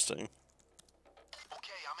 Interesting.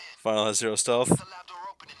 Final has 0 stealth.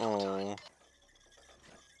 Oh.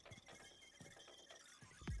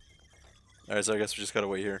 Alright, so I guess we just gotta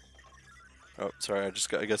wait here. Oh, sorry,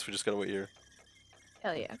 I guess we just gotta wait here.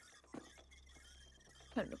 Hell yeah.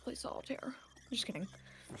 Time to play solitaire. Just kidding.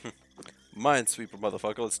 Minesweeper,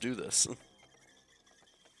 motherfucker, let's do this.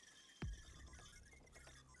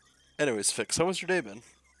 Anyways, Fix, how was your day been?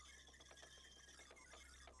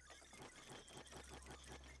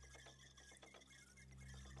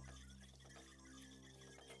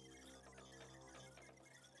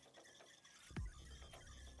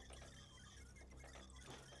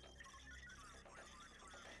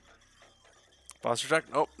 Posture check?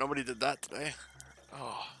 Nope, nobody did that today.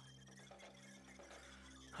 Oh.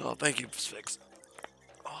 Oh, thank you, Fix.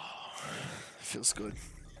 Oh, feels good.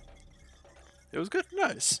 It was good?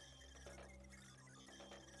 Nice.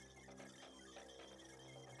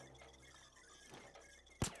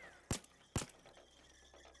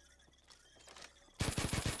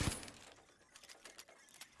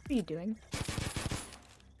 What are you doing?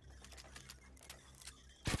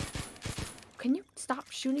 Can you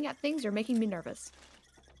stop shooting at things? You're making me nervous.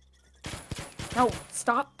 No,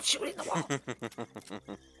 stop shooting the wall.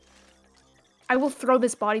 I will throw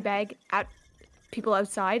this body bag at people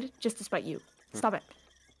outside just to spite you. Stop it.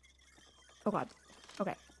 Oh god.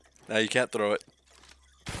 Okay. Now you can't throw it.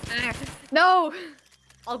 No!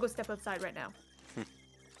 I'll go step outside right now.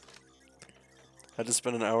 Had to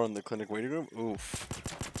spend an hour in the clinic waiting room? Oof.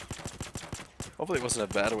 Hopefully it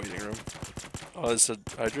wasn't a bad waiting room. Oh, it said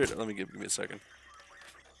hydrate. Let me give me a second.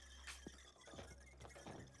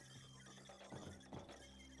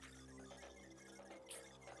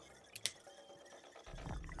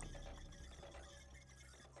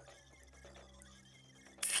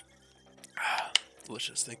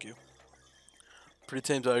 Delicious, thank you. Pretty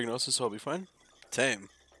tame diagnosis, so I'll be fine. Tame.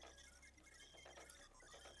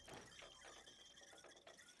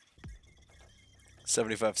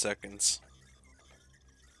 "75 seconds.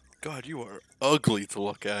 God, you are ugly to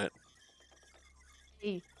look at.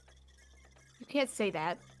 Hey, you can't say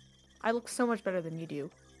that. I look so much better than you do.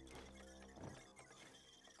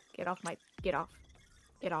 Get off my... Get off.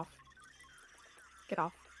 Get off. Get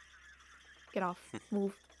off. Get off.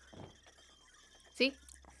 Move. See?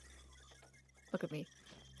 Look at me.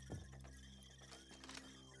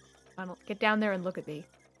 Get down there and look at me.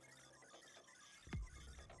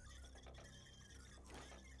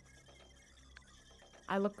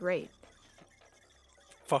 I look great.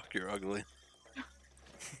 Fuck, you're ugly.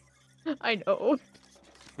 I know.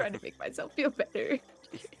 Trying to make myself feel better.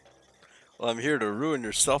 Well, I'm here to ruin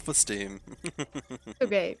your self-esteem.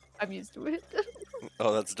 Okay, I'm used to it.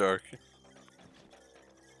 Oh, that's dark.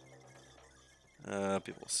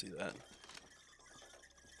 People see that.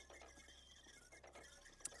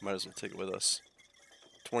 Might as well take it with us.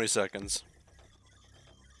 20 seconds.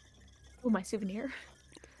 Oh, my souvenir.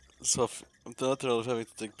 I'm not that I'm having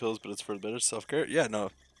to take pills, but it's for the better self-care. Yeah,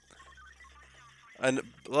 no. And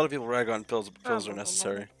a lot of people rag on pills, but pills are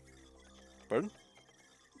necessary. Pardon?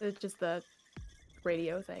 It's just the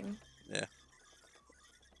radio thing. Yeah.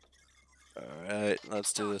 Alright,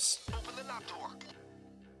 let's do this. Open the knock door.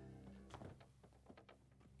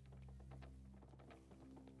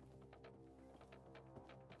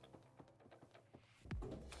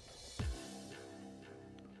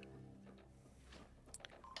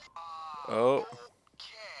 Oh.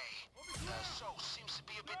 So, seems to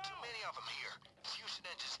be a bit too many of them here. Fusion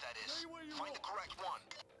engines, that is. Find the correct one.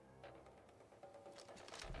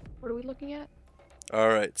 What are we looking at?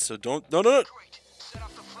 Alright, so don't... No, no, no! Set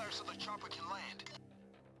off the flare so the chopper can land.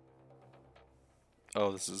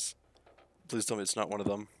 Oh, this is... Please tell me it's not one of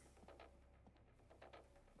them.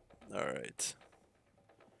 Alright.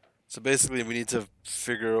 So basically we need to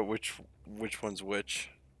figure out which one's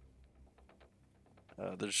which.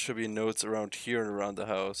 There should be notes around here and around the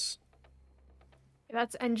house.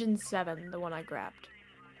 That's engine 7, the one I grabbed.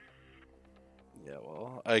 Yeah,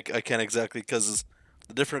 well, I can't exactly because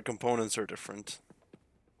the different components are different.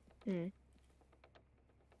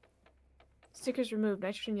 Stickers removed.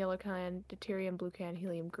 Nitrogen yellow can, deuterium blue can,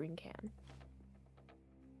 helium green can.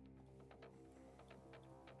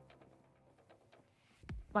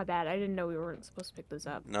 My bad, I didn't know we weren't supposed to pick those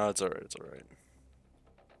up. No, it's alright, it's alright.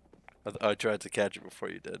 I tried to catch it before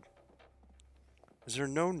you did. Is there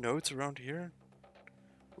no notes around here?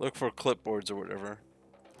 Look for clipboards or whatever.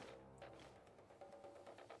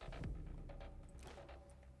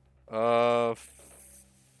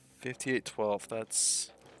 5812,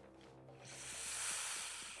 that's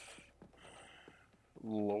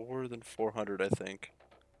lower than 400, I think.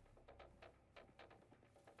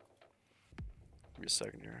 Give me a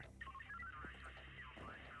second here.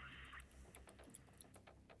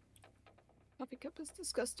 Coffee cup is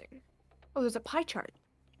disgusting. Oh, there's a pie chart.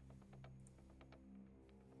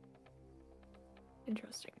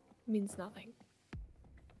 Interesting. Means nothing.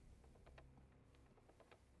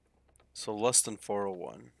 So less than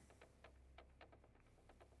 401.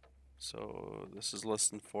 So this is less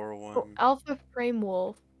than 401. Oh, alpha frame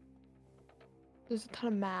wolf. There's a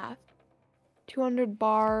ton of math. 200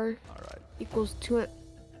 bar equals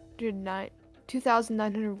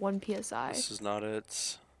 2,901 psi. This is not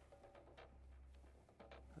it.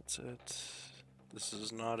 That's it. This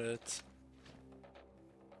is not it.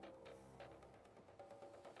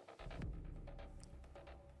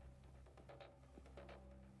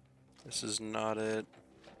 This is not it.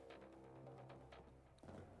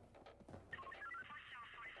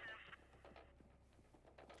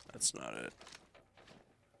 That's not it.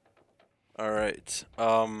 Alright.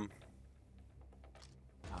 Alright.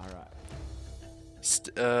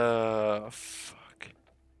 Fuck.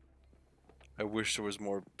 I wish there was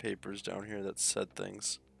more papers down here that said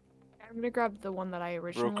things. I'm gonna grab the one that I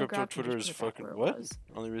originally Bro, crypto grabbed. Twitter is fucking what?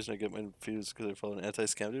 Only reason I get my feed is because I follow an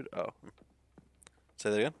anti-scam dude? Oh.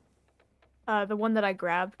 Say that again? The one that I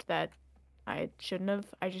grabbed that I shouldn't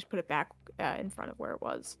have, I just put it back in front of where it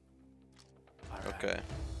was. Okay.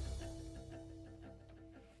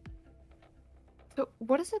 So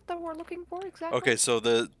what is it that we're looking for exactly? Okay, so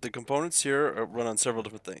the components here run on several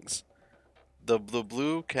different things. The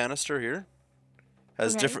blue canister here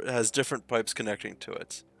has Okay. different pipes connecting to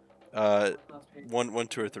it. One,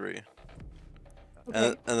 two, or three. Okay.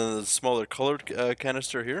 And then the smaller colored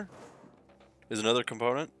canister here is another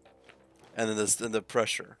component, and then the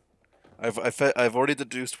pressure. I've already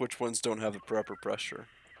deduced which ones don't have the proper pressure.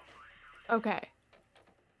 Okay.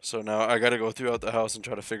 So now I gotta go throughout the house and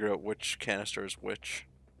try to figure out which canister is which.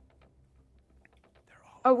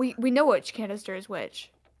 Oh, we know which canister is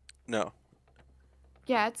which. No.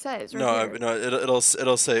 Yeah, it says right No, here. no,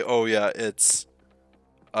 it'll say, oh yeah, it's,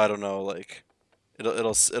 I don't know, like,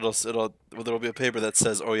 well, there'll be a paper that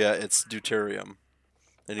says, oh yeah, it's deuterium.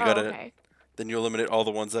 Then you Oh, gotta, okay. then you eliminate all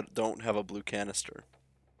the ones that don't have a blue canister.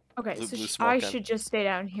 Okay, Blue, so blue small I can, should just stay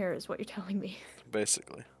down here is what you're telling me.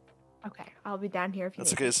 basically. Okay, I'll be down here if you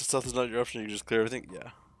That's need okay, me. so stealth is not your option, you can just clear everything? Yeah.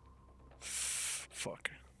 Fuck.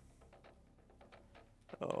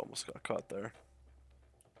 Oh, almost got caught there.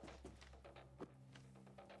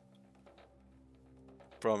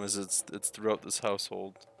 Problem is, it's throughout this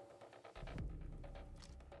household.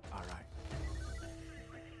 All right.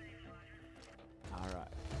 All right.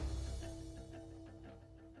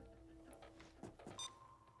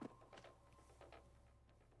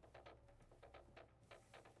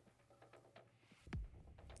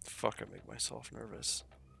 Fuck, I make myself nervous.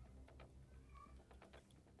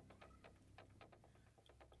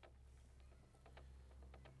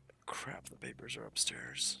 Crap, the papers are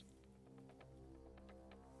upstairs.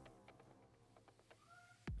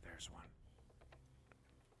 There's one.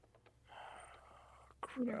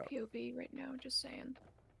 In your Crap. POV right now, just saying.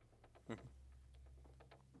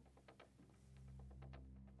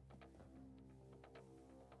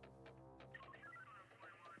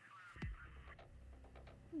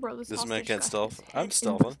 Bro, this This man hostage can't got stealth. his I'm head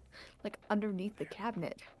stealthing. like underneath the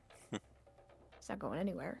cabinet. It's not going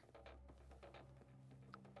anywhere.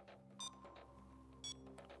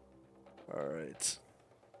 Alright.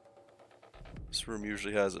 This room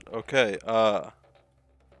usually has it. Okay,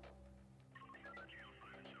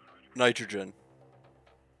 nitrogen.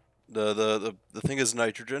 The thing is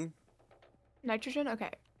nitrogen. Nitrogen? Okay.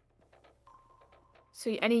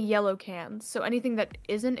 So any yellow cans. So anything that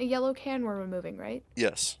isn't a yellow can, we're removing, right?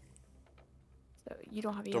 Yes. So you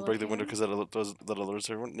don't have a Don't yellow break can? the window because that alerts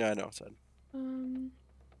everyone. Yeah, I know, Ted.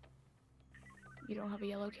 You don't have a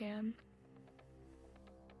yellow can.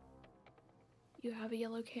 You have a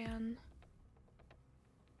yellow can.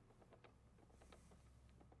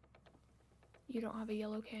 You don't have a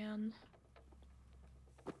yellow can.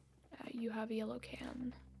 You have a yellow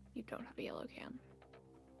can. You don't have a yellow can.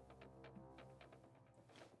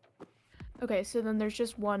 Okay, so then there's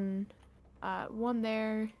just one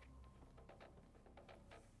there.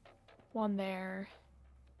 One there.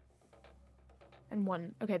 And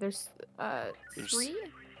one. Okay, there's three?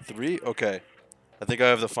 Three? Okay. I think I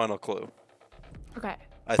have the final clue. Okay.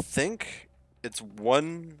 I think it's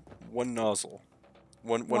one nozzle.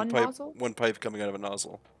 One pipe nozzle? one pipe coming out of a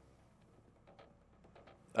nozzle.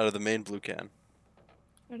 Out of the main blue can.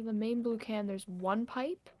 Out of the main blue can, there's one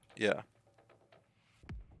pipe? Yeah.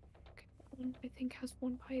 Okay, that one I think has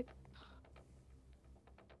one pipe.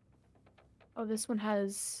 Oh, this one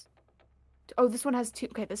has... Oh, this one has two...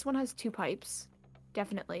 Okay, this one has two pipes.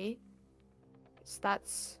 Definitely. So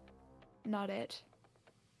that's not it.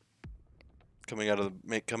 Coming out of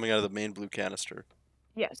the main blue canister.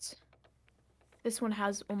 Yes. This one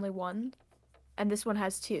has only one, and this one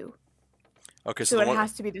has two. Okay, So the it one,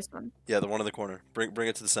 has to be this one. Yeah, the one in the corner. Bring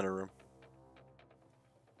it to the center room.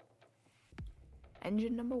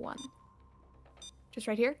 Engine number 1. Just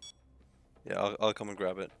right here? Yeah, I'll come and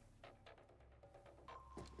grab it.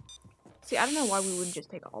 See, I don't know why we wouldn't just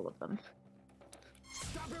take all of them.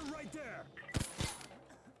 Stop it right there.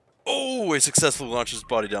 Oh, he successfully launched his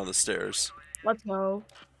body down the stairs. Let's go.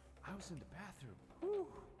 I was in the bathroom. Whew.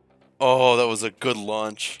 Oh, that was a good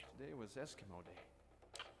launch. Today was Eskimo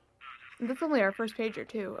Day. That's only our first pager,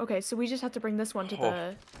 too. Okay, so we just have to bring this one to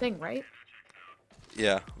the thing, right?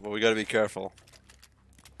 Yeah, but we gotta be careful.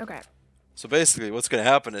 Okay. So basically, what's gonna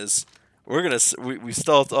happen is we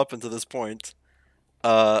stealthed up into this point.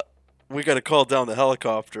 We gotta call down the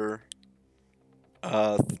helicopter.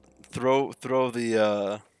 Throw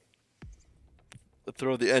the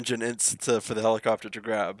engine for the helicopter to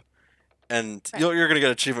grab, and Right. you're gonna get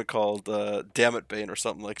an achievement called "Damn it, Bane" or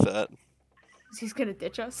something like that. He's gonna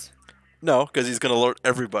ditch us? No, because he's gonna alert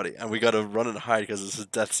everybody, and we gotta run and hide because it's his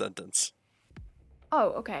death sentence.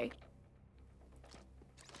 Oh, okay.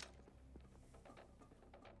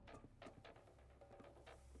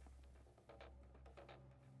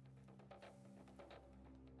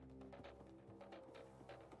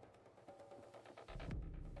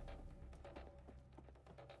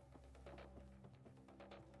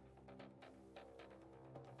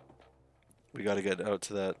 We gotta get out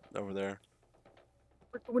to that over there.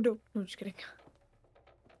 Break the window. No, just kidding.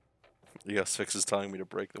 Yes, Fix is telling me to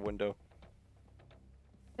break the window.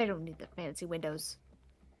 They don't need the fancy windows.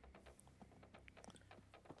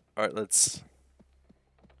 Alright, let's...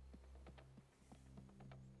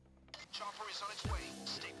 Chopper is on its way.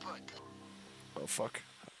 Stay put. Oh, fuck.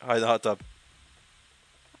 Hide the hot tub.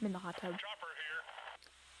 I'm in the hot tub.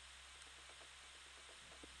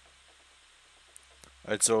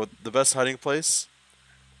 Alright, so the best hiding place...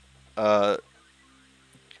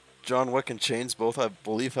 John Wick and Chains both, I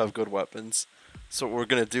believe, have good weapons. So what we're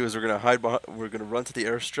gonna do is we're gonna hide behind... We're gonna run to the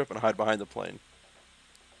airstrip and hide behind the plane.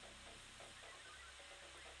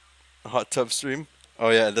 A hot tub stream? Oh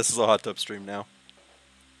yeah, this is a hot tub stream now.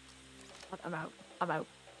 I'm out. I'm out.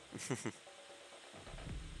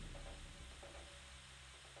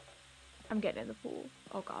 I'm getting in the pool.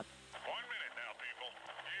 Oh god. 1 minute now, people.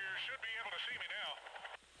 You should be able to see me now.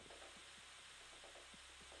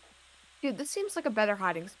 Dude, this seems like a better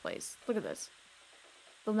hiding place. Look at this.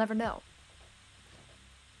 They'll never know.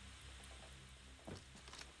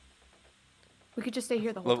 We could just stay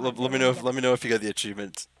here the whole time. Let me know if you get the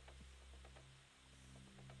achievement.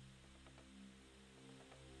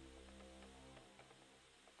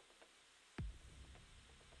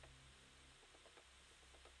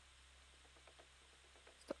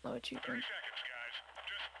 Don't know what you 30 think. seconds, guys.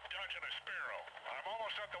 Just dodging a sparrow. I'm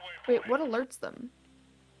almost at the waypoint. Wait, what alerts them?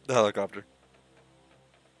 The helicopter.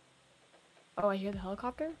 Oh, I hear the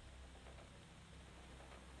helicopter?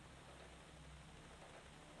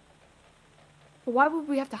 But why would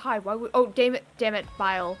we have to hide? Why would... Oh, damn it,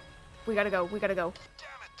 Bile. We gotta go, we gotta go. Damn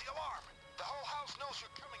it, the alarm! The whole house knows you're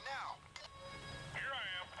coming now. Here I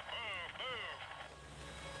am.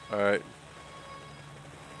 Move, move. Alright.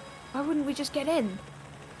 Why wouldn't we just get in?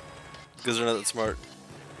 Because they're not that smart.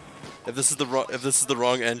 If this is the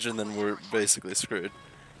wrong engine, then we're basically screwed.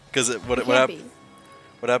 Because what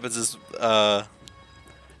happens is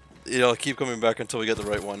it'll keep coming back until we get the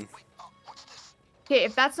right one. Okay,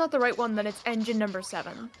 if that's not the right one, then it's engine number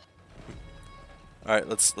 7. All right,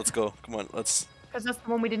 let's go. Come on, let's. Because that's the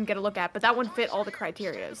one we didn't get a look at, but that one fit all the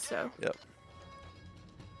criteria, so. Yep.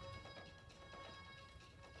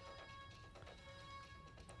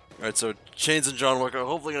 All right, so Chains and John Wick are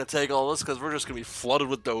hopefully gonna take all this because we're just gonna be flooded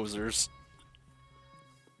with dozers.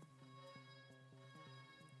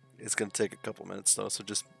 It's gonna take a couple minutes though, so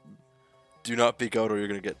just do not peek out or you're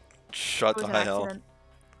gonna get shot to high hell.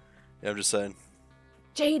 Yeah, I'm just saying.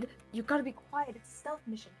 Jade, you gotta be quiet. It's a stealth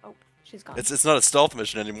mission. Oh, she's gone. It's not a stealth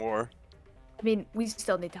mission anymore. I mean, we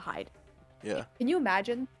still need to hide. Yeah. Can you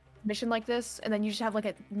imagine a mission like this, and then you just have like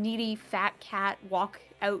a needy fat cat walk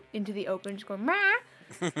out into the open, just going, "Meh."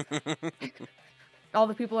 All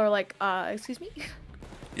the people are like, excuse me?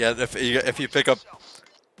 Yeah, if you pick up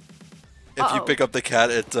the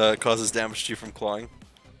cat, it causes damage to you from clawing.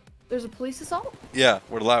 There's a police assault? Yeah,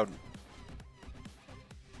 we're loud.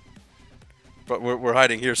 But we're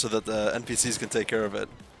hiding here so that the NPCs can take care of it.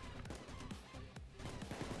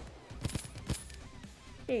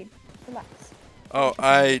 Jade, relax. Oh,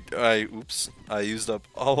 oops. I used up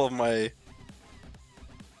all of my...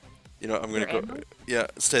 You know, I'm gonna go... ammo? Yeah,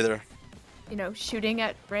 stay there. You know, shooting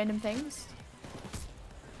at random things?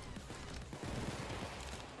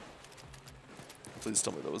 Please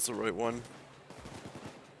tell me that was the right one.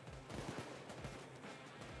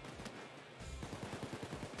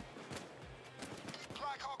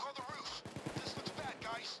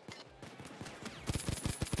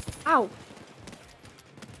 Ow!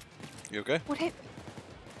 You okay? What hit?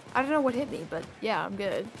 I don't know what hit me, but yeah, I'm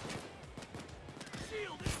good.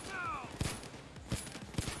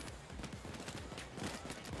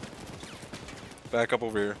 Back up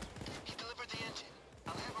over here. He delivered the engine.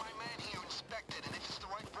 I'll have my man here inspect it, and if it's the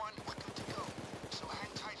right one, we're good to go. So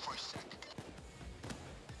hang tight for a sec.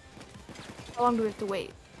 How long do we have to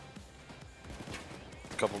wait?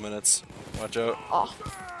 A couple minutes. Watch out. Oh.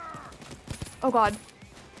 Oh god.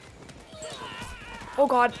 Oh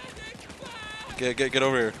god. Get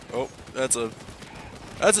over here. Oh, that's a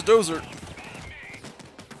dozer.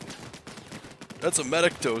 That's a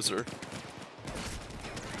medic dozer.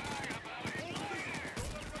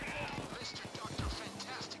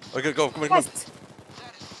 Okay, go. Come on.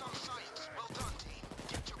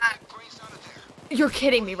 You're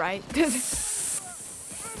kidding me, right?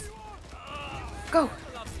 Go.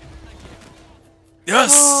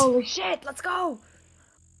 Yes. Holy shit! Let's go.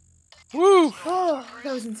 Woo! Oh,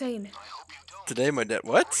 that was insane. Today my dad...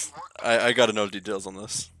 What? I gotta know details on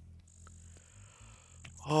this.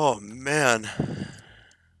 Oh, man.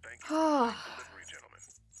 I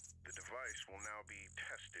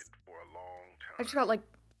just got like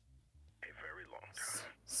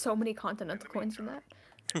so many continental coins from that.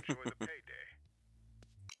 Enjoy the payday.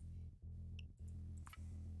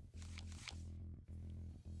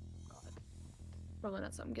 Probably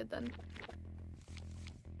not something good then.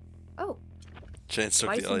 Oh, Chance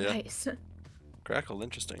took spice the L, and yeah. dice. Crackle,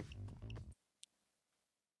 interesting.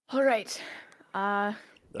 All right. That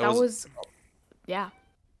was yeah.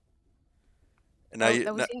 And now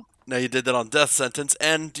That was yeah. now you did that on death sentence,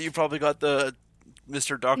 and you probably got the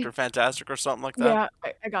Mr. Doctor Fantastic or something like that.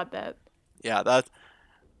 Yeah, I got that. Yeah, that.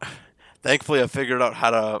 Thankfully, I figured out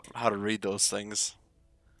how to read those things.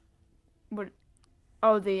 What?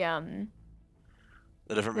 Oh, The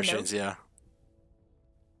different the machines, note? yeah.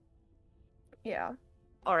 Yeah.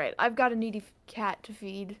 All right. I've got a needy cat to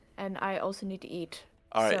feed, and I also need to eat.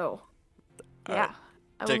 All right. So, All yeah. right.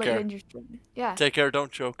 I will Take let you care. end your stream. Yeah. Take care.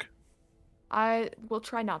 Don't choke. I will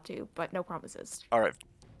try not to, but no promises. All right.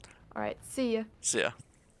 All right. See ya. See ya.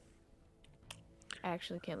 I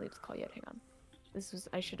actually can't leave the call yet. Hang on.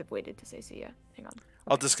 I should have waited to say see ya. Hang on.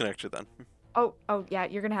 I'll disconnect you then. Oh, yeah,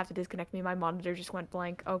 you're gonna have to disconnect me. My monitor just went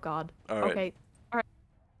blank. Oh god. All right. Okay. All right.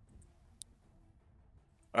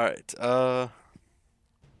 All right.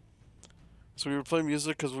 So we were playing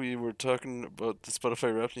music because we were talking about the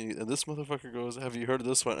Spotify rap, and this motherfucker goes, "Have you heard of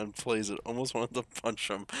this one?" and plays it. Almost wanted to punch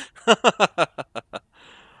him.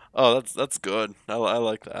 Oh, that's good. I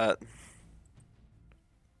like that.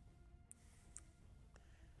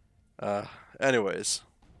 Anyways,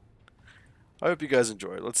 I hope you guys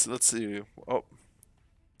enjoy. Let's see. Oh,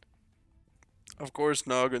 of course,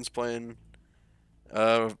 Noggin's playing.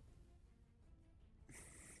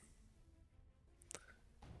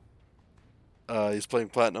 He's playing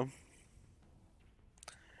Platinum.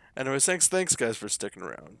 Anyways, thanks guys for sticking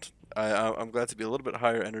around. I'm glad to be a little bit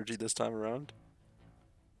higher energy this time around.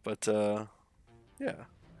 But yeah,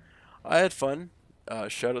 I had fun.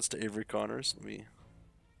 Shoutouts to AveryConners.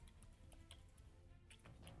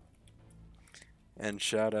 And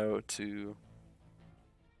shout out to.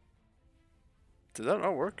 Did that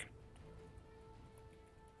not work?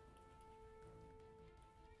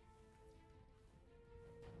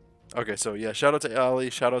 Okay, so yeah, shout out to Ali,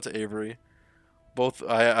 shout out to Avery. Both,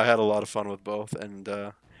 I had a lot of fun with both, and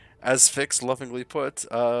as Fix lovingly put,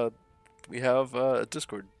 we have a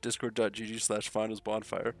Discord,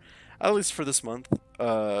 discord.gg/finalsbonfire, at least for this month.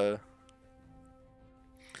 I'll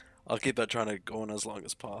keep that trying to go on as long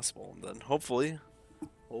as possible, and then hopefully,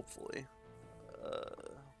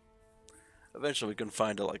 eventually we can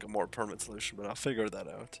find a more permanent solution, but I'll figure that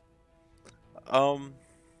out.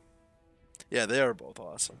 Yeah, they are both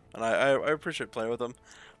awesome, and I appreciate playing with them.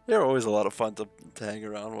 They're always a lot of fun to hang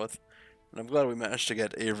around with, and I'm glad we managed to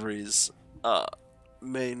get Avery's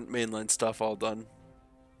mainline stuff all done.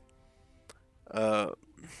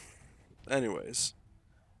 Anyways,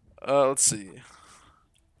 let's see.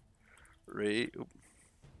 Raid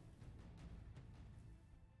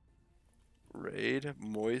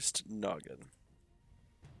Moist Noggin.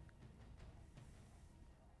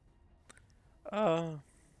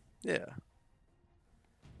 Yeah.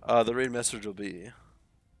 The raid message will be.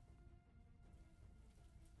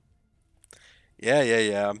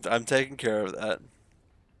 Yeah. I'm taking care of that.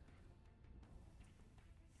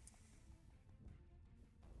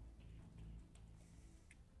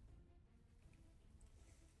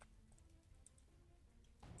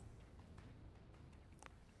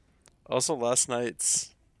 Also, last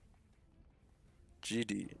night's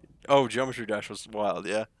GD. Oh, Geometry Dash was wild,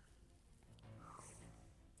 yeah.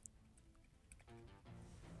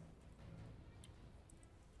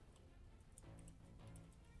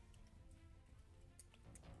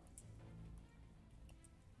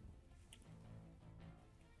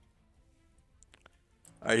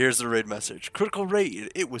 Alright, here's the raid message. Critical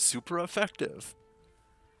raid. It was super effective.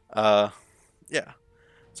 Yeah.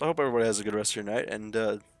 So I hope everybody has a good rest of your night, and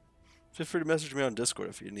feel free to message me on Discord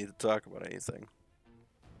if you need to talk about anything.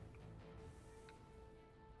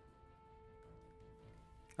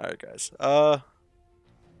 Alright, guys.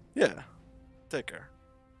 Yeah. Take care.